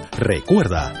comunidad.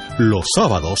 Recuerda, los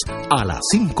sábados a las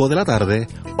 5 de la tarde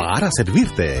Para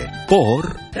Servirte,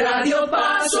 por Radio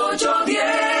Paz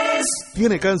 810.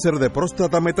 Tiene cáncer de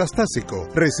próstata metastásico,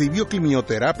 recibió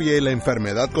quimioterapia y la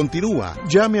enfermedad continúa.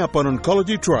 Llame a Pan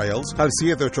Oncology Trials al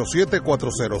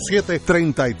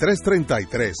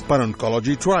 787-407-3333. Pan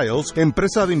Oncology Trials,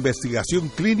 empresa de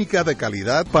investigación clínica de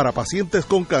calidad para pacientes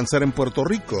con cáncer en Puerto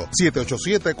Rico.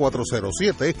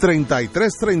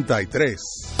 787-407-3333.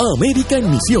 América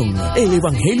en Misión. El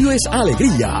Evangelio es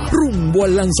alegría. Rumbo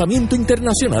al lanzamiento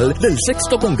internacional del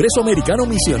 6º Congreso Americano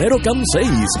Misionero Camp 6.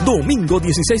 Domingo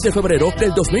 16 de febrero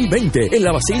del 2020 en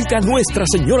la Basílica Nuestra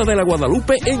Señora de la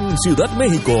Guadalupe en Ciudad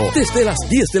México. Desde las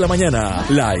 10 de la mañana.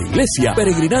 La iglesia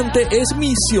peregrinante es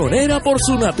misionera por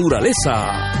su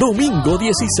naturaleza. Domingo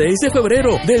 16 de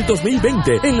febrero del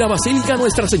 2020 en la Basílica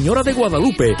Nuestra Señora de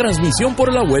Guadalupe. Transmisión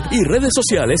por la web y redes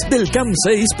sociales del Camp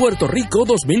 6 Puerto Rico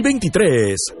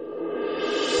 2023.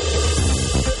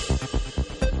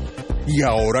 Y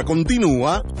ahora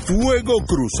continúa Fuego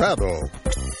Cruzado.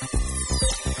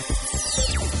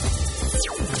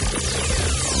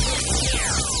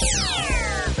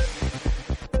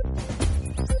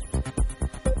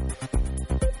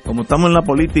 Como estamos en la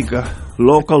política,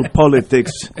 local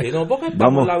politics. Y no, porque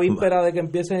estamos en la víspera de que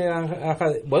empiecen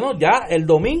bueno, ya el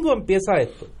domingo empieza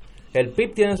esto. El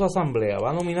PIB tiene su asamblea, va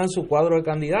a nominar su cuadro de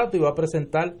candidato y va a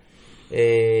presentar,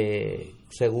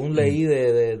 según leí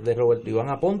de Roberto Iván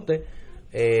Aponte,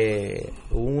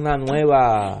 una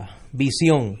nueva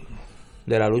visión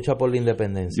de la lucha por la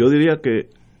independencia. Yo diría que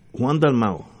Juan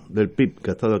Dalmau, del PIB,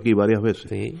 que ha estado aquí varias veces,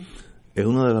 sí, es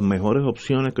una de las mejores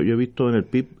opciones que yo he visto en el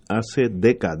PIB hace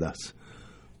décadas,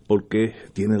 porque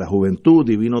tiene la juventud,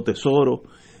 divino tesoro,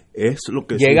 es lo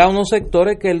que llega a unos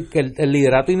sectores que el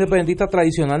liderato independentista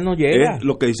tradicional no llega. Es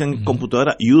lo que dicen en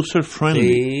computadora user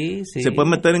friendly. Sí. Se puede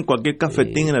meter en cualquier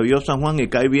cafetín en el Viejo San Juan y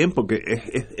cae bien porque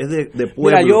es de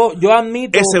pueblo. Mira, yo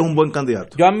admito, ese es un buen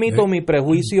candidato. Yo admito mi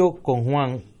prejuicio con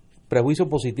Juan, prejuicio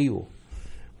positivo.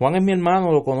 Juan es mi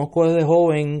hermano, lo conozco desde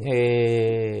joven,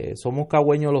 somos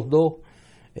cagüeños los dos,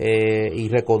 y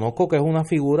reconozco que es una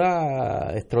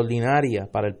figura extraordinaria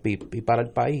para el PIB y para el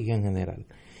país en general.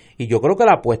 Y yo creo que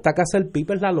la apuesta que hace el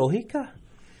PIB es la lógica.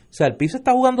 O sea, el PIB se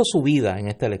está jugando su vida en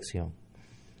esta elección.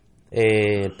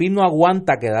 El PIB no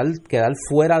aguanta quedar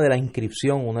fuera de la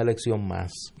inscripción una elección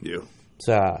más. Yeah. O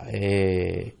sea,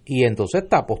 y entonces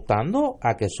está apostando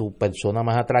a que su persona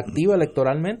más atractiva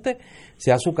electoralmente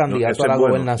sea su candidato a la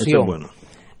gobernación. Bueno.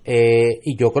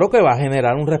 Y yo creo que va a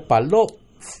generar un respaldo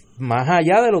más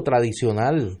allá de lo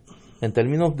tradicional en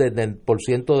términos del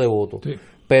porciento de votos. Sí.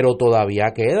 Pero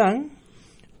todavía quedan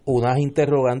unas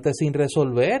interrogantes sin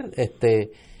resolver.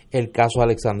 El caso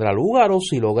Alexandra Lúgaro,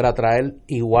 si logra traer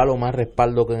igual o más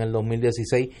respaldo que en el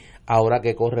 2016, ahora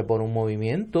que corre por un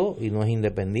movimiento y no es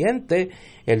independiente,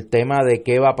 el tema de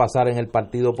qué va a pasar en el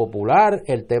Partido Popular,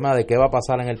 el tema de qué va a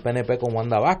pasar en el PNP con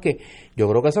Wanda Vázquez. Yo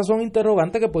creo que esas son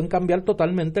interrogantes que pueden cambiar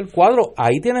totalmente el cuadro.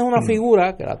 Ahí tienes una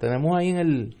figura que la tenemos ahí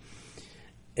en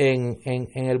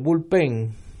el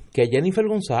bullpen, que es Jennifer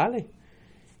González.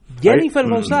 Jennifer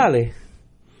González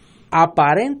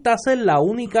aparenta ser la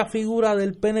única figura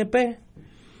del PNP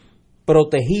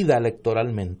protegida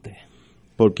electoralmente.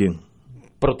 ¿Por quién?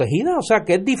 Protegida, o sea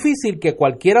que es difícil que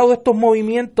cualquiera de estos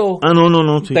movimientos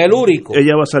sí, telúricos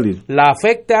ella va a salir, la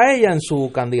afecte a ella en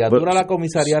su candidatura a la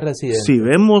comisaría residente. Si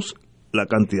vemos la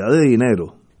cantidad de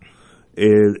dinero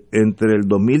entre el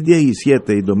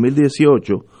 2017 y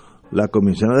 2018, la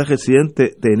comisaría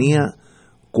residente tenía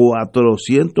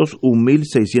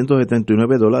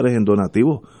 $401,679 en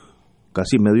donativos,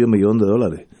 casi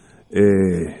 $500,000.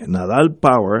 Nadal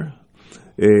Power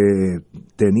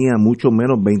tenía mucho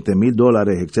menos,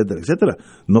 $20,000, etcétera, etcétera.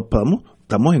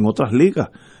 Estamos en otras ligas.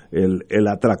 El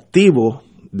atractivo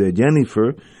de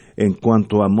Jennifer en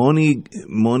cuanto a money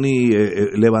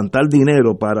levantar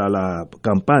dinero para la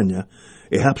campaña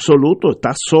es absoluto,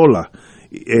 está sola.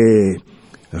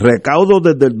 Recaudo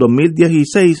desde el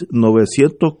 2016,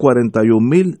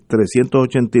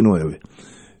 941,389.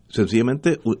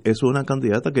 Sencillamente es una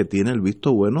candidata que tiene el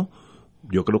visto bueno,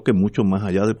 yo creo que mucho más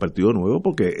allá del Partido Nuevo,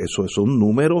 porque eso es un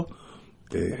número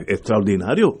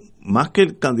extraordinario, más que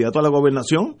el candidato a la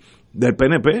gobernación del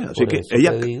PNP, así que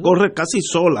ella corre casi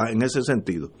sola en ese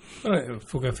sentido.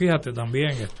 Porque fíjate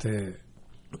también,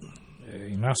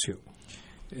 Ignacio,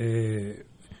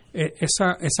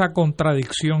 esa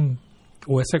contradicción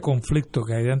o ese conflicto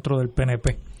que hay dentro del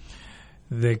PNP,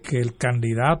 de que el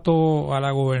candidato a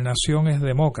la gobernación es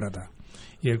demócrata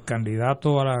y el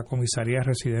candidato a la comisaría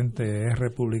residente es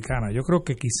republicana. Yo creo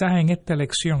que quizás en esta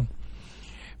elección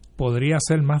podría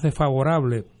ser más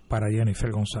desfavorable para Jennifer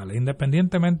González,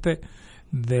 independientemente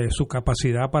de su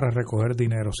capacidad para recoger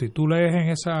dinero. Si tú lees en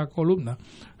esa columna,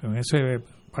 en esa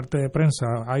parte de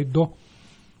prensa, hay dos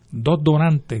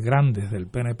donantes grandes del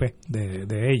PNP,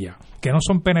 de ella, que no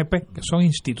son PNP, que son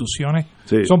instituciones,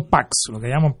 sí, son PACs, lo que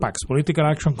llaman PACs, Political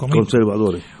Action Committee.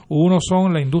 Conservadores. Uno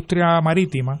son la industria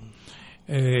marítima,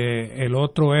 el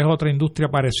otro es otra industria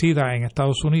parecida en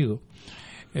Estados Unidos.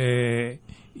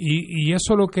 Y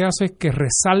eso lo que hace es que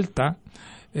resalta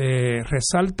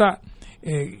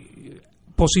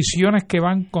posiciones que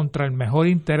van contra el mejor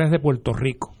interés de Puerto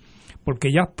Rico, porque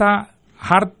ya está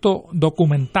harto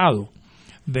documentado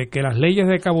de que las leyes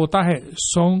de cabotaje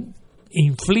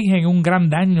infligen un gran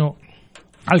daño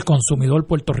al consumidor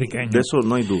puertorriqueño. De eso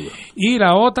no hay duda. Y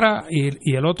la otra,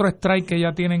 y el otro strike que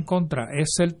ella tiene en contra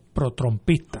es ser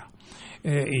pro-trumpista.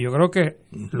 Y yo creo que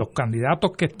los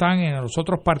candidatos que están en los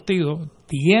otros partidos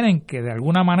tienen que de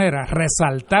alguna manera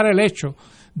resaltar el hecho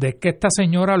de que esta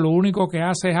señora lo único que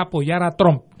hace es apoyar a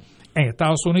Trump en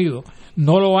Estados Unidos,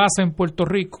 no lo hace en Puerto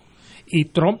Rico. Y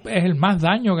Trump es el más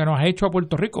daño que nos ha hecho a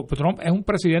Puerto Rico. Trump es un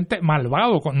presidente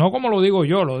malvado, no como lo digo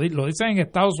yo, lo dicen en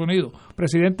Estados Unidos,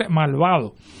 presidente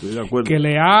malvado, que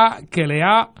le ha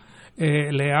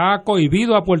le ha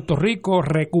cohibido a Puerto Rico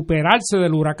recuperarse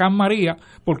del huracán María,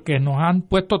 porque nos han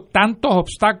puesto tantos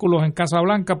obstáculos en Casa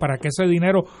Blanca para que ese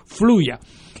dinero fluya.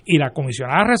 Y la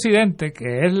comisionada residente,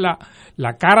 que es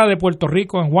la cara de Puerto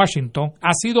Rico en Washington,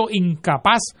 ha sido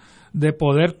incapaz de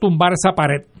poder tumbar esa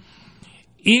pared.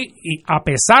 Y a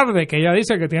pesar de que ella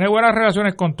dice que tiene buenas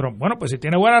relaciones con Trump, bueno, pues si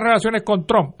tiene buenas relaciones con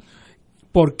Trump,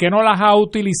 ¿por qué no las ha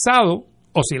utilizado?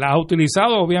 O si las ha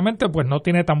utilizado, obviamente, pues no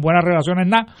tiene tan buenas relaciones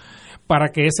nada, para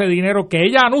que ese dinero que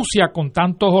ella anuncia con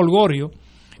tantos holgorios,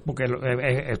 porque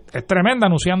es tremenda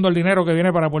anunciando el dinero que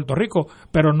viene para Puerto Rico,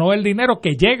 pero no el dinero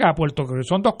que llega a Puerto Rico,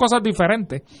 son dos cosas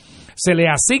diferentes. Se le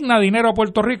asigna dinero a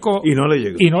Puerto Rico y no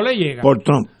le llega. Por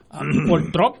Trump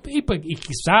y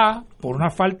quizá por una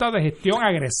falta de gestión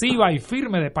agresiva y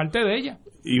firme de parte de ella.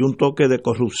 Y un toque de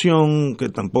corrupción que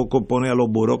tampoco pone a los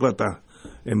burócratas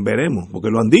en veremos, porque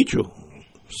lo han dicho.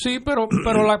 Sí, pero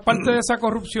la parte de esa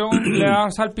corrupción le ha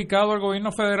salpicado al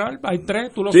gobierno federal. Hay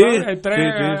tres, tú lo sabes, hay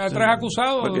tres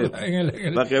acusados.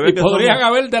 Y podrían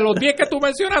haber, de los 10 que tú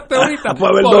mencionaste ahorita,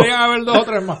 podrían haber 2 o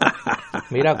 3 más.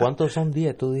 Mira, ¿cuántos son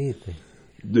 10 tú dijiste?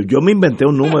 Yo me inventé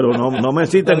un número, no me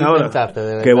citen ahora,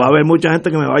 que va a haber mucha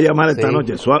gente que me va a llamar esta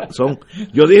noche.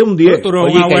 Yo dije un 10. Tú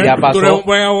eres un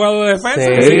buen abogado de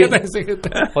defensa. Sí.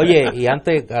 Oye, y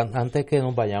antes que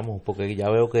nos vayamos, porque ya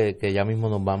veo que ya mismo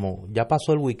nos vamos, ya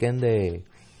pasó el weekend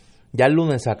ya el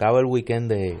lunes se acaba el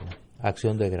weekend de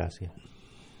Acción de Gracias.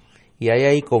 Y hay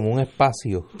ahí como un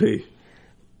espacio. Sí.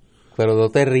 Pero no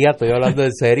te rías, estoy hablando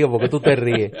en serio, ¿por qué tú te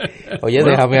ríes? Oye,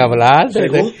 déjame hablar.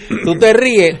 Tú te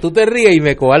ríes y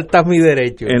me coartas mi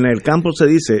derecho. En el campo se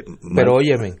dice... Pero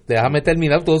óyeme, déjame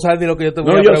terminar, tú no sabes ni lo que yo te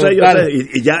voy a preguntar. Yo sé,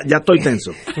 y ya estoy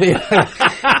tenso. Mira,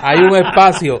 hay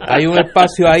un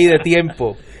espacio ahí de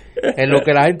tiempo en lo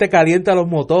que la gente calienta los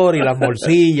motores y las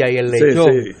morcillas y el lechón.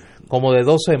 Sí. Como de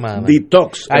 2 semanas.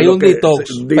 Detox. Hay un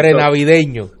detox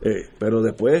prenavideño. Pero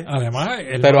después... Además...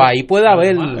 ahí puede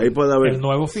haber... El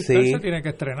nuevo fiscal se tiene que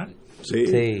estrenar.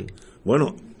 Sí. Bueno,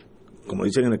 como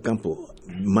dicen en el campo,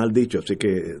 mal dicho, así que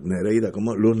Nereida,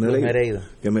 ¿cómo? Luz Nereida.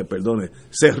 Que me perdone.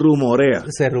 Se rumorea.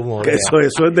 Que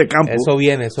eso es de campo. Eso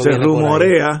viene Se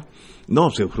rumorea.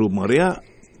 No, se rumorea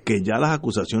que ya las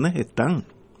acusaciones están.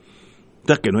 O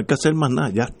sea, que no hay que hacer más nada,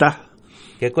 ya está.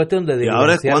 ¿Qué cuestión de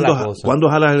diligenciar la cosa? ¿Cuándo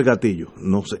jalas el gatillo?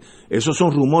 No sé. Esos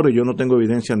son rumores, yo no tengo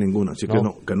evidencia ninguna, así que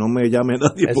no me llame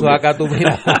nadie. Eso acá tú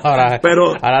miras ahora.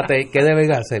 Pero ¿qué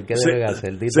deben hacer?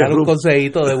 Dale un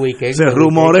consejito de weekend. Se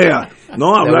rumorea.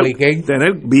 No, hablar,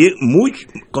 tener muy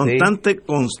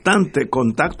constante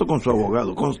contacto con su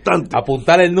abogado, constante.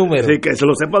 Apuntar el número. Sí, que se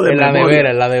lo sepa de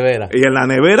memoria. En la nevera. Y en la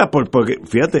nevera, porque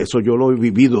fíjate, eso yo lo he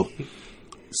vivido.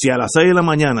 Si a las 6 de la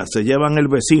mañana se llevan el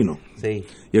vecino, sí,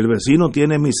 y el vecino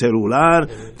tiene mi celular,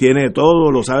 tiene todo,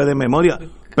 lo sabe de memoria,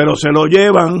 pero se lo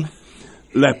llevan,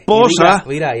 la esposa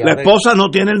no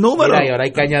tiene el número. Mira, y ahora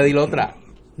hay que añadir otra.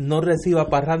 No reciba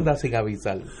parranda sin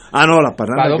avisar. No, las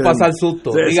parrandas. Para no pasar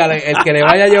susto. Sí, dígale, el que le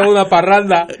vaya a llevar una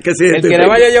parranda, el que le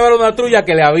vaya a llevar una trulla,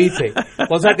 que le avise.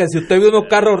 Cosa que si usted ve unos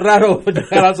carros raros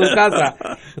llegar a su casa,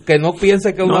 que no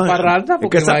piense que es una parranda,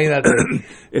 porque imagínate.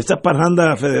 Estas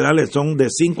parrandas federales son de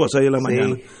 5 a 6 de la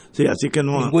mañana. Sí, así que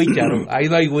no. Un guícharo, ahí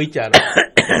no hay guícharo.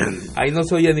 Ahí no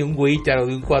se oye ni un guícharo,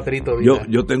 ni un cuatrito.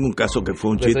 Yo tengo un caso que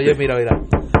fue un chiste. Oye, mira.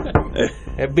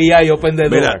 FBI, open the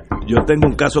door. Mira, yo tengo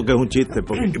un caso que es un chiste,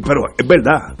 pero es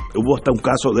verdad, hubo hasta un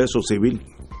caso de eso civil.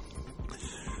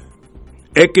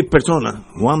 X persona,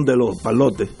 Juan de los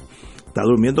Palotes, está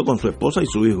durmiendo con su esposa y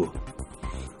su hijo.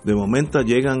 De momento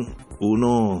llegan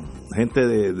gente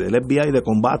del FBI de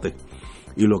combate,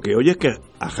 y lo que oye es que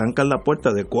arrancan la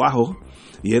puerta de cuajo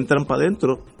y entran para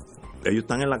adentro. Ellos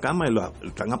están en la cama y lo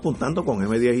están apuntando con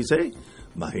M16.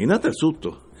 Imagínate el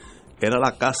susto. Era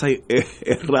la casa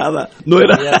errada, no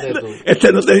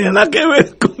no tenía nada que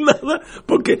ver con nada,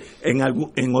 porque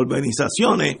en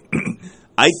urbanizaciones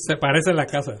se parecen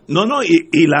las casas. No,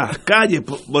 y las calles,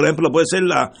 por ejemplo, puede ser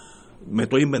me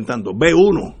estoy inventando,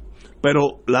 B1,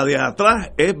 pero la de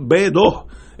atrás es B2.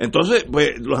 Entonces,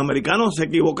 pues los americanos se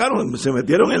equivocaron, se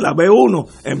metieron en la B1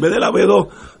 en vez de la B2.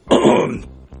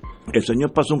 El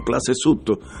señor pasó un clase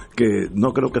susto que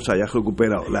no creo que se haya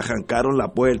recuperado. Le arrancaron la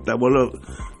puerta,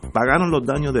 pagaron los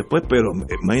daños después, pero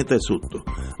imagínate el susto.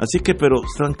 Así que, pero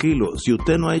tranquilo, si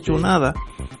usted no ha hecho nada,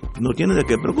 no tiene de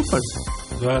qué preocuparse.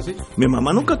 ¿No es así? Mi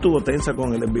mamá nunca estuvo tensa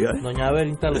con el FBI. Doña Abel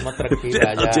está lo más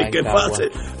tranquila. Así que pase.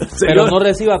 Pero no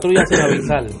reciba trulla sin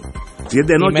avisar. Si es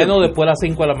de noche. Y menos después de las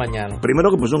 5 de la mañana. Primero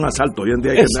que pues un asalto, hoy en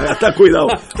día hay que estar cuidado.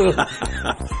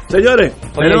 Señores,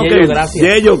 gracias.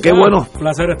 Yello, qué bueno.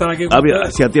 Placer estar aquí.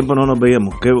 Hacía tiempo no nos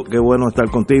veíamos. Qué bueno estar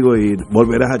contigo y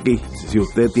volverás aquí si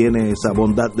usted tiene esa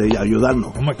bondad de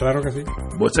ayudarnos. Claro que sí.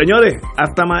 Pues señores,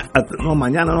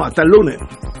 mañana no, hasta el lunes.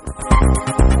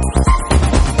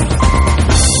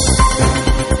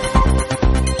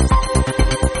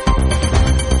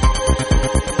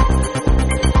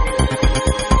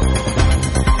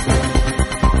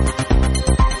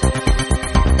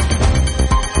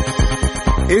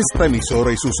 Esta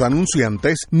emisora y sus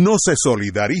anunciantes no se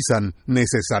solidarizan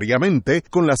necesariamente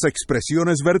con las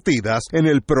expresiones vertidas en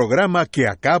el programa que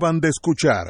acaban de escuchar.